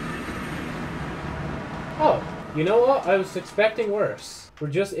 Oh, you know what? I was expecting worse. We're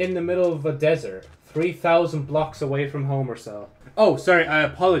just in the middle of a desert, 3,000 blocks away from home or so. Oh, sorry, I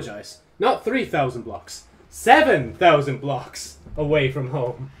apologize. Not 3,000 blocks. 7,000 blocks away from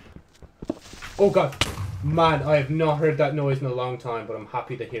home. Oh god. Man, I have not heard that noise in a long time, but I'm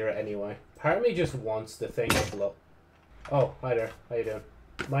happy to hear it anyway. Part of me just wants the thing to blow. Oh, hi there. How you doing?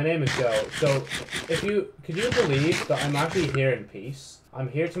 My name is Joe. So, could you believe that I'm actually here in peace? I'm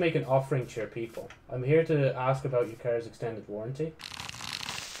here to make an offering to your people. I'm here to ask about your car's extended warranty.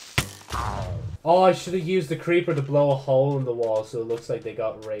 Oh, I should have used the creeper to blow a hole in the wall so it looks like they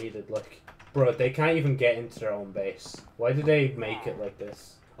got raided. Like, bro, they can't even get into their own base. Why did they make it like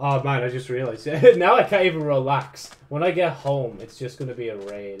this? Oh man, I just realized. Now I can't even relax. When I get home, it's just gonna be a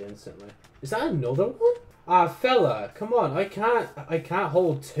raid instantly. Is that another one? Ah, fella, come on. I can't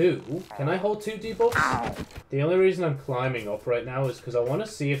hold two. Can I hold two debuffs? The only reason I'm climbing up right now is because I want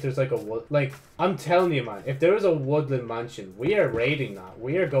to see if there's like a wood. Like, I'm telling you, man, if there is a woodland mansion, we are raiding that.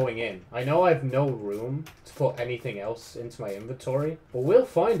 We are going in. I know I have no room to put anything else into my inventory, but we'll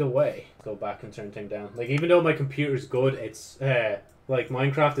find a way. Go back and turn things down. Like, even though my computer's good, it's like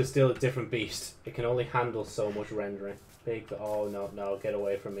Minecraft is still a different beast. It can only handle so much rendering. Big. Oh no, get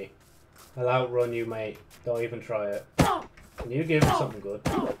away from me. I'll outrun you, mate. Don't even try it. Can you give me something good?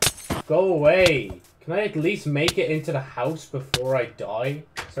 Go away! Can I at least make it into the house before I die?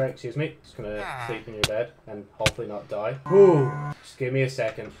 Sorry, excuse me. Just gonna sleep in your bed and hopefully not die. Whew. Just give me a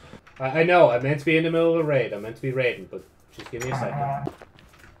second. I know, I meant to be in the middle of a raid. I'm meant to be raiding, but just give me a second.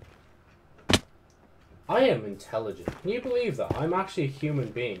 I am intelligent. Can you believe that? I'm actually a human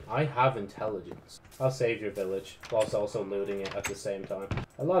being. I have intelligence. I'll save your village, whilst also looting it at the same time.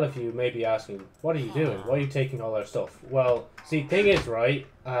 A lot of you may be asking, what are you doing? Why are you taking all our stuff? Well, see, thing is, right,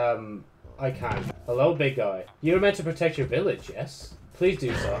 I can. Hello, big guy. You were meant to protect your village, yes? Please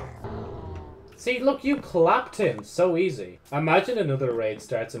do so. See, look, you clapped him. So easy. Imagine another raid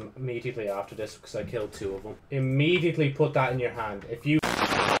starts immediately after this because I killed two of them. Immediately put that in your hand. If you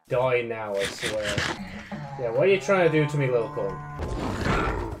die now, I swear. Yeah, what are you trying to do to me, little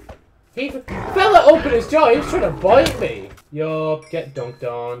cunt? Fella opened his jaw. He was trying to bite me. Yup, get dunked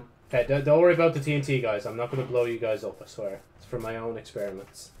on. Hey, don't worry about the TNT, guys. I'm not going to blow you guys up, I swear. It's for my own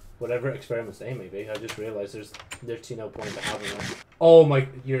experiments. Whatever experiments they may be. I just realized there's literally no point to having them. Oh my,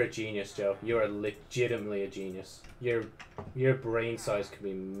 you're a genius, Joe. You are legitimately a genius. Your brain size can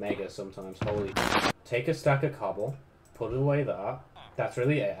be mega sometimes. Holy. Take a stack of cobble. Put away that. That's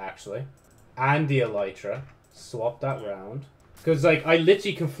really it, actually. And the elytra. Swap that round. Because, like, I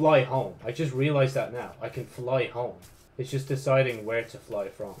literally can fly home. I just realized that now. I can fly home. It's just deciding where to fly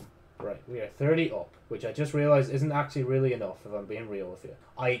from. Right, we are 30 up, which I just realized isn't actually really enough, if I'm being real with you.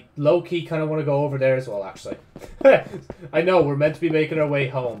 I low-key kind of want to go over there as well, actually. I know, we're meant to be making our way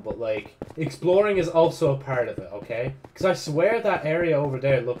home, but, like, exploring is also a part of it, okay? Because I swear that area over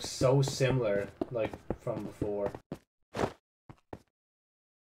there looks so similar, like, from before.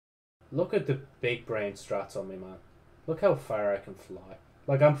 Look at the big brain strats on me, man. Look how far I can fly.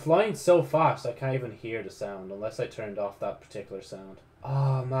 Like, I'm flying so fast I can't even hear the sound unless I turned off that particular sound.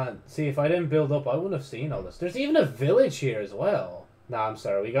 Oh, man. See, if I didn't build up, I wouldn't have seen all this. There's even a village here as well. Nah, I'm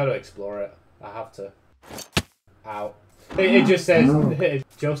sorry. We gotta explore it. I have to. Ow. It just says,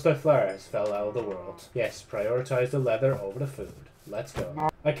 JosephniteFlyer has fell out of the world. Yes, prioritize the leather over the food. Let's go.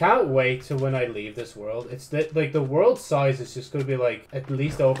 I can't wait till when I leave this world. It's like the world size is just going to be like at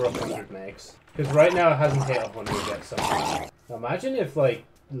least over 100 megs. Because right now it hasn't hit 100 yet somehow. Imagine if like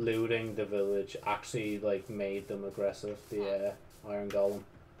looting the village actually like made them aggressive, the Iron Golem.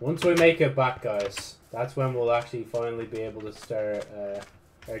 Once we make it back, guys, that's when we'll actually finally be able to start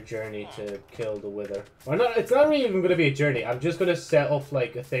our journey to kill the Wither. Or not, it's not really even going to be a journey. I'm just going to set up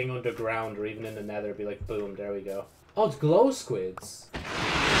like a thing underground or even in the nether. Be like, boom, there we go. Oh, it's glow squids.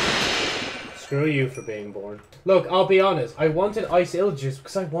 Screw you for being born. Look, I'll be honest. I wanted ice illagers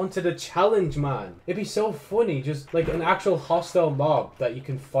because I wanted a challenge, man. It'd be so funny, just like an actual hostile mob that you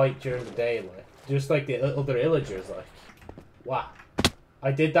can fight during the day, like. Just like the other illagers, like. Wow.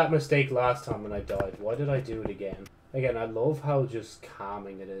 I did that mistake last time when I died. Why did I do it again? Again, I love how just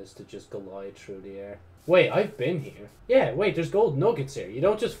calming it is to just glide through the air. Wait, I've been here. Yeah, wait, there's gold nuggets here. You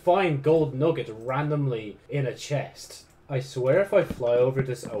don't just find gold nuggets randomly in a chest. I swear if I fly over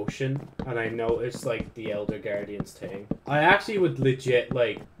this ocean and I notice, like, the Elder Guardian's thing, I actually would legit,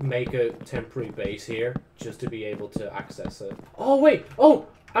 like, make a temporary base here just to be able to access it. Oh, wait! Oh!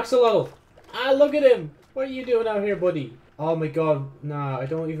 Axolotl! Ah, look at him! What are you doing out here, buddy? Oh my god, nah, I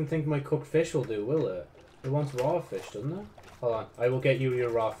don't even think my cooked fish will do, will it? It wants raw fish, doesn't it? Hold on, I will get you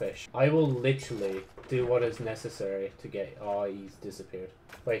your raw fish. I will literally do what is necessary to get... Oh, he's disappeared.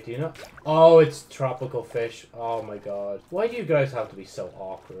 Wait, do you know? Oh, it's tropical fish. Oh my god. Why do you guys have to be so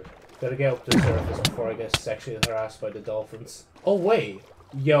awkward? Gotta get up to the surface before I get sexually harassed by the dolphins. Oh, wait.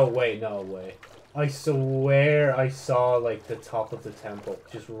 Yo, wait, no way. I swear I saw, like, the top of the temple.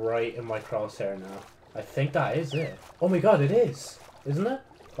 Just right in my crosshair now. I think that is it. Oh my god, it is. Isn't it?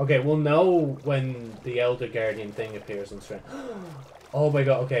 Okay, we'll know when the Elder Guardian thing appears on screen. Oh my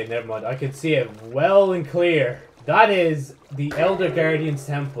god, okay, never mind. I can see it well and clear. That is the Elder Guardian's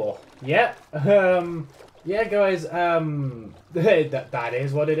temple. Yep. Yeah, guys, that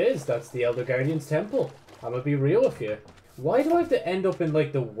is what it is. That's the Elder Guardian's temple. I'm gonna be real with you. Why do I have to end up in,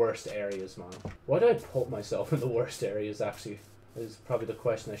 like, the worst areas, man? Why do I put myself in the worst areas, actually? Is probably the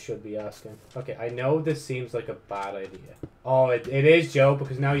question I should be asking. Okay, I know this seems like a bad idea. Oh, it is, Joe,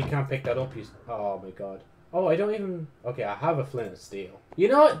 because now you can't pick that up. Oh, my God. Oh, I don't even... Okay, I have a flint and steel. You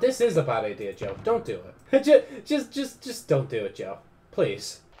know what? This is a bad idea, Joe. Don't do it. just don't do it, Joe.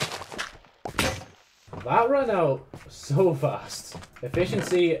 Please. That ran out so fast.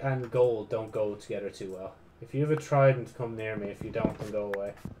 Efficiency and gold don't go together too well. If you ever tried and come near me, if you don't, then go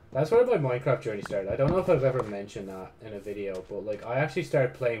away. That's where my Minecraft journey started. I don't know if I've ever mentioned that in a video, but like I actually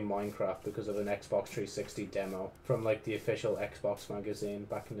started playing Minecraft because of an Xbox 360 demo from like the official Xbox magazine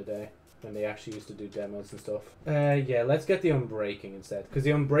back in the day when they actually used to do demos and stuff. Yeah, let's get the Unbreaking instead, because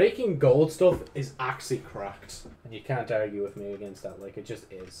the Unbreaking gold stuff is actually cracked, and you can't argue with me against that. Like it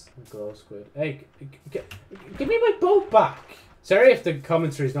just is. Glow squid. Hey, give me my boat back. Sorry if the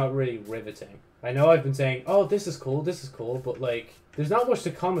commentary is not really riveting. I know I've been saying, oh, this is cool, but like, there's not much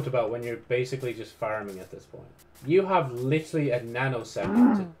to comment about when you're basically just farming at this point. You have literally a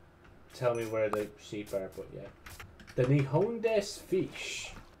nanosecond to tell me where the sheep are, but yeah. The Nihon des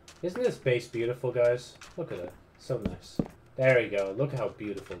fish. Isn't this base beautiful, guys? Look at it. So nice. There we go. Look at how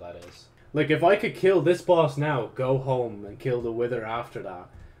beautiful that is. Like, if I could kill this boss now, go home and kill the Wither after that,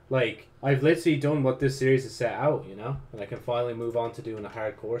 like, I've literally done what this series is set out, you know? And I can finally move on to doing a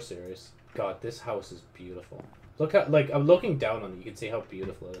hardcore series. God, this house is beautiful. Look at, like, I'm looking down on it. You can see how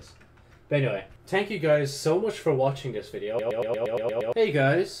beautiful it is. But anyway, thank you guys so much for watching this video. Hey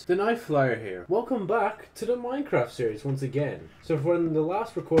guys, TheNiteFlyer here. Welcome back to the Minecraft series once again. So when the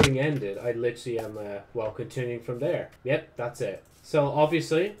last recording ended, I literally am, well, continuing from there. Yep, that's it. So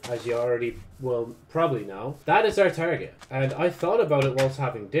obviously, as you already will probably know, that is our target. And I thought about it whilst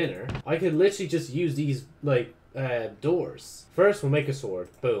having dinner. I could literally just use these, like, doors. First, we'll make a sword.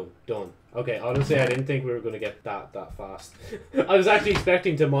 Boom. Done. Okay, honestly, I didn't think we were going to get that fast. I was actually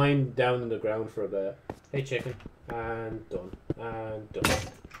expecting to mine down in the ground for a bit. Hey, chicken. And done. And done.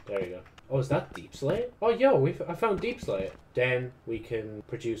 There you go. Oh, is that deep slate? Oh, yo, I found deep slate. Then we can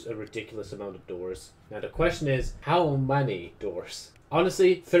produce a ridiculous amount of doors. Now, the question is, how many doors?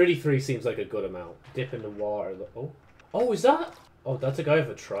 Honestly, 33 seems like a good amount. Dip in the water. Oh. Oh, is that? Oh, that's a guy with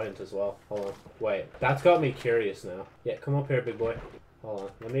a trident as well. Hold on. Wait, that's got me curious now. Yeah, come up here, big boy.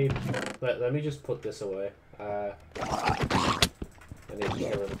 Hold on. Let me just put this away. I need to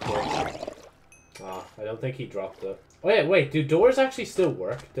kill him quick. Ah, I don't think he dropped it. Oh yeah, wait, do doors actually still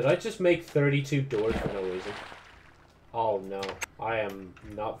work? Did I just make 32 doors for no reason? Oh no, I am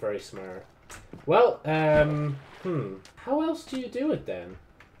not very smart. Well, how else do you do it then?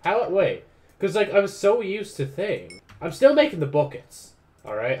 Wait, because like I was so used to thing. I'm still making the buckets,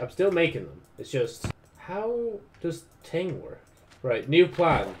 alright? I'm still making them. It's just, how does thing work? Right, new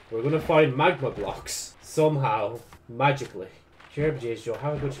plan. We're gonna find magma blocks. Somehow. Magically. Sure, BJ's Joe,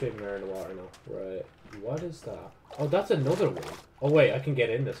 have a good swim there in the water now. Right, what is that? Oh, that's another one. Oh wait, I can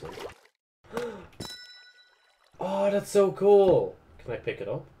get in this one. Oh, that's so cool. Can I pick it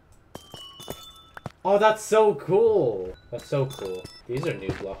up? Oh, that's so cool. That's so cool. These are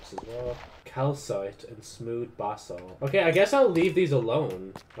new blocks as well. Calcite and smooth basalt. Okay, I guess I'll leave these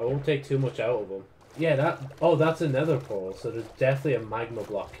alone. I won't take too much out of them. Yeah, that's another pole, so there's definitely a magma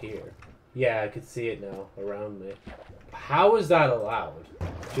block here. Yeah, I can see it now around me. How is that allowed?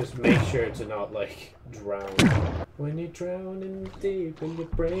 Just make sure to not, like, drown. When you're drowning deep and your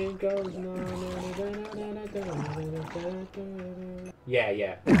brain goes...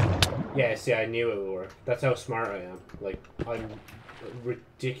 Yeah. Yeah, see, I knew it would work. That's how smart I am. Like, I'm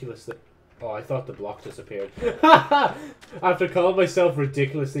ridiculously... Oh, I thought the block disappeared. After calling myself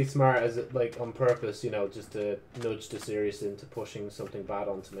ridiculously smart as it, like, on purpose, you know, just to nudge the series into pushing something bad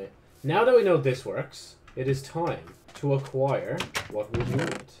onto me. Now that we know this works, it is time to acquire what we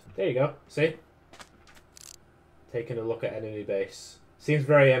need. There you go. See? Taking a look at enemy base. Seems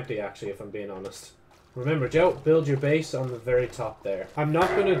very empty, actually, if I'm being honest. Remember, Joe, build your base on the very top there. I'm not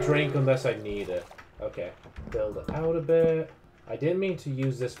going to drink unless I need it. Okay. Build it out a bit. I didn't mean to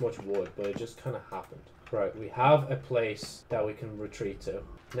use this much wood, but it just kind of happened. Right, we have a place that we can retreat to.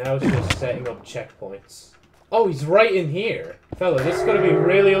 Now it's just setting up checkpoints. Oh, he's right in here. Fella, this is going to be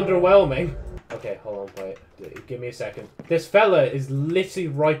really underwhelming. Okay, hold on, wait. Give me a second. This fella is literally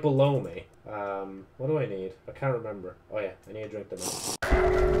right below me. What do I need? I can't remember. Oh yeah, I need to drink the milk.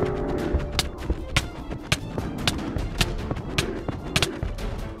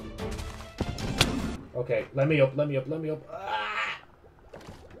 Okay, let me up. Ah!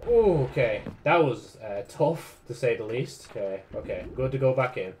 Ooh, okay. That was tough, to say the least. Okay, good to go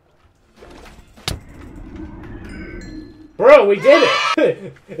back in. Bro, we did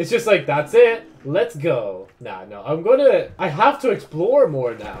it! It's just like, that's it. Let's go. Nah, no, I have to explore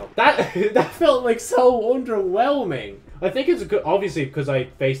more now. That felt like so underwhelming. I think it's good, obviously because I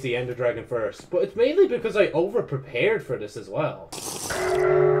faced the Ender Dragon first, but it's mainly because I over-prepared for this as well.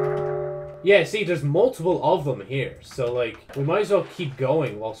 Yeah, see, there's multiple of them here, so, like, we might as well keep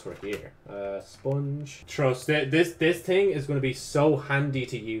going whilst we're here. Sponge. Trust, this thing is going to be so handy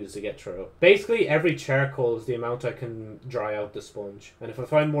to use to get through. Basically, every charcoal is the amount I can dry out the sponge. And if I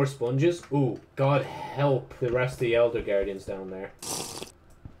find more sponges, ooh, God help the rest of the Elder Guardians down there.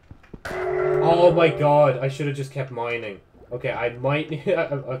 Oh my God, I should have just kept mining. Okay, I might...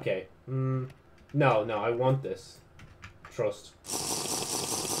 okay. No, I want this. Trust.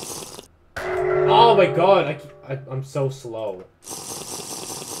 Oh my God, I'm so slow.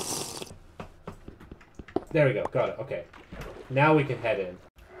 There we go, got it, okay. Now we can head in.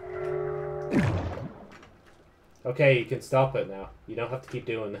 Okay, you can stop it now. You don't have to keep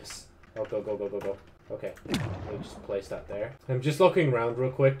doing this. Oh, go, go, go, go, go. Okay, let me just place that there. I'm just looking around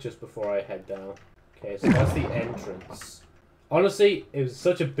real quick just before I head down. Okay, so that's the entrance. Honestly, it was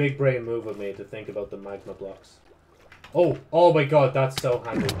such a big brain move of me to think about the magma blocks. Oh my God, that's so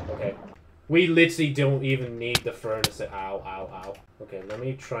handy. Okay. We literally don't even need the furnace. Ow, ow, ow. Okay, let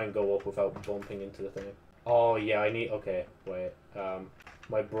me try and go up without bumping into the thing. Oh, yeah, I need... Okay, wait.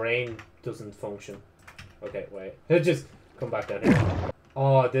 My brain doesn't function. Okay, wait. Just come back down here.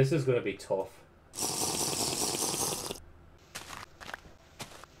 Oh, this is going to be tough.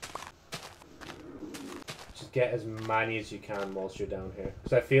 Just get as many as you can whilst you're down here.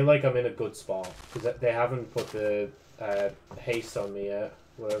 Because I feel like I'm in a good spot. Because they haven't put the haste on me yet.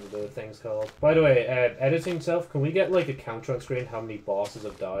 Whatever the thing's called. By the way, editing stuff, can we get like a counter on screen how many bosses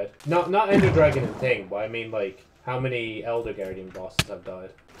have died? Not Ender Dragon and thing, but I mean like how many Elder Guardian bosses have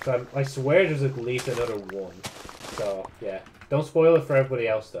died. So I swear there's at least another one. So yeah, don't spoil it for everybody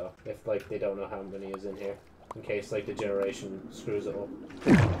else though, if like they don't know how many is in here, in case like the generation screws it up.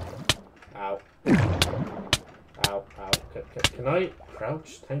 Ow. Ow, ow. Can I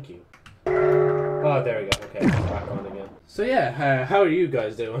crouch? Thank you. Oh, there we go. Okay, it's back on again. So yeah, how are you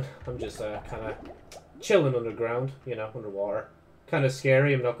guys doing? I'm just kind of chilling underground, you know, underwater. Kind of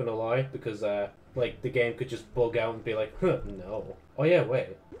scary, I'm not gonna lie, because like the game could just bug out and be like, huh, no. Oh yeah,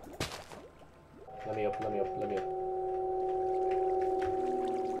 wait. Let me up, let me up, let me up.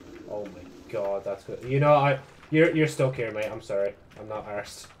 Oh my God, that's good. You know, you're stuck here, mate. I'm sorry. I'm not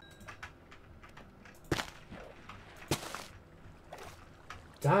arsed.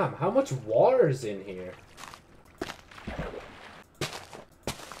 Damn, how much water is in here?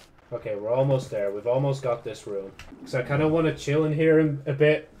 Okay, we're almost there. We've almost got this room. So I kind of want to chill in here a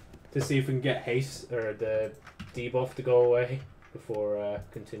bit to see if we can get haste or the debuff to go away before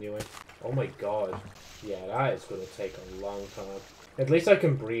continuing. Oh my God. Yeah, that is going to take a long time. At least I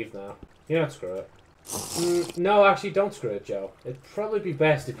can breathe now. You know, screw it. No, actually, don't screw it, Joe. It'd probably be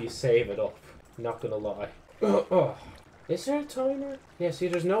best if you save it up. Not gonna lie. Oh. Is there a timer? Yeah, see,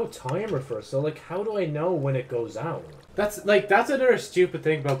 there's no timer for it, so, like, how do I know when it goes out? That's another stupid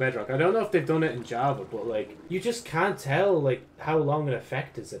thing about Bedrock. I don't know if they've done it in Java, but, like, you just can't tell, like, how long an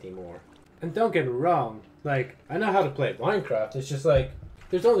effect is anymore. And don't get me wrong, like, I know how to play Minecraft, it's just, like,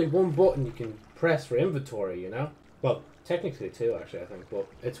 there's only one button you can press for inventory, you know? Well, technically two, actually, I think, but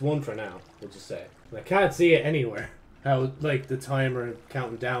it's one for now, we'll just say. And I can't see it anywhere. How, like, the timer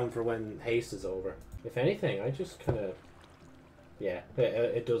counting down for when haste is over. If anything, I just kind of... Yeah,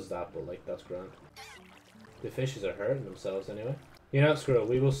 it does that, but like, that's grand. The fishes are hurting themselves anyway. You know, screw it,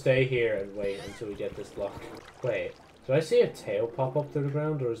 we will stay here and wait until we get this block. Wait, did I see a tail pop up to the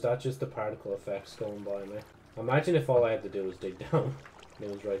ground, or is that just the particle effects going by me? Imagine if all I had to do was dig down. It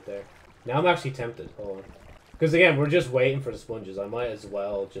was right there. Now I'm actually tempted, hold on. Because again, we're just waiting for the sponges. I might as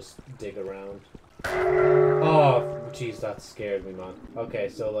well just dig around. Oh, jeez, that scared me, man. Okay,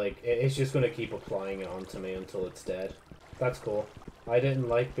 so like, it's just going to keep applying it onto me until it's dead. That's cool. I didn't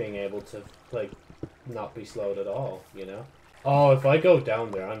like being able to, like, not be slowed at all, you know? Oh, if I go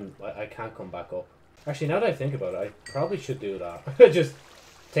down there, I can't come back up. Actually, now that I think about it, I probably should do that. Just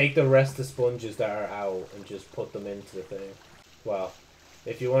take the rest of the sponges that are out and just put them into the thing. Wow.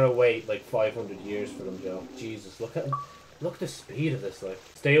 If you want to wait, like, 500 years for them, Joe. Jesus, look at the speed of this, like.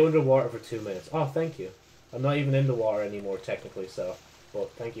 Stay underwater for 2 minutes. Oh, thank you. I'm not even in the water anymore, technically, so...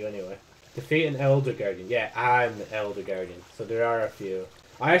 But thank you anyway. Defeat an Elder Guardian. Yeah, I'm the Elder Guardian. So there are a few.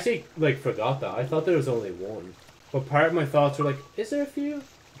 I actually, like, forgot that. I thought there was only one. But part of my thoughts were like, is there a few?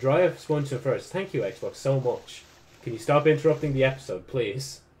 Dry up sponge first. Thank you, Xbox, so much. Can you stop interrupting the episode,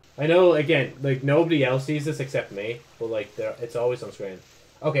 please? I know, again, like, nobody else sees this except me. But, like, it's always on screen.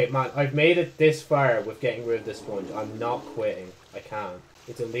 Okay, man, I've made it this far with getting rid of this sponge. I'm not quitting. I can't.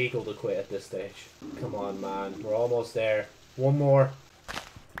 It's illegal to quit at this stage. Come on, man. We're almost there. One more.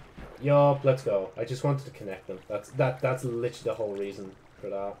 Yup, let's go. I just wanted to connect them. That's literally the whole reason for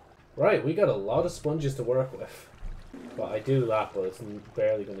that. Right, we got a lot of sponges to work with. But I do that, but it's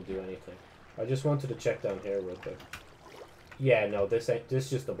barely going to do anything. I just wanted to check down here real quick. Yeah, no, this is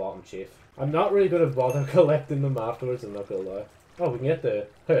just the bottom, chief. I'm not really going to bother collecting them afterwards, I'm not going to lie. Oh, we can get the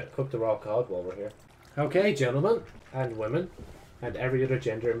cook the raw cod while we're here. Okay, gentlemen and women and every other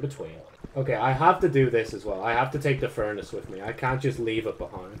gender in between. Okay, I have to do this as well. I have to take the furnace with me. I can't just leave it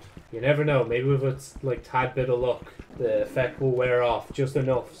behind. You never know. Maybe with it's like tad bit of luck, the effect will wear off just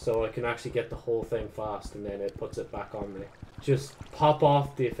enough so I can actually get the whole thing fast, and then it puts it back on me. Just pop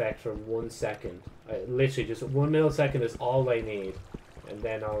off the effect for 1 second. Literally, just 1 millisecond is all I need, and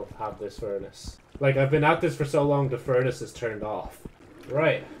then I'll have this furnace. Like, I've been at this for so long, the furnace is turned off.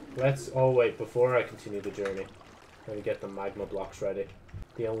 Right, let's... Oh, wait, before I continue the journey, let me get the magma blocks ready.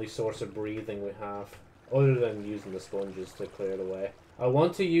 The only source of breathing we have, other than using the sponges to clear the way. I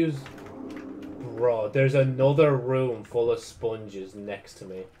want to use... Bro, there's another room full of sponges next to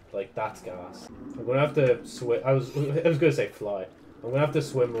me. Like, that's gas. I'm gonna have to swim... I was gonna say fly. I'm gonna have to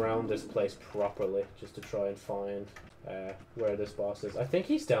swim around this place properly, just to try and find where this boss is. I think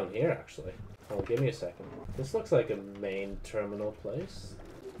he's down here, actually. Oh, give me a second. This looks like a main terminal place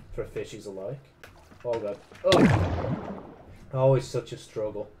for fishies alike. Oh god. Oh! Always such a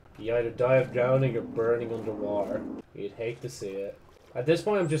struggle. You either die of drowning or burning underwater. You'd hate to see it. At this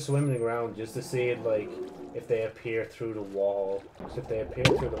point I'm just swimming around just to see it, like, if they appear through the wall. So if they appear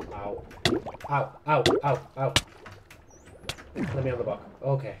through the... Ow. Ow. Ow. Ow. Ow. Let me on the block.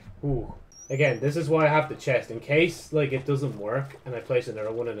 Okay. Ooh. Again, this is why I have the chest. In case, like, it doesn't work and I place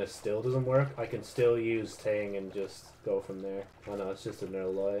another one and it still doesn't work, I can still use Ting and just go from there. Oh no, it's just another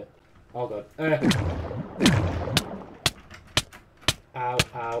light. Oh god. Ow,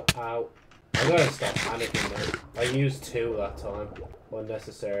 ow, ow. I gotta stop panicking now. I used 2 that time.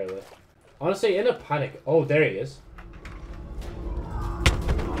 Unnecessarily. Honestly, in a panic... Oh, there he is.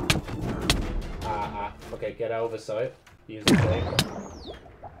 Okay, get out of his sight. Use the thing.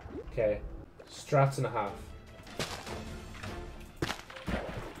 Okay. Strats and a half.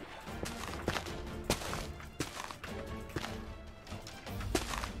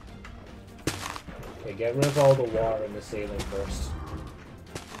 Okay, get rid of all the water in the ceiling first.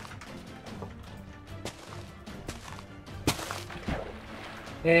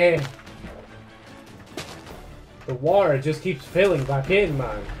 Eh. The water just keeps filling back in,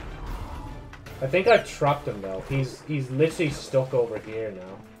 man. I think I've trapped him though. He's literally stuck over here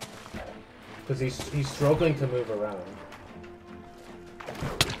now. Because he's struggling to move around.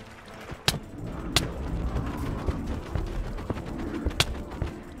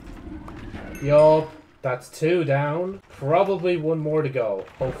 Yup, that's 2 down. Probably 1 more to go,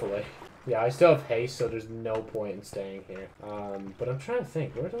 hopefully. Yeah, I still have haste, so there's no point in staying here. But I'm trying to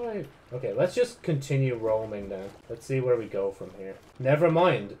think, where do I... Okay, let's just continue roaming then. Let's see where we go from here. Never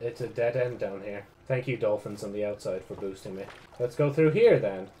mind, it's a dead end down here. Thank you, dolphins on the outside, for boosting me. Let's go through here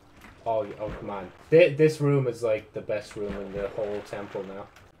then. Oh man. This room is like the best room in the whole temple now.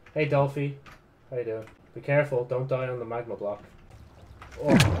 Hey, Dolphy. How you doing? Be careful, don't die on the magma block.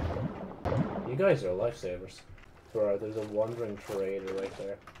 Oh. You guys are lifesavers. Bro, there's a wandering trader right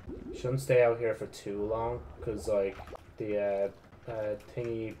there. Shouldn't stay out here for too long, because, like, the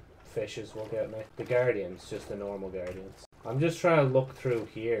thingy fishes will get me. The guardians, just the normal guardians. I'm just trying to look through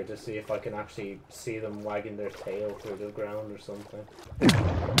here to see if I can actually see them wagging their tail through the ground or something.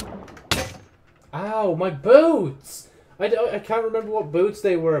 Ow, my boots! I can't remember what boots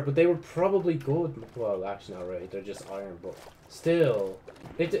they were, but they were probably good. Well, actually not really, they're just iron, but still.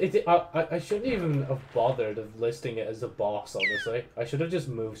 I shouldn't even have bothered of listing it as a boss, honestly. I should have just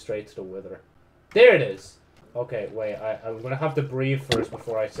moved straight to the wither. There it is! Okay, wait, I'm gonna have to breathe first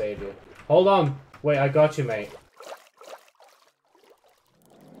before I save you. Hold on! Wait, I got you, mate.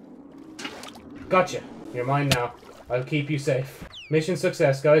 Gotcha! You're mine now. I'll keep you safe. Mission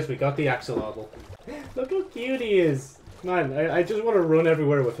success, guys. We got the axolotl. Look how cute he is! Man, I just want to run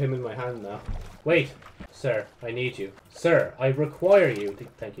everywhere with him in my hand now. Wait! Sir, I need you. Sir, I require you.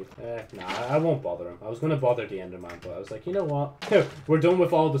 Thank you. Nah, I won't bother him. I was going to bother the Enderman, but I was like, you know what? We're done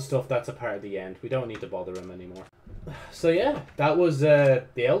with all the stuff that's a part of the end. We don't need to bother him anymore. So yeah, that was the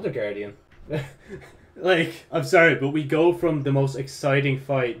Elder Guardian. Like, I'm sorry, but we go from the most exciting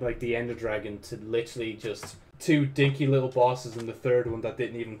fight, like the Ender Dragon, to literally just 2 dinky little bosses and the 3rd one that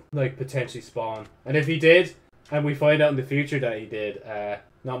didn't even, like, potentially spawn. And if he did, and we find out in the future that he did,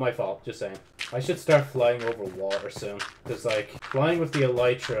 Not my fault, just saying. I should start flying over water soon. Because, like, flying with the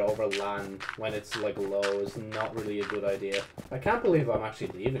elytra over land when it's, like, low is not really a good idea. I can't believe I'm actually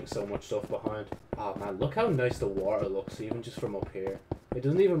leaving so much stuff behind. Oh, man, look how nice the water looks, even just from up here. It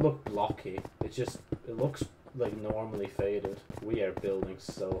doesn't even look blocky. It looks, like, normally faded. We are building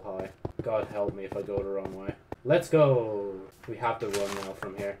so high. God help me if I go the wrong way. Let's go! We have to run now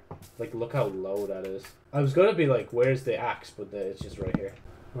from here. Like, look how low that is. I was gonna be like, where's the axe? But it's just right here.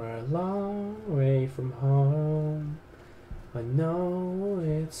 We're a long way from home. I know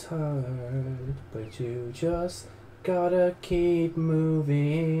it's hard, but you just gotta keep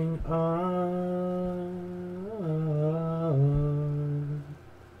moving on.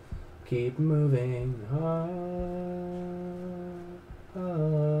 Keep moving on.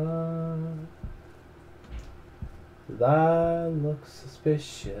 That looks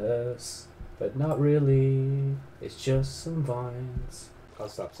suspicious, but not really. It's just some vines. I'll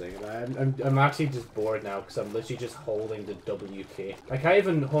stop saying that. I'm actually just bored now because I'm literally just holding the W key. I can't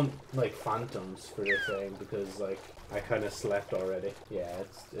even hunt like phantoms for this thing because like I kind of slept already. Yeah,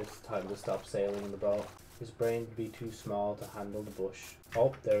 it's time to stop sailing in the boat. His brain would be too small to handle the bush.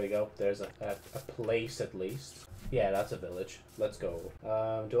 Oh, there we go. There's a place at least. Yeah, that's a village. Let's go.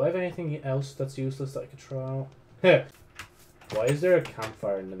 Do I have anything else that's useless that I could try out? Why is there a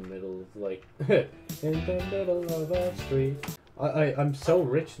campfire in the middle of like in the middle of a street? I'm so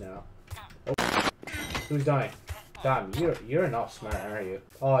rich now. Oh, who's dying? Damn, you're not smart, are you?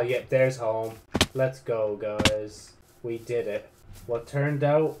 Oh yeah, there's home. Let's go, guys. We did it. What turned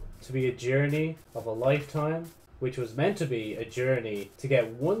out to be a journey of a lifetime, which was meant to be a journey to get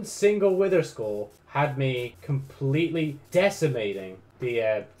one single wither skull, had me completely decimating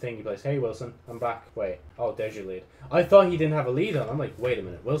the thingy place. Hey Wilson, I'm back. Wait, oh there's your lead. I thought he didn't have a lead on. I'm like, wait a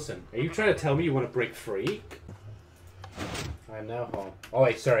minute, Wilson, are you trying to tell me you want to break free? I'm now home. Oh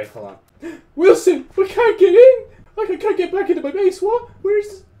wait, sorry, hold on. Wilson, we can't get in! I can't get back into my base, what?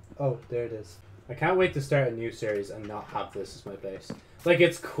 Where's... Oh, there it is. I can't wait to start a new series and not have this as my base. Like,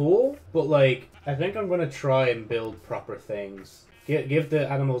 it's cool, but like, I think I'm gonna try and build proper things. Give the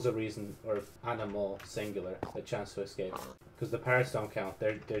animals a reason, or animal, singular, a chance to escape. Because the parrots don't count,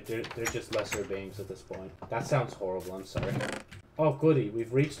 they're just lesser beings at this point. That sounds horrible, I'm sorry. Oh goody,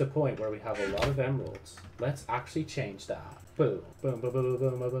 we've reached a point where we have a lot of emeralds. Let's actually change that. Boom, boom, boom, boom,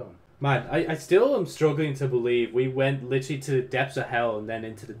 boom, boom, boom. Man, I still am struggling to believe we went literally to the depths of hell and then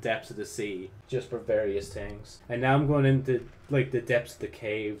into the depths of the sea. Just for various things. And now I'm going into, like, the depths of the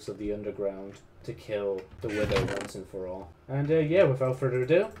caves of the underground to kill the wither once and for all. And, yeah, without further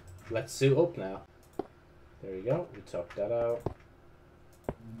ado, let's suit up now. There you go, we took that out.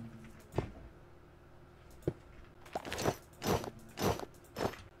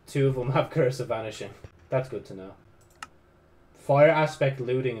 Two of them have Curse of Vanishing. That's good to know. Fire aspect,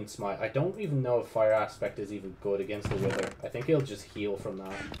 looting, and smite. I don't even know if fire aspect is even good against the wither. I think it'll just heal from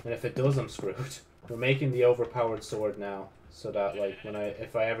that. And if it does, I'm screwed. We're making the overpowered sword now. So that, like,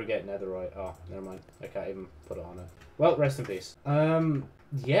 if I ever get netherite... Oh, never mind. I can't even put it on it. Well, rest in peace.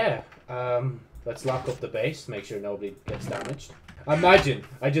 Yeah. Let's lock up the base. Make sure nobody gets damaged. Imagine,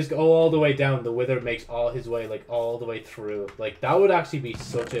 I just go all the way down. The wither makes all his way, like, all the way through. Like, that would actually be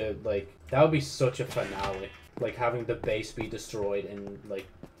such a, like... That would be such a finale. Like, having the base be destroyed in, like,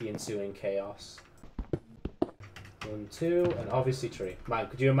 the ensuing chaos. 1, 2, and obviously 3. Man,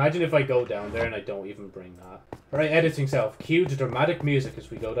 could you imagine if I go down there and I don't even bring that? Alright, editing self. Cue the dramatic music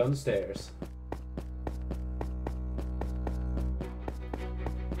as we go down the stairs.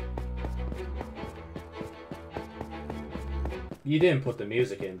 You didn't put the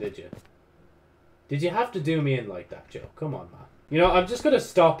music in, did you? Did you have to do me in like that, Joe? Come on, man. You know, I'm just gonna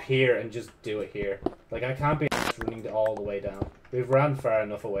stop here and just do it here. Like, I can't be running all the way down. We've ran far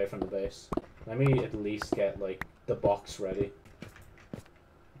enough away from the base. Let me at least get, like, the box ready.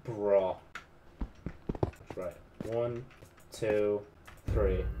 Bro. Right. 1, 2,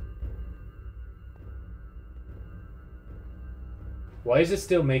 3. Why is it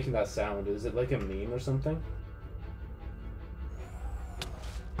still making that sound? Is it like a meme or something?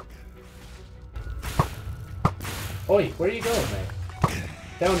 Oi, where are you going, mate?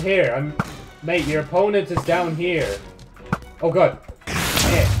 Down here. Mate, your opponent is down here. Oh god.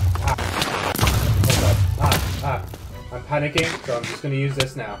 Yeah. Ah. Oh god. I'm panicking, so I'm just gonna use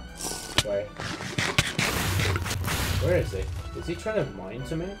this now. Wait. Where is he? Is he trying to mine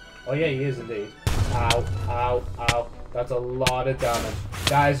to me? Oh yeah, he is indeed. Ow, ow, ow. That's a lot of damage.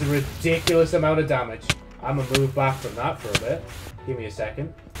 That is a ridiculous amount of damage. I'm gonna move back from that for a bit. Give me a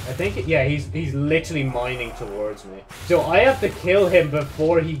second. I think, yeah, he's literally mining towards me. So I have to kill him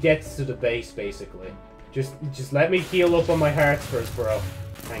before he gets to the base, basically. Just let me heal up on my hearts first, bro.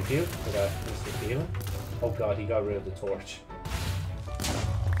 Thank you for that instant healing. Oh god, he got rid of the torch.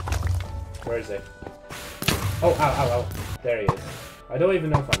 Where is it? Oh, ow, ow, ow. There he is. I don't even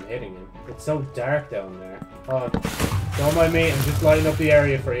know if I'm hitting him. It's so dark down there. Oh, don't mind me. I'm just lighting up the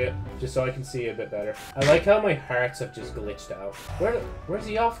area for you. Just so I can see you a bit better. I like how my hearts have just glitched out. Where's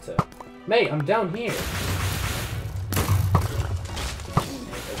he off to? Mate, I'm down here.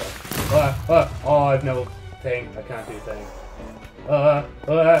 Oh, I've no thing. I can't do thing.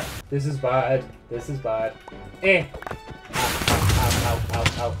 This is bad. This is bad. Eh. Ow, ow, ow,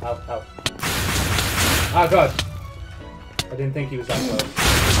 ow, ow, ow. Oh god. I didn't think he was that close.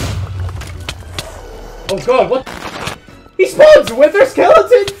 Oh god, what? He spawns wither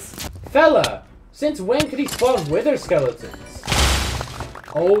skeletons! Fella, since when could he spawn wither skeletons?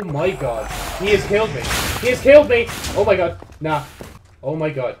 Oh my god. He has killed me. He has killed me! Oh my god. Nah. Oh my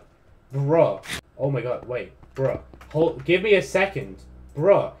god. Bruh. Oh my god, wait. Bruh. Give me a second.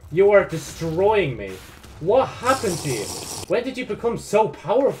 Bruh, you are destroying me. What happened to you? When did you become so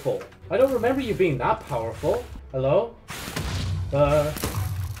powerful? I don't remember you being that powerful. Hello?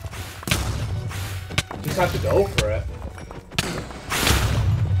 Just have to go for it.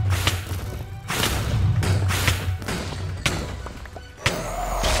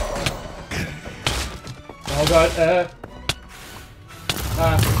 Oh god,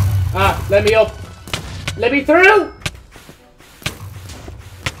 let me up! Let me through!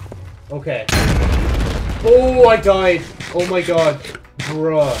 Okay. Oh, I died! Oh my god.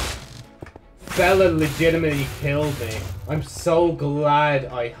 Bruh. Fella legitimately killed me. I'm so glad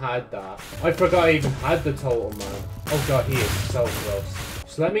I had that. I forgot I even had the totem, man. Oh god, he is so close.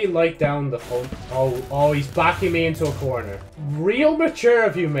 Just let me light down the whole... Oh, he's backing me into a corner. Real mature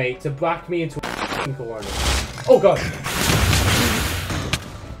of you, mate, to back me into a corner. Oh god.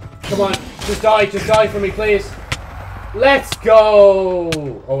 Come on, just die for me, please. Let's go!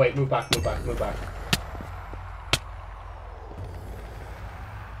 Oh wait, move back, move back, move back.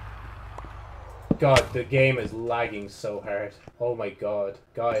 God, the game is lagging so hard. Oh my god.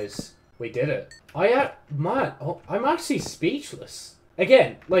 Guys, we did it. Man, I'm actually speechless.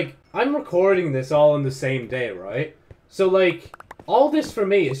 Again, like, I'm recording this all on the same day, right? So, like, all this for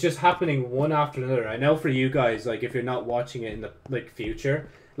me is just happening one after another. I know for you guys, like, if you're not watching it in the, like, future,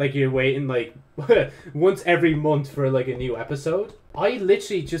 like, you're waiting, like, once every month for, like, a new episode. I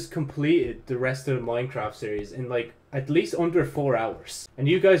literally just completed the rest of the Minecraft series in, like, at least under 4 hours. And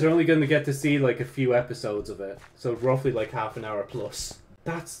you guys are only going to get to see, like, a few episodes of it. So, roughly, like, half an hour plus.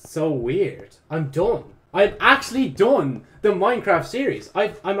 That's so weird. I'm done. I'm actually done the Minecraft series.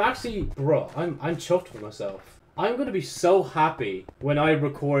 I'm actually... Bro, I'm chuffed with myself. I'm going to be so happy when I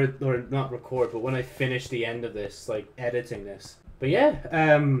record... Or, not record, but when I finish the end of this, like, editing this. But yeah,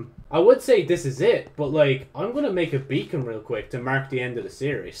 I would say this is it, but like, I'm gonna make a beacon real quick to mark the end of the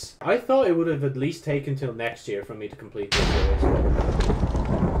series. I thought it would have at least taken till next year for me to complete this series.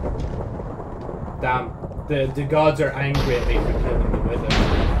 Damn, the gods are angry at me for killing the wither.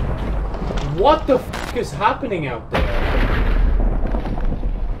 What the f*** is happening out there?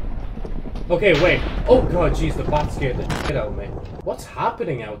 Okay, wait. Oh god, jeez, the bot scared the shit out of me. What's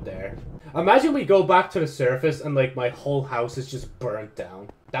happening out there? Imagine we go back to the surface and, like, my whole house is just burnt down.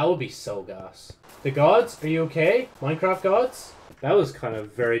 That would be so gas. The gods, are you okay? Minecraft gods? That was kind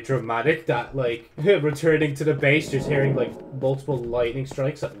of very dramatic, that, like, returning to the base, just hearing, like, multiple lightning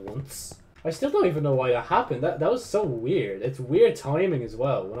strikes at once. I still don't even know why that happened. That was so weird. It's weird timing as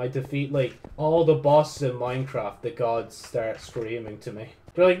well. When I defeat, like, all the bosses in Minecraft, the gods start screaming to me.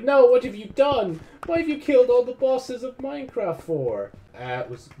 They're like, no, what have you done? Why have you killed all the bosses of Minecraft for?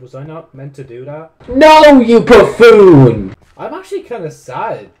 Was I not meant to do that? No, you buffoon! I'm actually kind of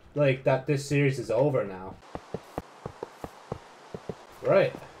sad, like, that this series is over now.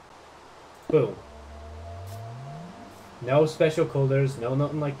 Right. Boom. No special colors, no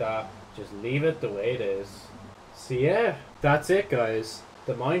nothing like that. Just leave it the way it is. So yeah, that's it, guys.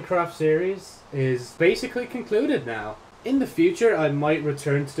 The Minecraft series is basically concluded now. In the future, I might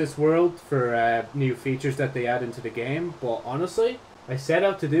return to this world for new features that they add into the game, but honestly, I set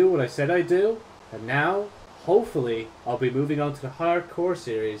out to do what I said I'd do, and now, hopefully, I'll be moving on to the hardcore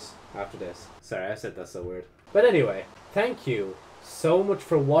series after this. Sorry, I said that so weird. But anyway, thank you so much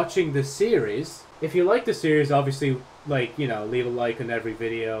for watching this series. If you like the series, obviously, like, you know, leave a like on every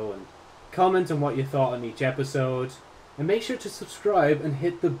video and comment on what you thought on each episode. And make sure to subscribe and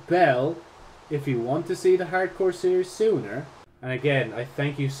hit the bell if you want to see the hardcore series sooner. And again, I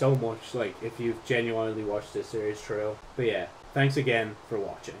thank you so much, like, if you've genuinely watched this series through. But yeah, thanks again for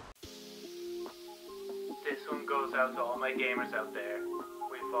watching. This one goes out to all my gamers out there.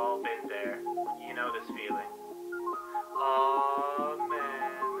 We've all been there. You know this feeling. Aw,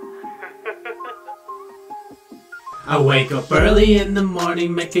 man. I wake up early in the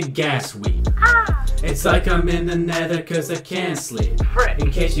morning, make a gas weep. It's like I'm in the nether cause I can't sleep.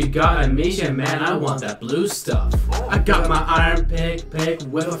 In case you got amnesia, man, I want that blue stuff. I got my iron pick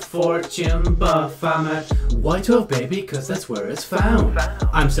with a fortune buff. I'm at Y12 baby cause that's where it's found.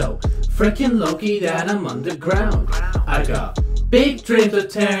 I'm so freaking Loki that I'm underground. I got big dreams of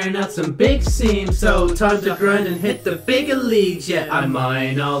tearing out some big seams, so time to grind and hit the bigger leagues. Yeah, I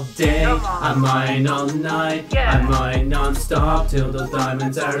mine all day, I mine all night, I mine non-stop till those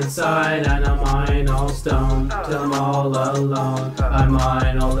diamonds are inside, and I mine all stone till I'm all alone. I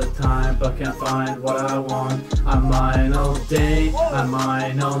mine all the time but can't find what I want. I mine all day, I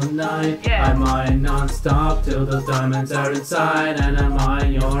mine all night, I mine non-stop till those diamonds are inside, and I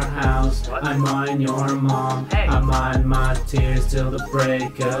mine your house, I mine your mom, I mine my tears till the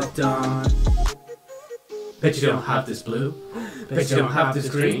break of dawn. Bet you don't have this blue, bet you don't have this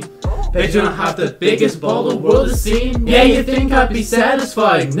green, bet you don't have the biggest ball the world has seen. Yeah, you think I'd be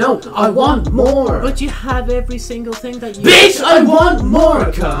satisfied? No, I want more. But you have every single thing that you— Bitch, I want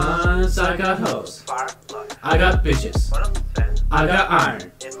more! Cause I got hoes, I got bitches, I got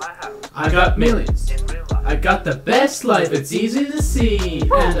iron, I got millions, I got the best life, it's easy to see,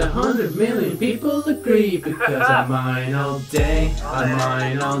 and 100 million people agree. Because I mine all day, I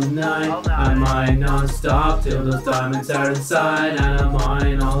mine all night, I mine non-stop till those diamonds are inside, and I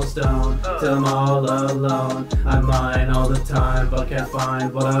mine all stone till I'm all alone. I mine all the time but can't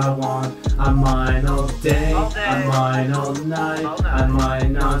find what I want. I mine all day, I mine all night, I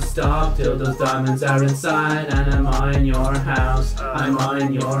mine non-stop till those diamonds are inside, and I mine your house, I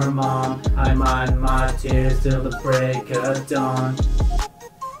mine your mom, I mine my tears till the break of dawn.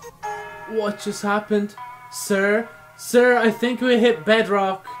 What just happened? Sir? Sir, I think we hit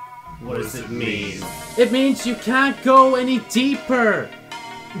bedrock. What does it mean? It means you can't go any deeper.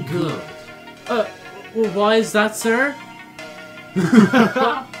 Good. Well, why is that, sir?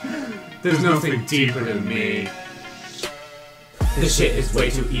 There's nothing deeper than me. This shit is way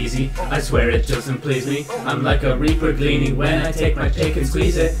too easy, I swear it doesn't please me. I'm like a reaper gleaning when I take my pick and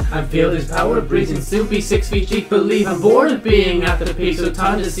squeeze it. I feel this power breathing, soon be 6 feet deep. Believe I'm bored of being at the peak, so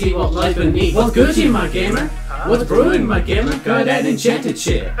time to see what lies beneath. What's Gucci, my gamer? What's brewing, my gamer? Got that enchanted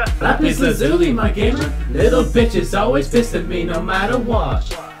shit. Lapis lazuli, my gamer? Little bitches always pissed at me no matter what.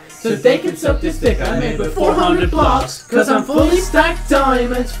 So they can suck this dick I made with 400 blocks. Cause I'm fully stacked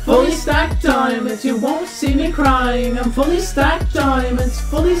diamonds, fully stacked diamonds. You won't see me crying. I'm fully stacked diamonds,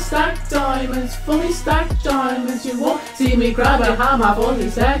 fully stacked diamonds, fully stacked diamonds. You won't see me cry, but how my fully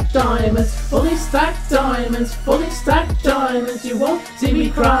stacked diamonds, fully stacked diamonds, fully stacked diamonds. You won't see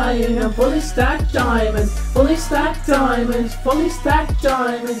me crying. I'm fully stacked diamonds, fully stacked diamonds, fully stacked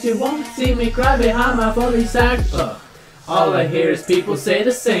diamonds. You won't see me cry behind my fully stacked. All I hear is people say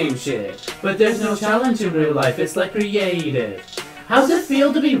the same shit, but there's no challenge in real life, it's like creative. How's it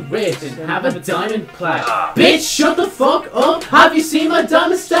feel to be rich and have a diamond plaque? Bitch, shut the fuck up! Have you seen my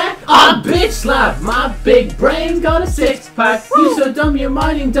diamond stack? Bitch slap! My big brain's got a 6-pack. You so dumb you're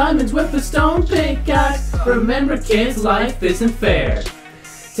mining diamonds with a stone pickaxe. Remember kids, life isn't fair.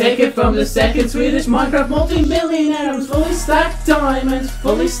 Take it from the second Swedish Minecraft multi-millionaire. I'm fully stacked diamonds,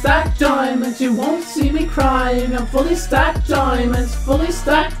 fully stacked diamonds. You won't see me crying. I'm fully stacked diamonds, fully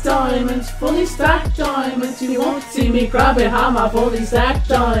stacked diamonds, fully stacked diamonds. You won't see me cry behind my fully stacked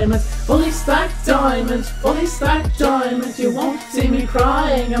diamonds, fully stacked diamonds, fully stacked diamonds. You won't see me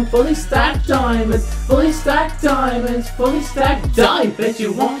crying. I'm fully stacked diamonds, fully stacked diamonds, fully stacked diamonds. Bet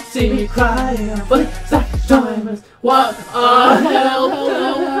you won't see me crying. I'm fully stacked diamonds. What a hell?